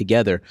wealth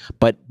together.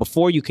 But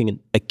before you can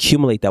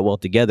accumulate that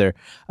wealth together,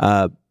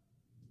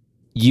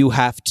 you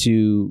have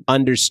to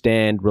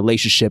understand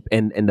relationship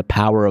and the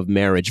power of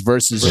marriage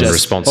versus just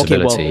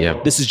responsibility.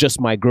 This is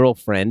just my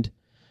girlfriend.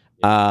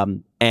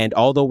 And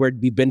although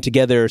we've been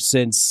together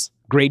since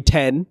grade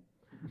 10,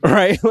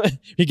 right?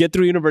 You get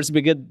through university,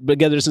 we get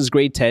together since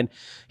grade 10.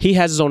 He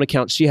has his own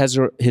account. She has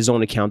his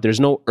own account. There's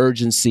no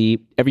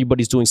urgency.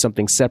 Everybody's doing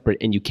something separate,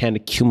 and you can't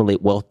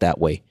accumulate wealth that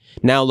way.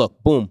 Now,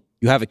 look, boom,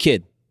 you have a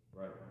kid.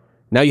 Right.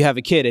 Now you have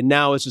a kid, and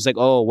now it's just like,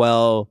 oh,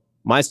 well,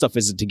 my stuff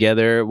isn't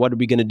together. What are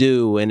we going to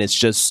do? And it's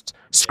just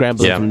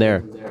scrambling from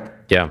there.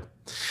 Yeah,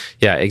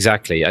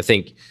 exactly. I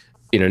think,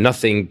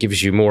 nothing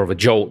gives you more of a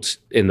jolt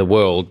in the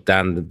world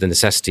than the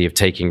necessity of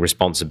taking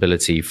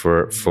responsibility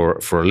for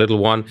a little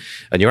one.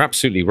 And you're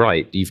absolutely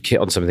right. You've hit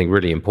on something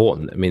really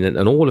important. I mean,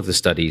 and all of the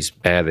studies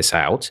bear this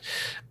out.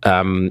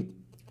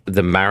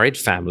 the married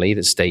family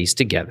that stays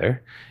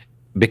together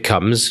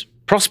becomes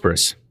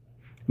prosperous,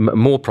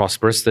 more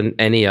prosperous than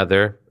any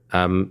other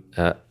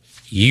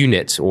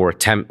unit or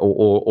attempt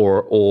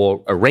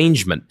or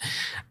arrangement.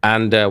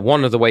 And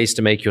one of the ways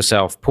to make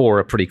yourself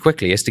poorer pretty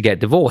quickly is to get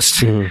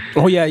divorced.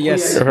 Oh yeah,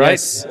 yes, right.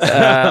 Yes.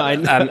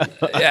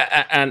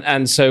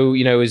 And so,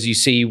 you know, as you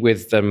see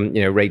with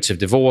rates of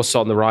divorce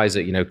on the rise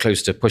at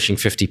close to pushing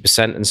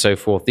 50% and so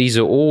forth, these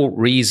are all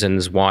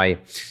reasons why.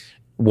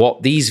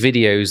 What these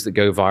videos that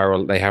go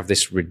viral, they have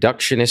this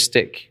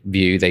reductionistic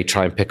view. They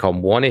try and pick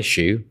on one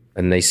issue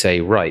and they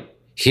say, right,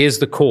 here's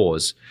the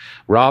cause.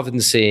 Rather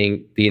than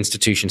seeing the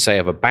institution, say,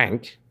 of a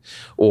bank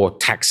or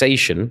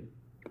taxation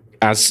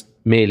as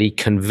merely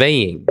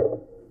conveying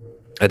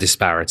a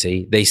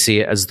disparity, they see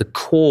it as the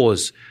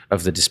cause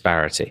of the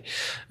disparity.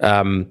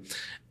 I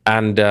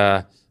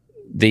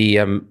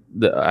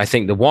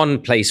think the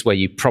one place where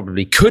you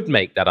probably could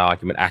make that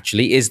argument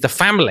actually is the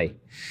family.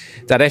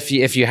 That if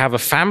you have a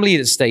family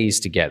that stays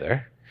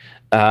together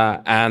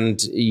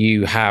and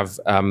you have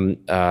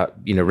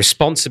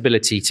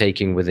responsibility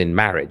taking within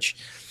marriage,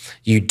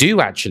 you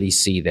do actually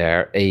see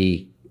there an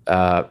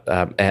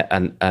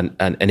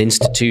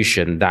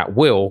institution that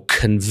will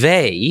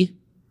convey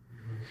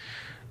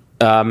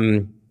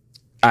and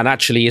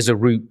actually is a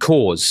root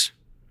cause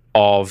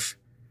of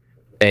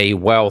a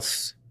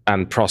wealth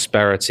and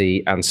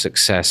prosperity and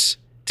success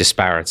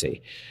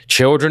disparity.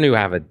 Children who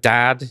have a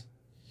dad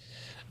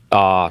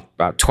are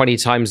about 20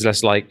 times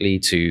less likely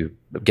to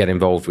get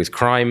involved with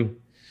crime,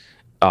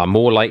 are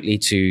more likely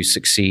to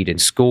succeed in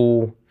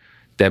school,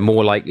 they're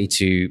more likely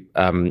to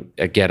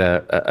get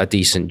a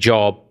decent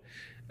job,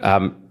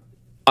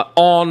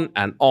 on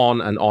and on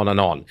and on and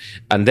on.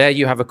 And there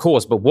you have a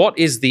cause. But what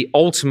is the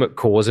ultimate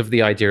cause of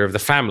the idea of the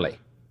family?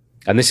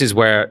 And this is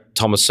where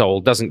Thomas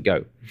Sowell doesn't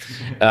go.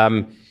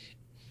 And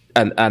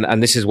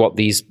this is what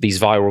these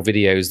viral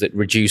videos that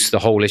reduce the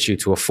whole issue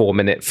to a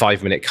 4-minute,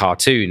 5-minute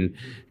cartoon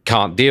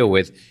can't deal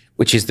with,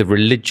 which is the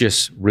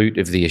religious root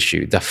of the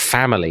issue, the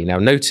family. Now,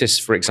 notice,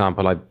 for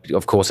example,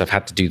 I've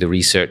had to do the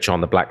research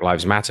on the Black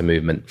Lives Matter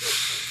movement.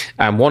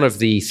 And one of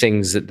the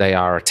things that they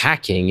are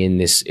attacking in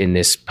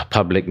this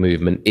public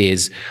movement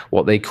is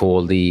what they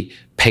call the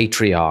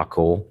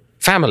patriarchal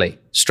family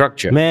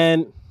structure.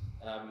 Man,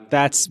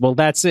 that's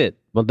it.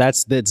 Well,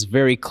 that's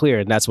very clear,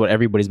 and that's what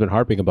everybody's been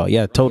harping about.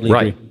 Yeah, totally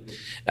right. agree.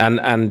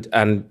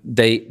 And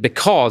they,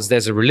 because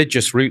there's a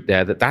religious root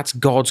there, that's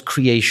God's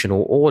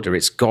creational order.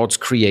 It's God's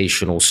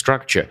creational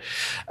structure.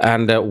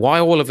 And why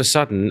all of a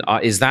sudden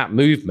is that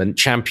movement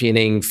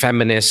championing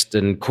feminist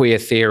and queer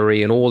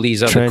theory and all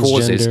these other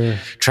causes,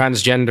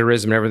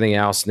 transgenderism and everything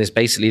else? And there's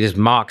basically this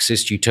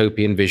Marxist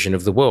utopian vision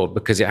of the world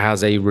because it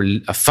has a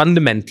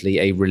fundamentally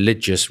a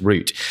religious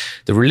root.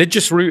 The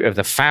religious root of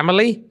the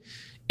family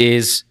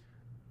is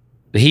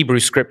the Hebrew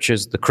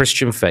scriptures, the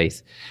Christian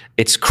faith,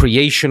 its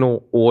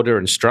creational order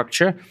and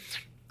structure.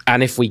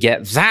 And if we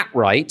get that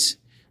right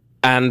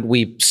and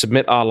we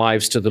submit our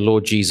lives to the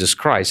Lord Jesus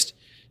Christ,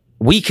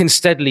 we can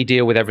steadily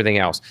deal with everything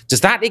else. Does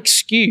that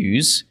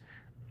excuse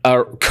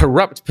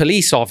corrupt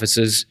police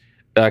officers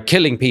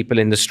killing people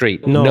in the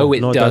street? No,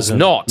 it does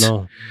not.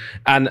 No.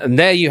 And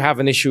there you have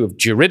an issue of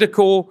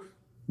juridical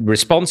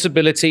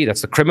responsibility.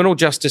 That's the criminal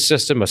justice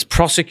system must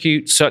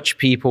prosecute such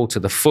people to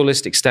the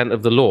fullest extent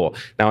of the law.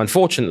 Now,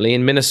 unfortunately,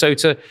 in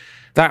Minnesota,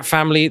 that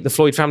family, the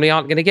Floyd family,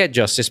 aren't going to get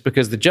justice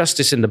because the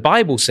justice in the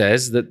Bible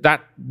says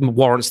that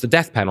warrants the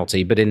death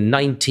penalty. But in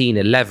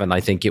 1911, I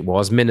think it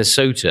was,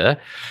 Minnesota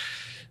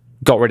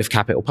got rid of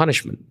capital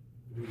punishment.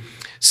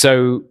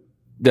 So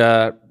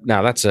now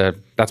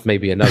that's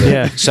maybe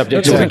another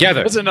subject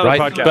altogether. That's another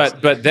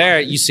podcast. But there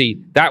you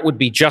see that would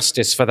be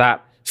justice for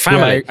that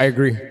family. Yeah, I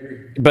agree.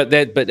 But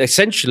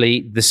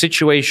essentially, the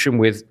situation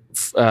with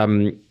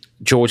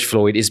George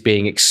Floyd is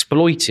being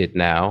exploited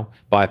now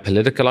by a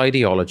political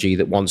ideology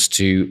that wants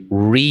to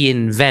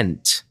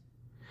reinvent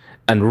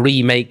and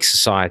remake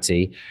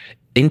society.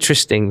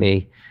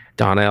 Interestingly,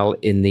 Darnell,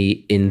 in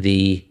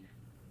the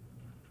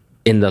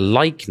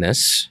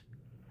likeness,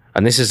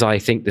 and this is, I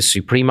think, the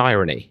supreme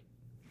irony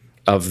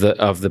of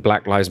the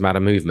Black Lives Matter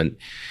movement,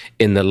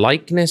 in the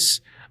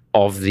likeness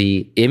of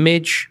the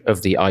image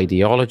of the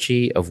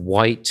ideology of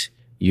white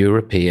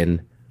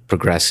European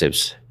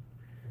progressives.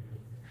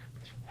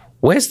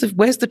 Where's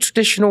the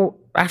traditional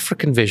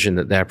African vision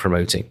that they're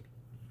promoting?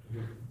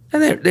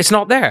 And it's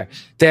not there.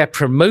 They're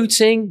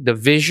promoting the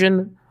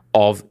vision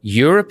of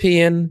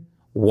European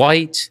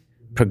white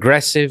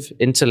progressive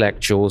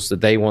intellectuals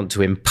that they want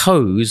to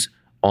impose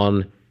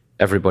on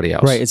everybody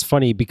else. Right. It's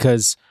funny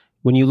because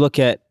when you look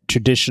at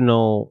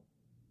traditional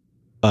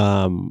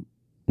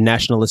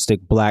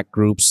nationalistic black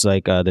groups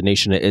like the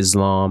Nation of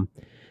Islam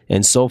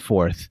and so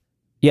forth,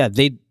 yeah,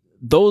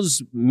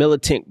 those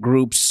militant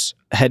groups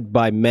headed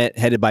by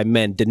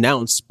men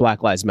denounce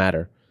Black Lives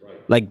Matter. Right.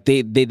 Like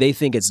they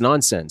think it's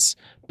nonsense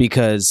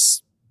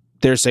because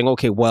they're saying,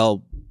 okay,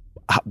 well,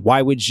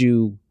 why would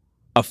you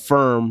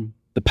affirm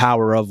the the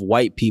power of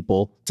white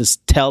people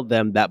to tell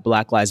them that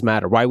Black Lives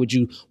Matter? Why would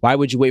you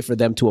wait for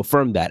them to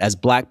affirm that? As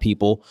Black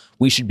people,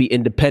 we should be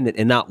independent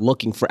and not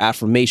looking for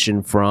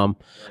affirmation from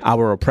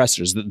our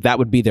oppressors. That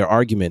would be their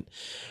argument.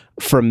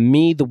 For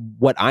me,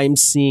 what I'm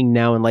seeing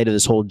now in light of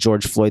this whole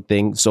George Floyd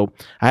thing, so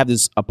I have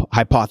this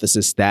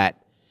hypothesis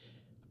that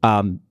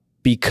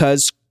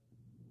because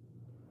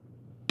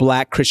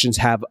Black Christians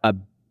have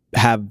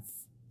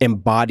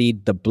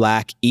embodied the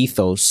Black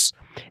ethos,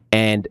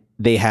 and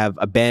they have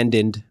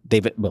abandoned,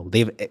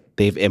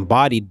 they've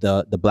embodied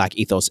the Black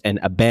ethos and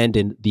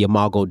abandoned the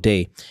Imago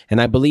Dei. And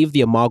I believe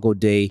the Imago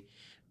Dei,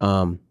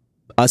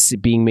 us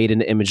being made in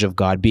the image of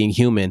God, being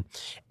human,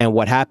 and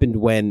what happened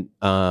when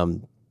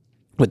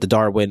with the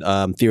Darwin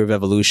theory of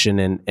evolution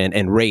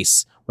and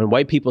race, when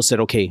white people said,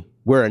 okay,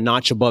 we're a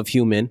notch above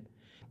human,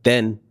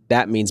 then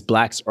that means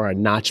Blacks are a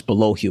notch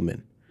below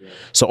human. Yeah.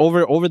 So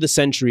over the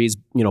centuries,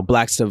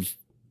 Blacks have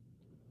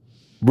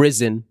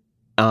risen,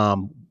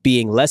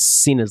 being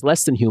seen as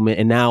less than human,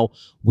 and now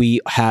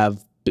we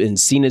have been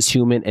seen as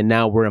human, and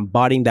now we're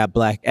embodying that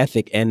Black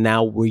ethic, and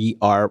now we've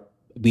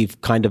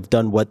kind of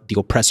done what the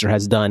oppressor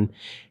has done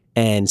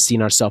and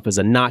seen ourselves as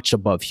a notch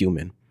above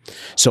human.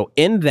 So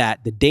in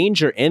that, the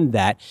danger in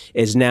that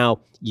is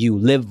now we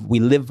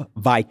live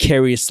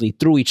vicariously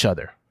through each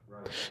other.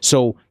 Right.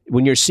 So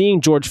when you're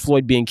seeing George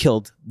Floyd being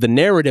killed, the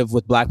narrative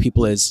with Black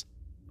people is,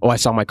 oh, I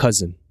saw my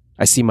cousin.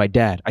 I see my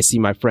dad. I see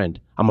my friend.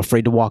 I'm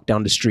afraid to walk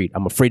down the street.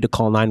 I'm afraid to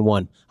call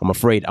 911. I'm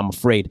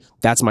afraid.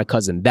 That's my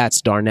cousin.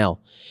 That's Darnell.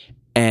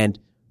 And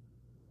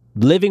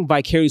living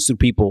vicariously through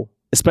people,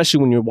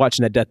 especially when you're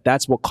watching that death,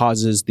 that's what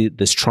causes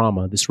this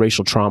trauma, this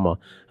racial trauma,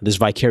 this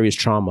vicarious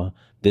trauma,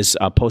 this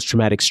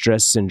post-traumatic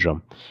stress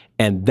syndrome.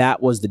 And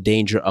that was the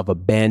danger of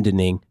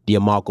abandoning the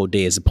Imago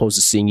Dei as opposed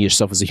to seeing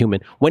yourself as a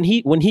human. When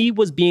he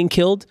was being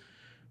killed,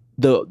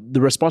 the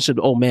response was,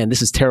 oh man,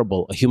 this is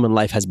terrible. A human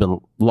life has been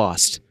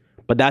lost.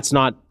 But that's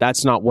not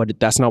what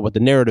the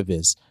narrative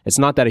is. It's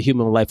not that a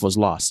human life was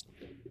lost.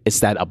 It's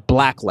that a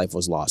Black life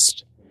was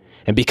lost.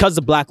 And because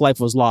the Black life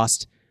was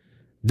lost,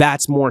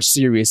 that's more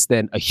serious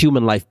than a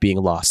human life being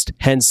lost.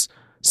 Hence,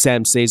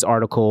 Sam Say's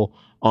article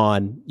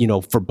on,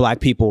 for Black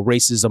people,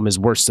 racism is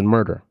worse than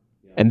murder.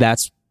 And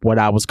that's what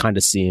I was kind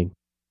of seeing.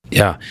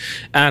 Yeah.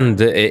 And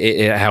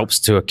it helps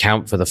to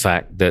account for the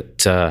fact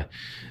that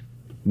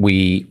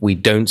we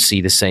don't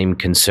see the same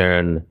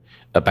concern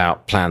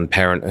about Planned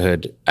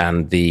Parenthood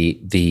and the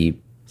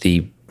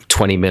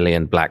 20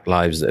 million Black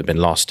lives that have been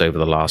lost over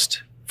the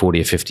last 40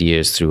 or 50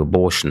 years through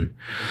abortion,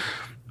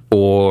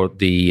 or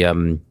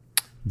the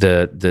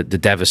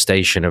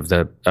devastation of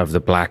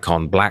the Black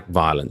on Black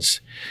violence,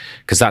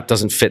 because that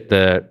doesn't fit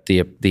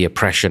the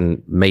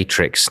oppression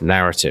matrix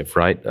narrative,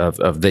 right?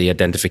 Of the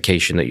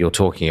identification that you're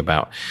talking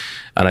about.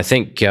 And I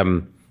think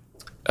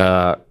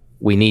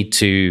we need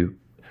to.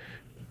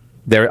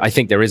 I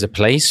think there is a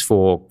place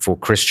for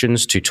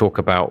Christians to talk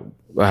about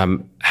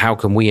how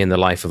can we, in the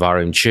life of our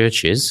own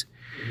churches,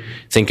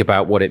 think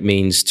about what it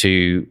means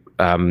to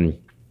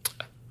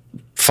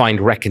find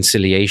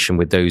reconciliation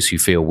with those who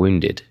feel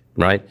wounded,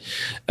 right?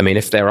 I mean,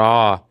 if there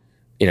are,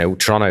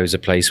 Toronto is a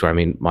place where,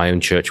 my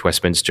own church,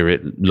 Westminster,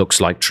 it looks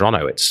like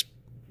Toronto. It's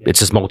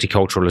as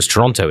multicultural as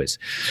Toronto is.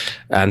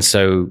 And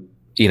so,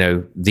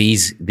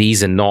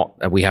 these are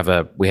not, we have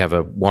a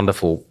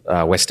wonderful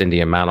West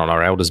Indian man on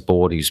our elders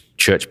board who's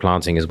church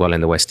planting as well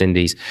in the West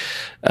Indies.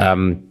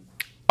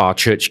 Our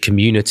church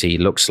community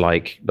looks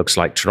like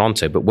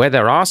Toronto, but where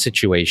there are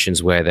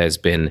situations where there's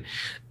been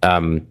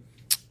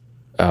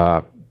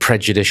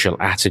prejudicial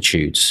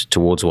attitudes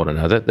towards one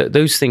another,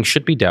 those things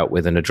should be dealt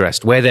with and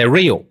addressed where they're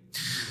real.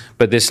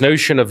 But this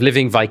notion of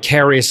living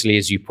vicariously,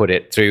 as you put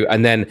it, through,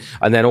 and then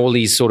all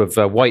these sort of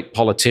white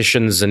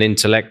politicians and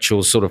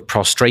intellectuals sort of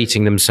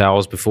prostrating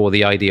themselves before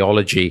the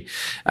ideology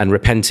and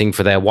repenting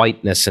for their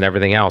whiteness and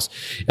everything else,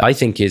 I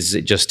think is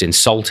just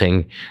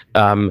insulting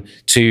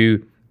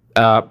to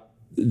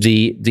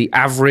the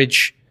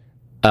average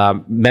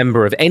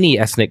member of any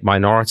ethnic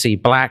minority,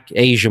 Black,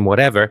 Asian,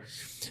 whatever,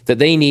 that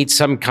they need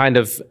some kind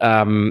of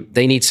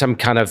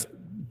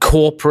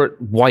corporate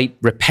white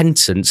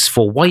repentance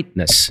for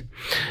whiteness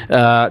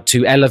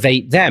to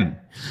elevate them.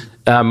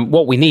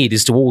 What we need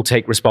is to all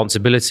take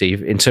responsibility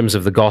in terms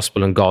of the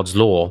gospel and God's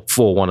law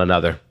for one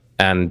another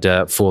and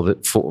for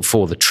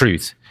the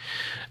truth,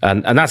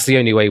 and that's the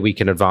only way we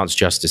can advance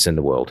justice in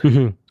the world.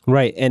 Mm-hmm.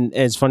 Right, and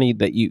it's funny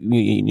that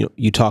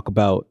you talk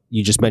about,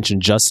 you just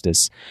mentioned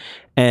justice,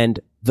 and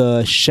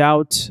the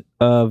shout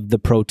of the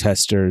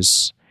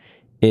protesters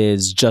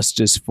is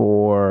justice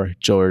for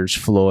George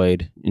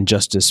Floyd and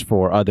justice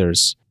for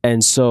others.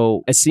 And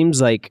so it seems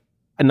like,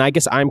 and I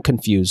guess I'm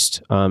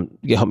confused.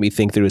 You help me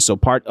think through it. So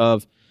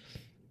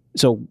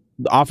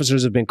the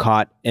officers have been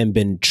caught and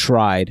been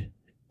tried,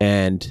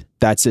 and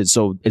that's it.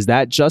 So is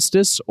that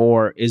justice,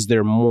 or is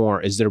there more?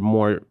 Is there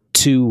more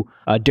to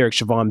Derek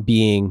Chauvin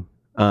being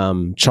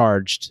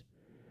charged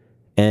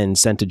and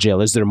sent to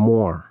jail? Is there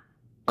more?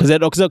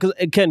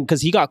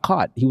 Because he got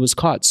caught. He was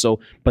caught. So,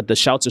 but the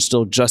shouts are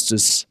still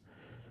justice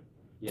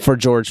for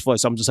George Floyd.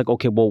 So I'm just like,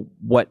 okay, well,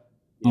 what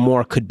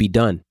more could be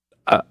done?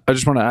 I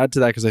just want to add to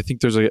that because I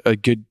think there's a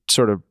good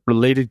sort of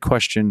related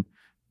question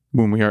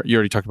when you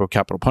already talked about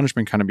capital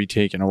punishment kind of be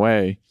taken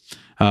away.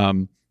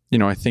 I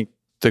think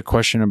the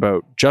question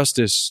about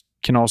justice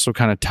can also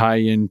kind of tie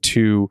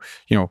into,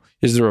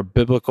 is there a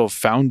biblical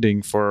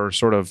founding for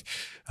sort of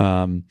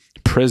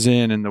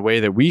prison and the way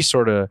that we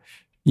sort of,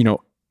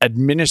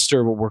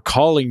 administer what we're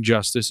calling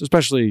justice,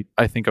 especially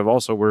I think of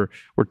also we're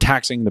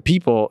taxing the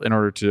people in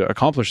order to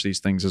accomplish these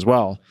things as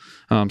well.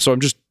 So I'm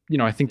just,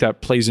 I think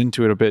that plays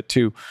into it a bit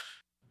too.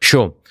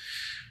 Sure.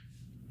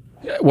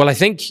 Well, I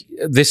think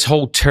this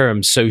whole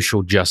term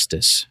social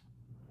justice,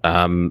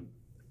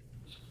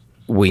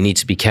 we need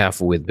to be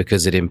careful with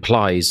because it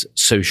implies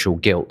social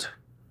guilt.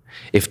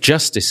 If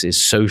justice is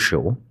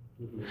social,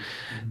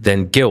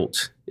 then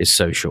guilt is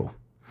social.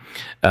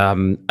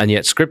 And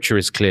yet Scripture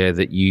is clear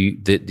that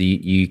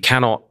you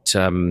cannot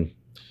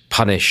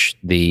punish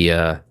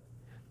the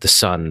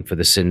son for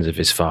the sins of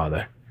his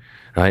father,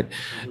 right?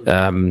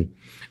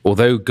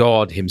 Although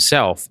God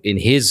himself, in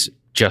his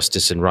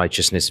justice and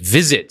righteousness,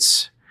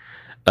 visits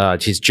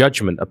his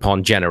judgment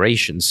upon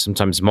generations,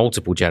 sometimes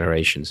multiple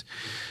generations,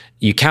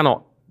 you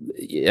cannot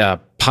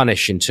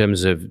punish in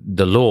terms of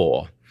the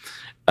law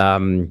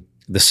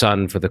the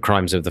son for the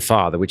crimes of the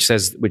father,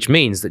 which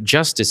means that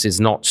justice is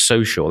not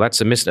social.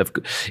 That's a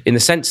in the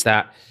sense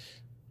that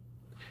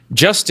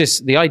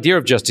justice, the idea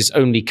of justice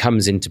only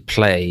comes into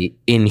play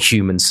in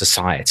human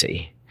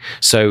society.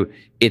 So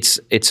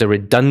it's a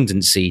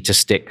redundancy to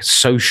stick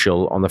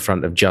social on the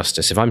front of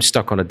justice. If I'm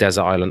stuck on a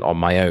desert island on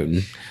my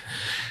own,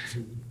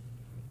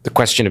 the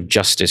question of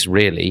justice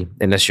really,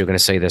 unless you're going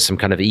to say there's some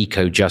kind of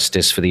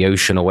eco-justice for the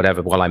ocean or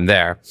whatever while I'm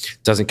there,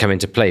 doesn't come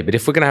into play. But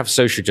if we're going to have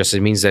social justice,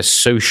 it means there's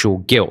social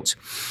guilt.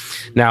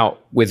 Now,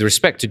 with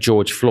respect to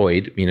George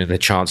Floyd, the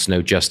chants,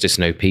 no justice,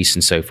 no peace,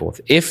 and so forth.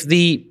 If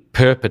the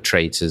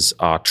perpetrators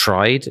are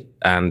tried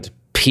and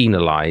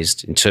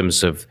penalized in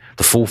terms of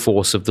the full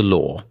force of the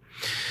law,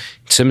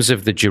 in terms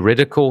of the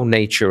juridical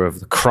nature of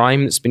the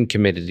crime that's been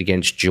committed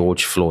against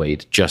George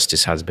Floyd,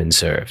 justice has been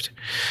served.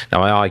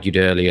 Now, I argued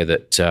earlier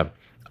that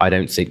I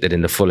don't think that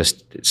in the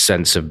fullest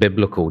sense of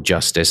biblical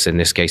justice, in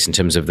this case, in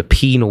terms of the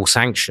penal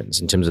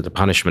sanctions, in terms of the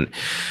punishment,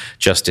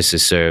 justice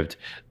is served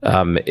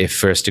if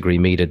first-degree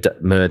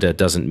murder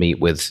doesn't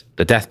meet with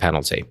the death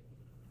penalty.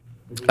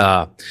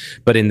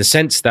 But in the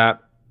sense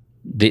that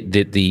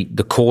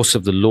the course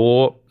of the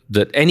law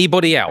that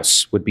anybody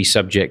else would be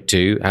subject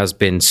to has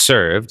been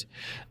served,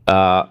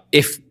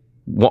 if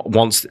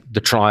once the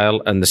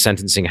trial and the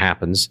sentencing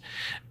happens,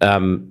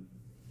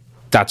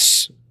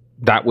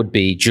 that would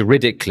be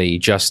juridically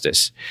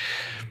justice,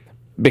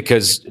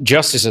 because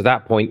justice at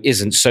that point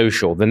isn't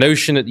social. The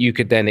notion that you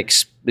could then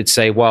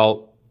say,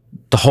 well,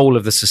 the whole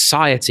of the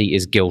society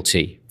is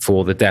guilty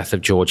for the death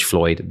of George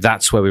Floyd,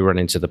 that's where we run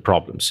into the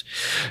problems.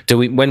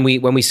 When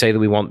we say that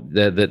we want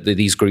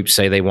these groups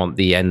say they want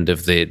the end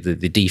of the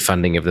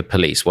defunding of the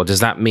police, well, does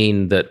that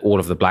mean that all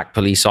of the black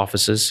police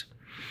officers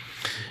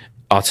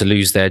are to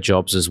lose their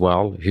jobs as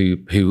well, who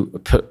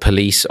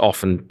police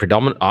often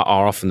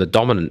are often the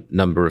dominant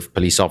number of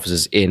police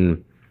officers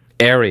in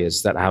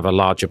areas that have a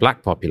larger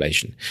black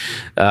population?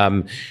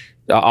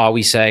 Are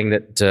we saying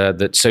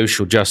that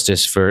social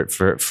justice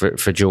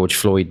for George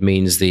Floyd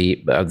means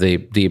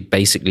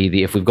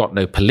basically if we've got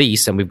no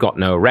police and we've got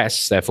no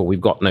arrests, therefore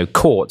we've got no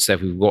courts,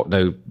 therefore we've got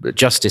no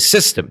justice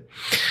system?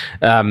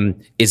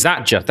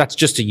 That's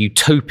just a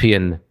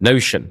utopian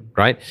notion,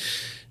 right?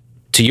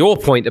 To your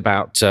point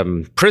about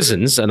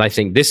prisons, and I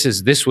think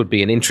this would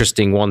be an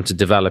interesting one to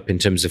develop in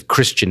terms of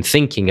Christian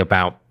thinking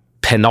about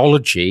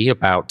penology,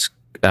 about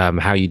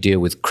how you deal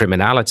with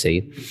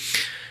criminality.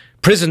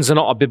 Prisons are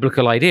not a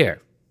biblical idea.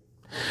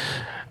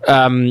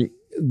 They're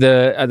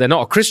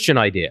not a Christian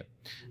idea.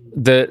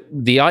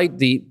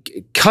 The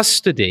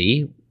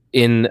custody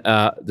in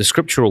the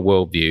scriptural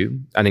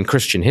worldview and in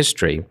Christian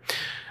history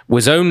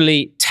was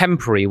only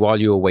temporary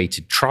while you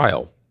awaited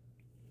trial.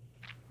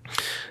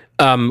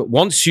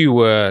 Once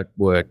you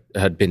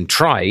had been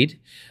tried,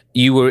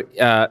 you were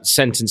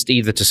sentenced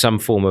either to some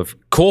form of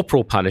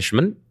corporal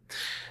punishment,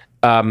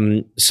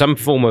 some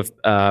form of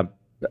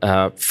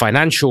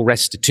financial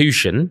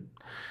restitution,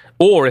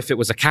 or if it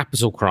was a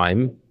capital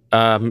crime,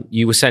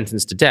 you were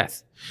sentenced to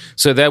death.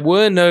 So there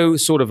were no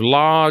sort of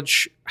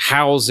large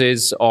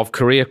houses of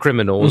career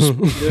criminals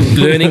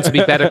learning to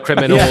be better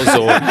criminals,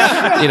 or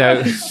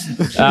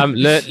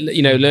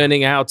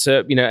learning how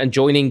to and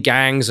joining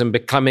gangs and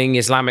becoming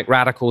Islamic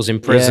radicals in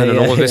prison and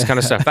all of this kind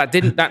of stuff.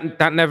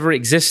 That never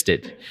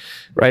existed,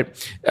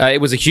 right?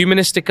 It was a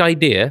humanistic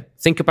idea.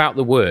 Think about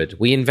the word.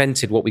 We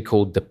invented what we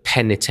called the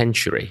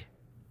penitentiary,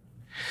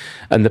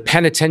 and the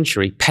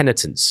penitentiary,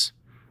 penitence.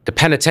 The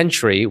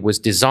penitentiary was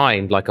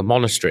designed like a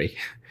monastery,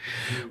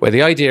 where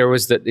the idea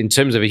was that in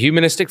terms of a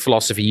humanistic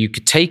philosophy, you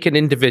could take an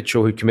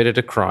individual who committed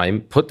a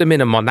crime, put them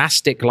in a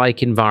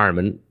monastic-like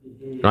environment,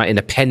 right, in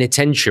a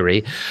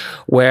penitentiary,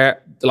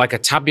 where like a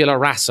tabula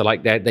rasa,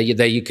 like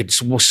you could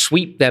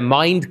sweep their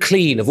mind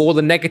clean of all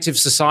the negative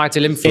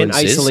societal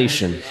influences.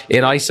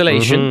 In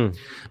isolation.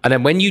 And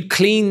then when you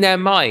clean their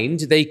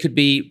mind, they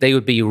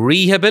would be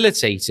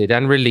rehabilitated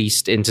and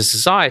released into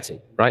society,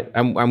 right?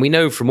 And we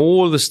know from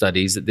all the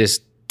studies that this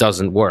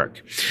doesn't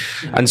work.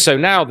 And so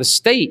now the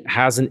state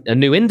has a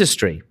new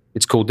industry.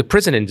 It's called the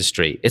prison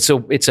industry. It's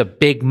a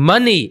big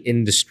money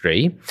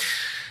industry.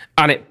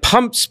 And it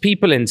pumps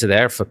people into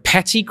there for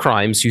petty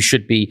crimes who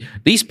should be,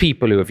 these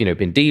people who have,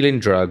 been dealing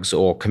drugs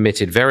or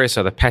committed various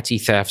other petty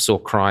thefts or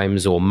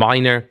crimes or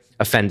minor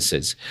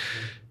offenses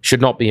should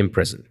not be in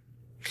prison.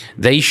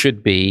 They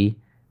should be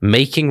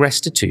making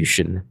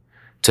restitution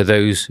to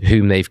those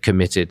whom they've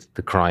committed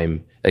the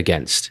crime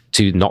against,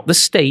 to not the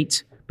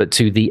state, but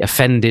to the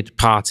offended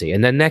party.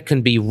 And then there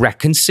can be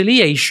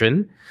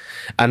reconciliation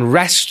and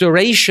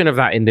restoration of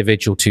that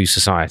individual to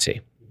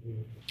society.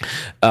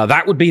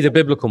 That would be the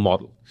biblical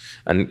model.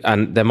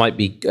 And there might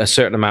be a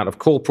certain amount of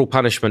corporal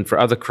punishment for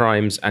other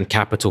crimes and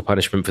capital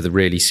punishment for the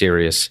really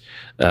serious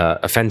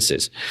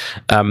offenses.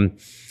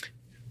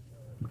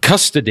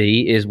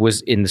 Custody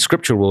was in the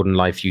scriptural world and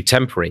life view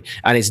temporary.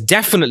 And it's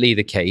definitely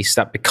the case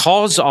that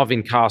because of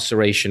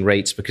incarceration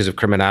rates, because of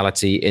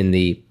criminality in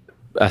the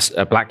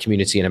black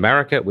community in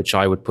America, which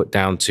I would put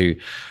down to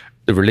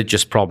the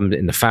religious problem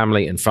in the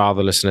family and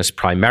fatherlessness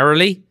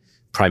primarily,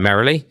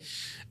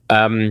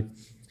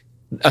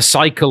 a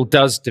cycle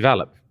does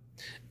develop.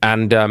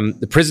 And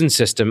the prison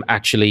system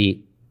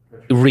actually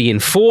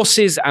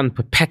reinforces and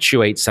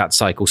perpetuates that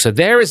cycle. So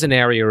there is an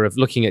area of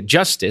looking at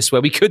justice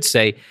where we could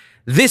say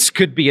this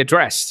could be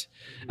addressed.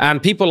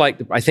 And people like,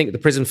 I think, the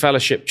Prison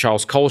Fellowship,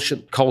 Charles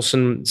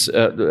Colson's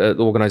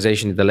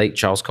organization, the late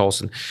Charles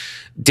Colson,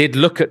 did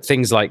look at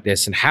things like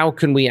this and how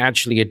can we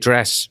actually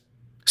address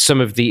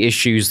some of the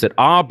issues that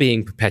are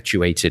being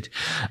perpetuated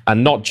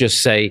and not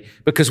just say,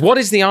 because what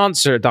is the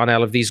answer,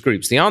 Darnell, of these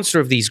groups? The answer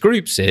of these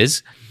groups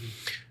is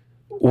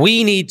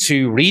we need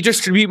to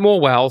redistribute more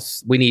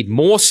wealth. We need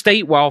more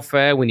state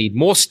welfare. We need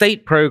more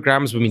state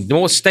programs. We need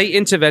more state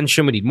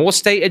intervention. We need more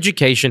state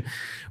education.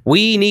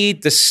 We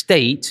need the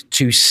state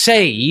to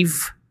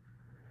save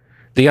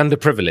the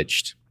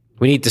underprivileged.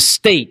 We need the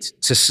state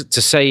to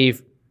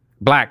save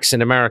blacks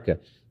in America.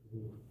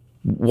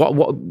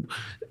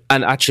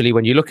 And actually,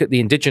 when you look at the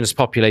indigenous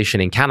population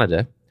in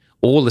Canada,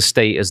 all the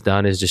state has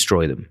done is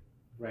destroy them.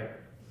 Right.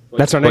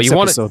 That's our next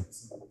episode.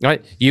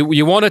 Right.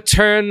 You want to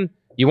turn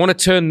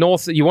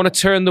north. You want to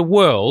turn the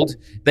world.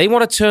 They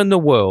want to turn the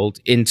world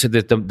into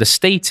the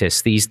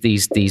statists.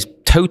 These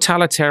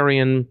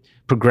totalitarian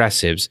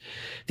progressives,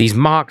 these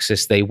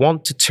Marxists. They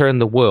want to turn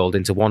the world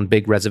into one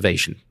big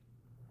reservation,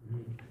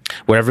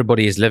 where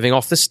everybody is living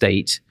off the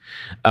state,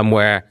 and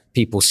where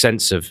people's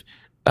sense of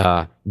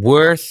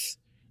worth,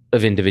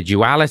 of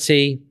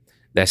individuality,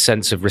 their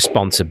sense of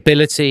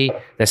responsibility,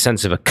 their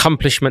sense of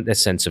accomplishment, their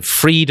sense of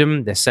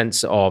freedom, their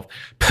sense of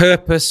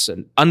purpose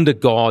and under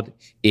God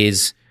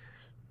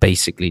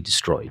basically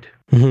destroyed.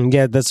 Mm-hmm.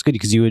 Yeah, that's good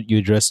because you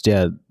addressed,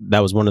 that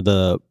was one of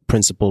the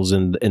principles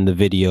in the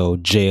video,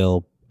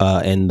 jail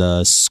and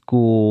the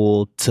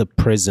school to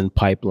prison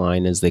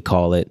pipeline, as they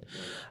call it.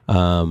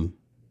 The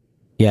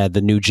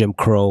new Jim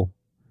Crow.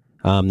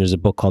 There's a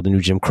book called The New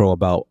Jim Crow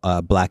about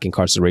black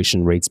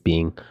incarceration rates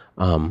being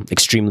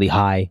extremely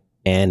high,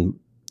 and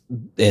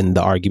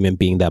the argument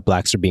being that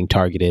blacks are being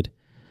targeted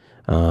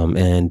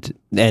and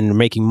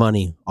making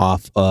money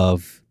off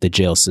of the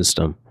jail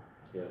system,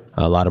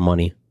 a lot of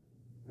money.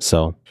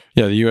 So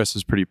yeah, the U.S.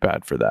 is pretty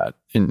bad for that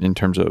in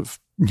terms of,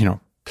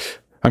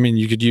 I mean,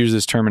 you could use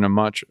this term in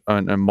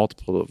a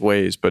multiple of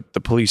ways, but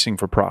the policing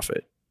for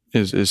profit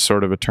is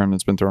sort of a term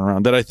that's been thrown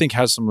around that I think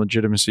has some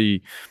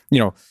legitimacy,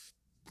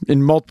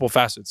 in multiple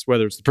facets,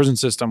 whether it's the prison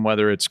system,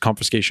 whether it's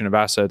confiscation of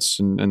assets,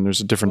 and there's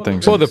different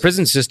things. Well, the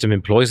prison system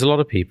employs a lot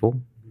of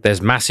people.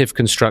 There's massive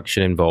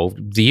construction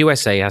involved. The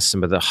USA has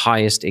some of the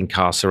highest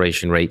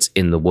incarceration rates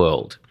in the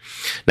world.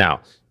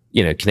 Now,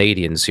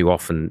 Canadians who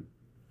often,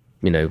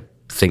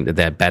 think that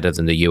they're better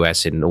than the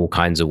US in all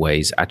kinds of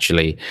ways,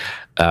 actually,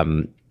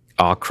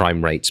 our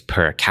crime rates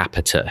per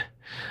capita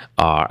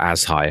are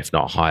as high, if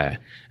not higher,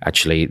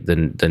 actually,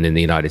 than in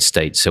the United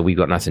States. So we've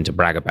got nothing to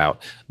brag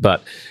about.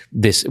 But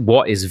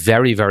what is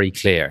very, very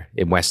clear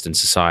in Western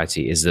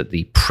society is that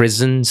the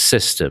prison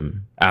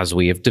system, as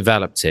we have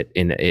developed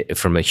it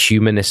from a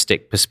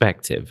humanistic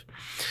perspective,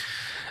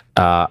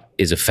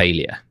 is a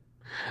failure.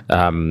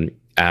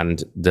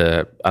 And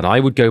I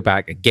would go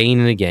back again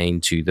and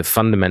again to the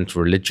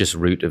fundamental religious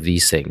root of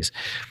these things.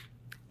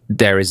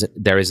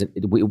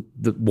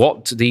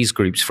 What these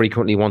groups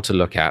frequently want to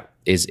look at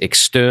is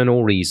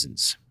external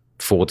reasons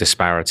for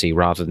disparity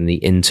rather than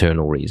the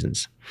internal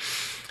reasons.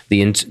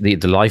 The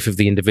life of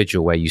the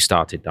individual, where you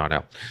started,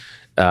 Darnell,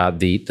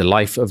 the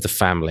life of the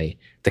family,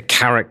 the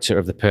character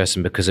of the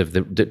person because of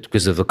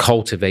the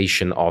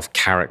cultivation of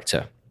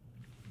character.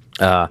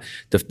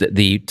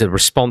 The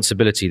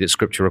responsibility that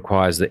Scripture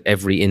requires that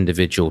every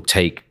individual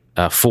take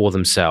for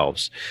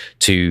themselves,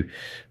 to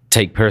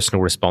take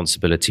personal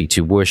responsibility,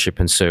 to worship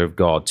and serve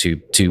God,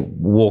 to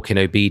walk in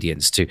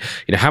obedience.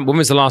 When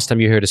was the last time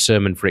you heard a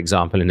sermon, for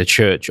example, in a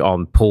church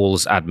on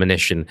Paul's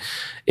admonition,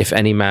 if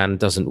any man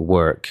doesn't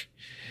work,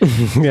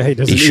 Yeah,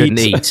 he shouldn't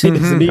eat. He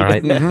doesn't eat. All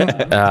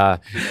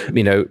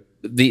right?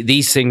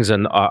 These things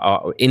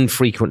are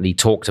infrequently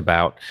talked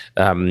about.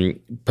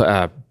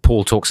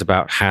 Paul talks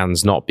about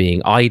hands not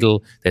being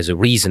idle. There's a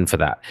reason for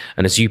that.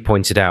 And as you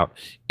pointed out,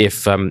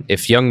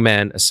 if young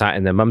men are sat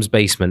in their mum's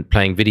basement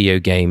playing video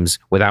games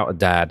without a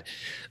dad,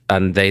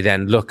 and they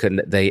then look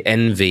and they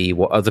envy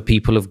what other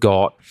people have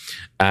got,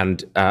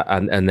 and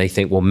they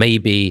think, well,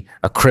 maybe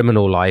a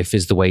criminal life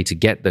is the way to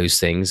get those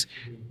things.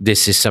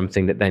 This is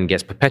something that then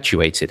gets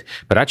perpetuated.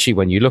 But actually,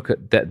 when you look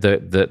at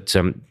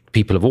that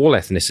people of all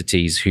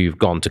ethnicities who've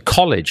gone to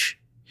college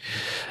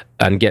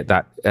and get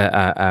that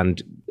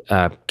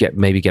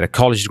get a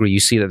college degree, you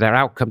see that their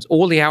outcomes,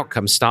 all the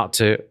outcomes, start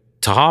to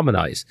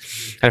harmonize.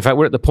 And in fact,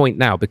 we're at the point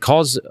now,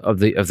 because of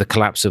the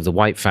collapse of the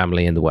white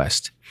family in the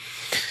West,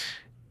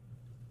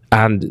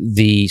 and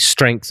the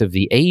strength of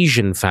the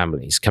Asian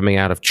families coming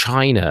out of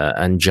China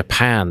and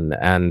Japan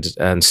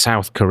and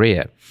South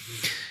Korea,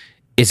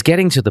 is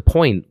getting to the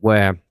point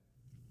where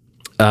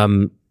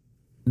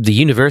the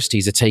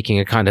universities are taking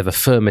a kind of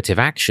affirmative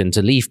action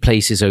to leave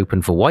places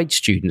open for white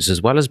students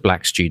as well as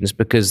black students,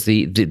 because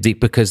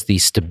the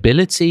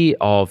stability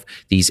of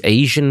these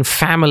Asian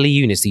family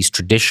units, these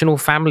traditional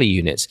family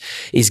units,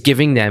 is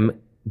giving them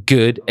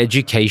good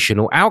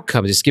educational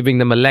outcomes. It's giving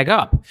them a leg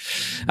up.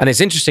 And it's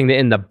interesting that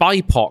in the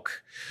BIPOC,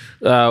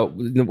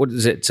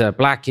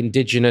 Black,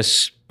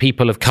 Indigenous,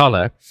 people of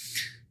color,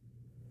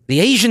 the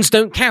Asians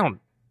don't count,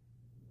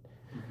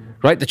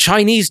 right? The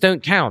Chinese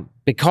don't count,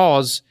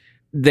 because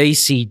they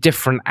see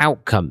different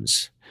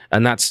outcomes,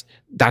 and that's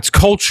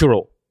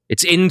cultural.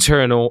 It's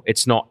internal.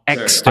 It's not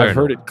external. I've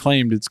heard it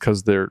claimed it's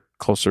because they're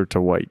closer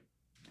to white.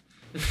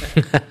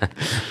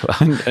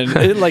 and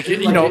it, like,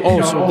 you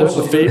know, so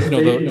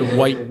the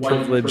white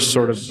privilege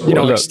sort of, you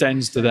know,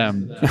 extends to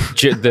them.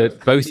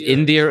 Both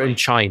India and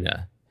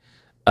China.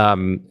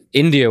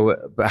 India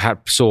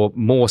saw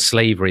more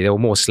slavery. There were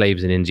more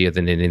slaves in India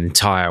than in the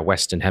entire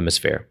Western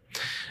Hemisphere,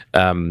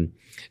 and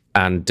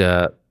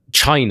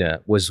China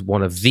was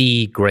one of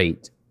the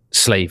great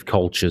slave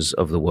cultures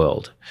of the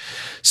world.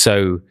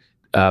 So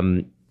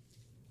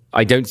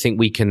I don't think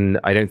we can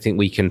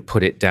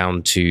put it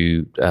down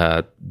to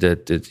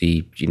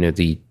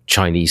the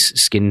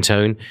Chinese skin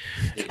tone.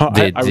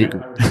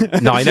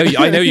 No,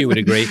 I know you would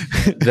agree.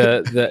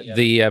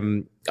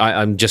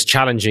 I'm just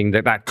challenging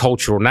that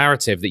cultural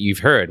narrative that you've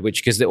heard,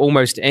 because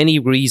almost any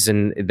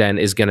reason then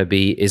is going to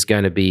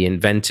be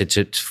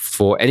invented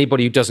for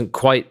anybody who doesn't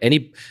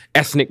any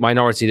ethnic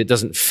minority that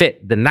doesn't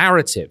fit the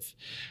narrative.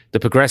 The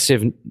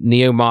progressive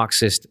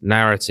neo-Marxist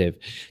narrative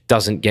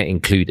doesn't get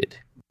included.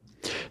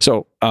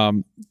 So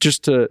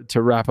just to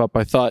wrap up,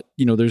 I thought,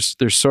 you know, there's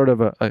sort of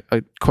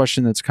a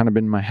question that's kind of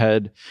been in my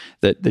head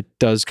that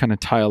does kind of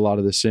tie a lot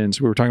of this in.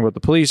 So we were talking about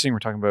the policing, we're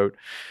talking about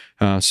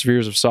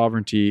spheres of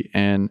sovereignty,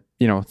 and,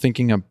 you know,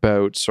 thinking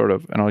about sort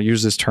of, and I'll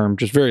use this term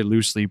just very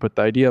loosely, but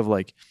the idea of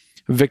like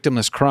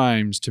victimless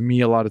crimes, to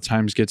me, a lot of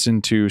times gets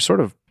into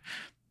sort of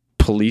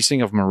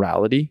policing of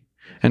morality.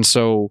 And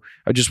so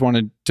I just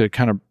wanted to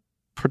kind of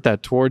put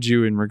that towards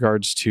you in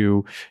regards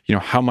to, you know,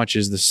 how much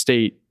is the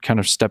state kind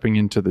of stepping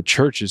into the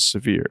church's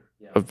sphere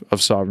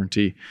of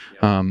sovereignty,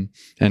 and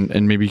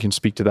maybe you can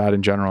speak to that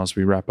in general as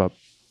we wrap up.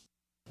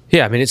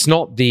 Yeah, I mean, it's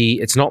not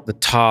the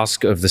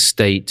task of the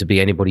state to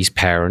be anybody's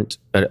parent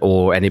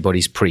or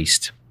anybody's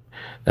priest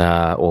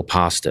or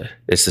pastor.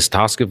 It's the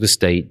task of the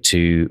state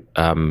to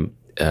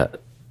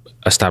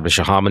establish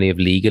a harmony of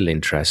legal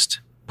interest,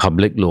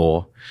 public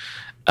law,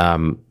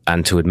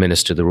 and to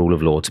administer the rule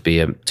of law, to be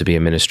a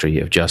ministry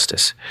of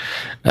justice.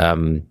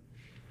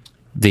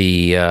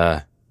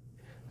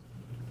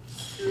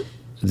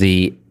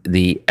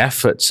 The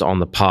efforts on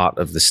the part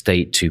of the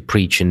state to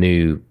preach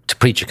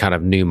a kind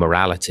of new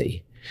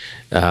morality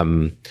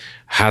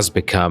has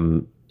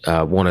become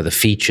one of the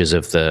features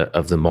of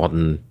the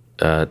modern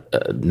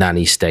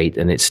nanny state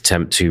and its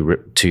attempt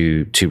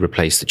to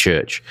replace the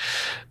church.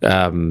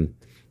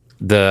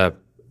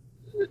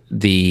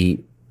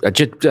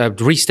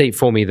 Restate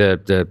for me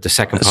the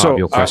second part of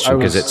your question,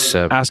 because it's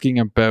asking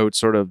about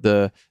sort of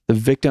the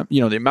victim,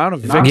 you know, the amount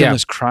of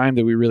victimless crime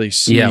that we really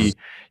see,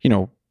 you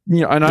know,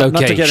 and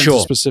not to get into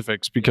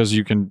specifics, because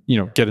you can, you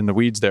know, get in the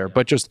weeds there,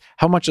 but just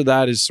how much of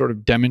that is sort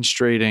of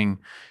demonstrating,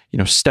 you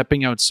know,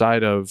 stepping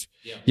outside of,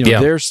 you know,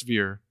 their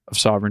sphere of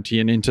sovereignty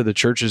and into the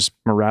church's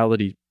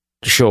morality.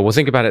 Sure. Well,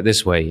 think about it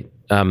this way.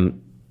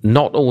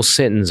 Not all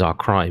sins are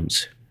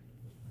crimes.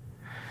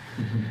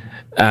 Mm-hmm.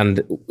 And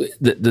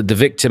the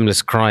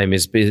victimless crime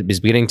is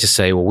beginning to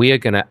say, well, we're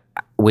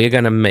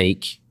gonna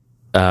make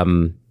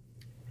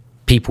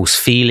people's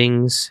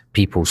feelings,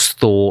 people's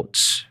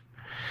thoughts,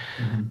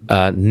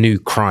 new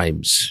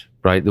crimes,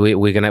 right?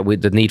 We're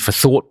the need for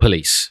thought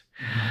police.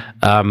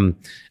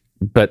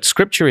 But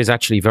Scripture is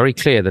actually very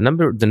clear. The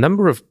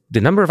number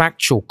of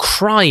actual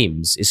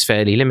crimes is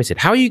fairly limited.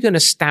 How are you going to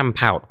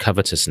stamp out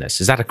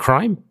covetousness? Is that a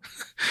crime?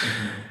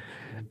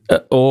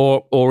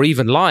 Or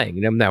even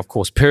lying. Now, of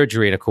course,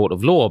 perjury in a court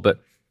of law, but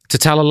to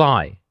tell a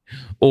lie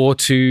or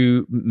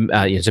to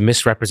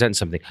misrepresent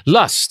something.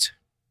 Lust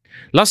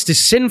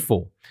is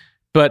sinful,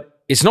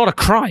 but it's not a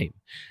crime.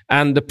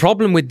 And the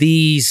problem with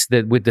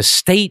with the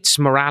state's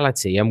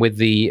morality and with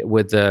the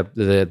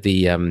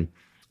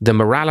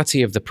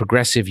morality of the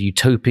progressive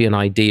utopian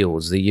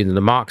ideals, the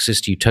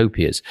Marxist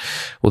utopias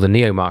or the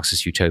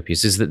neo-Marxist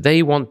utopias, is that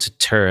they want to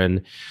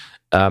turn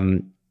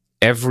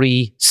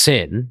every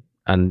sin,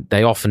 and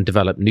they often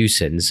develop new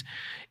sins,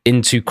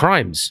 into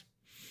crimes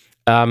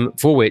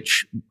for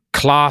which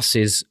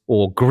classes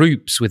or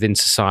groups within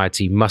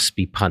society must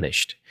be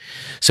punished.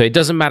 So it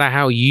doesn't matter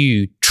how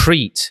you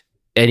treat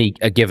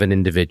a given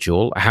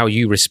individual, how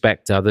you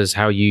respect others,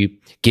 how you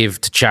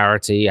give to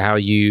charity, how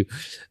you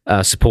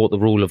support the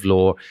rule of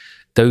law.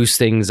 Those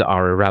things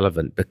are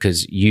irrelevant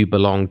because you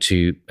belong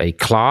to a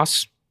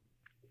class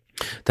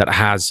that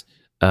has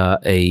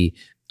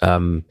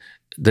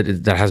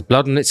that has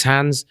blood on its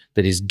hands,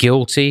 that is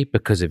guilty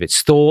because of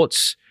its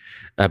thoughts,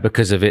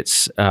 because of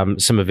its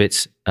some of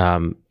its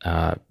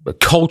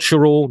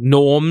cultural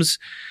norms.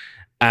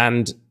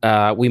 And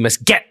we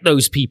must get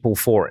those people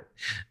for it.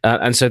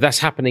 And so that's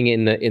happening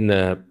in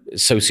the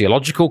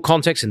sociological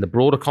context, in the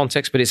broader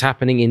context, but it's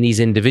happening in these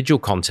individual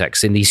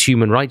contexts, in these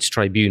human rights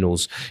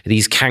tribunals,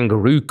 these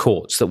kangaroo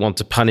courts that want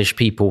to punish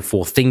people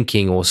for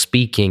thinking or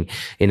speaking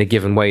in a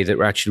given way that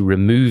are actually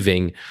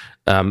removing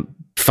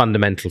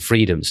fundamental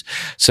freedoms.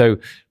 So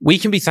we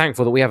can be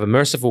thankful that we have a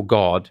merciful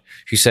God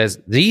who says,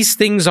 these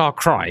things are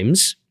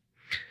crimes,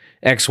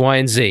 X, Y,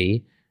 and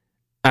Z,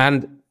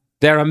 and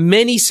there are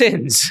many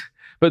sins,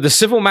 but the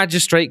civil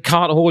magistrate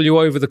can't haul you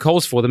over the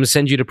coals for them and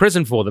send you to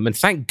prison for them. And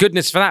thank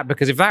goodness for that,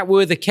 because if that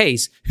were the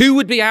case, who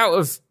would be out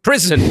of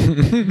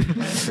prison?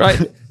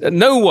 Right?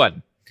 No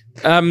one.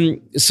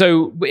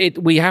 So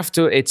we have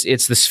to,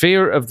 it's the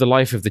sphere of the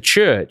life of the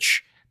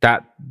church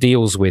that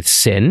deals with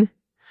sin.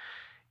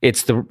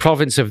 It's the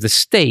province of the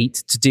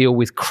state to deal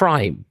with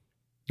crime.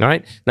 All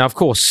right. Now, of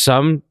course,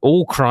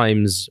 all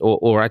crimes,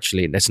 or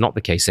actually, that's not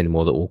the case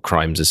anymore that all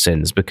crimes are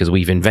sins, because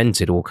we've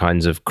invented all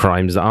kinds of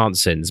crimes that aren't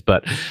sins.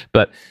 But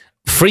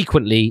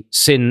frequently,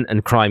 sin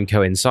and crime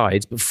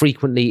coincides, but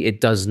frequently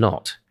it does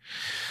not.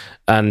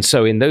 And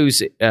so, in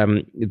those,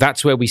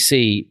 that's where we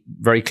see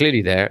very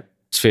clearly there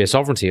sphere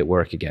sovereignty at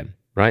work again.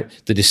 Right.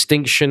 The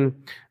distinction,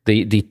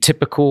 the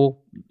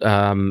typical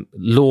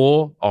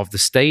law of the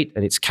state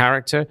and its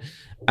character,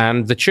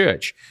 and the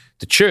church.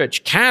 The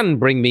church can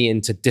bring me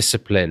into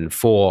discipline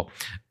for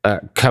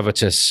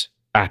covetous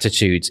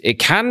attitudes. It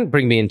can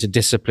bring me into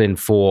discipline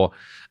for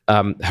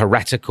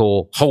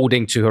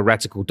holding to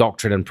heretical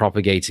doctrine and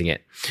propagating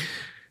it.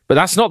 But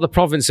that's not the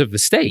province of the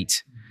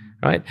state,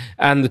 right?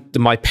 And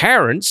my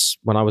parents,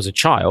 when I was a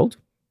child,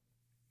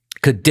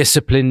 could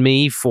discipline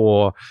me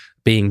for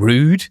being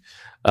rude,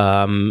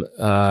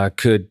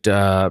 could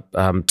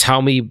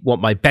tell me what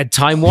my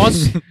bedtime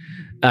was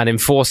and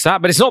enforce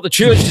that. But it's not the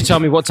church to tell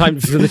me what time,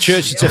 for the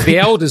church, for the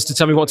elders to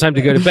tell me what time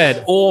to go to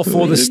bed, or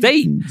for the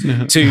state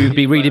to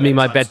be reading me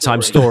my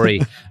bedtime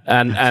story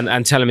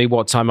and telling me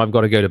what time I've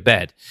got to go to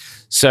bed.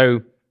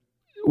 So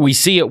we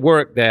see at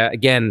work there,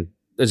 again,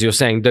 as you're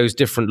saying, those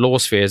different law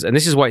spheres. And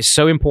this is why it's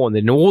so important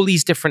that in all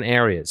these different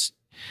areas,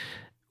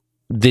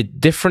 the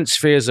different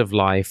spheres of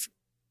life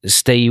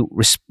stay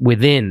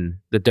within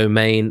the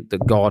domain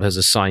that God has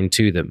assigned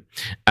to them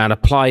and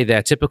apply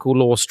their typical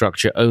law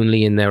structure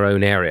only in their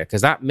own area.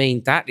 Because that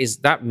means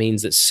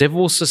that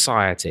civil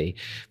society,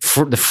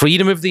 the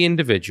freedom of the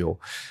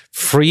individual,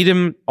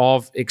 freedom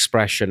of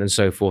expression and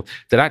so forth,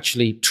 that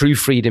actually true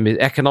freedom is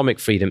economic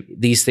freedom.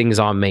 These things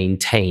are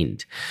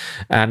maintained.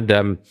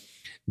 And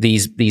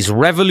these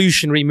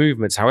revolutionary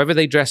movements, however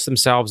they dress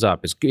themselves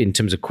up, in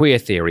terms of queer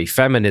theory,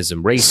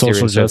 feminism, race theory,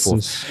 and so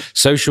forth,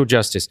 social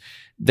justice,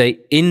 they,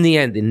 in the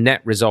end, the net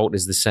result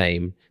is the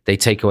same. They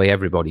take away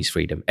everybody's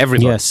freedom.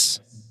 Everybody. Yes.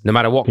 No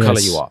matter what color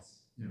you are.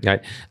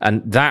 Right?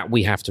 And that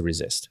we have to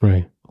resist.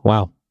 Right.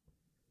 Wow.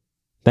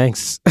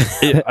 Thanks.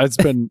 It's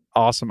been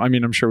awesome. I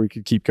mean, I'm sure we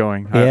could keep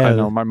going. Yeah. I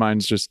know my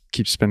mind's just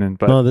keeps spinning.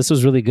 But no, this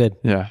was really good.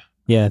 Yeah.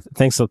 Yeah.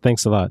 Thanks a lot.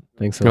 Thanks a lot.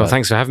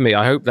 Thanks for having me.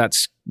 I hope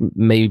that's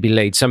maybe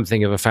laid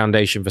something of a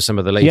foundation for some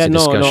of the later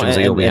discussions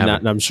that you'll be having.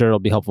 And I'm sure it'll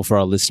be helpful for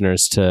our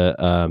listeners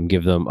to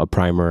give them a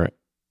primer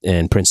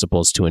and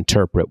principles to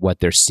interpret what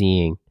they're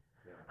seeing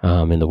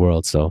in the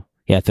world. So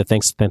yeah,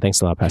 thanks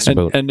a lot, Pastor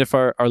Boat. And if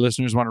our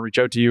listeners want to reach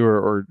out to you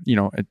or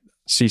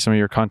see some of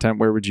your content,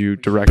 where would you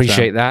direct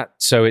Appreciate that.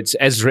 So it's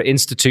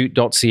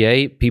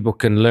EzraInstitute.ca. People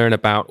can learn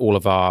about all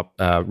of our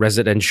they're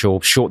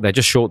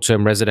just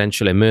short-term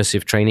residential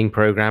immersive training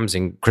programs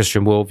in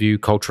Christian worldview,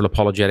 cultural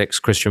apologetics,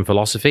 Christian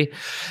philosophy.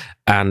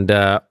 And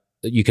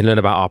you can learn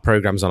about our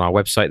programs on our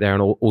website there.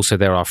 And also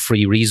there are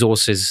free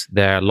resources.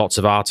 There are lots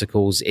of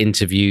articles,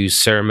 interviews,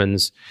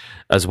 sermons,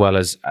 as well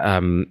as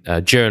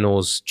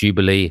journals,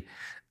 Jubilee,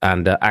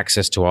 and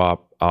access to our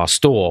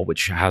store,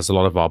 which has a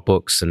lot of our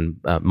books and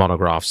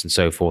monographs and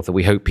so forth that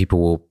we hope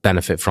people will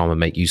benefit from and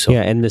make use of.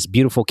 Yeah, and this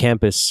beautiful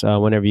campus,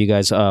 whenever you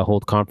guys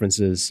hold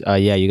conferences,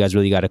 you guys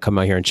really got to come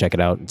out here and check it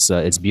out.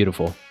 It's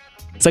beautiful.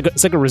 It's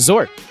like a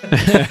resort.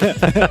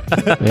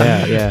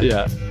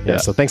 Yeah.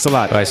 So thanks a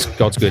lot. Guys,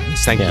 God's good.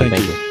 Thank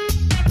you.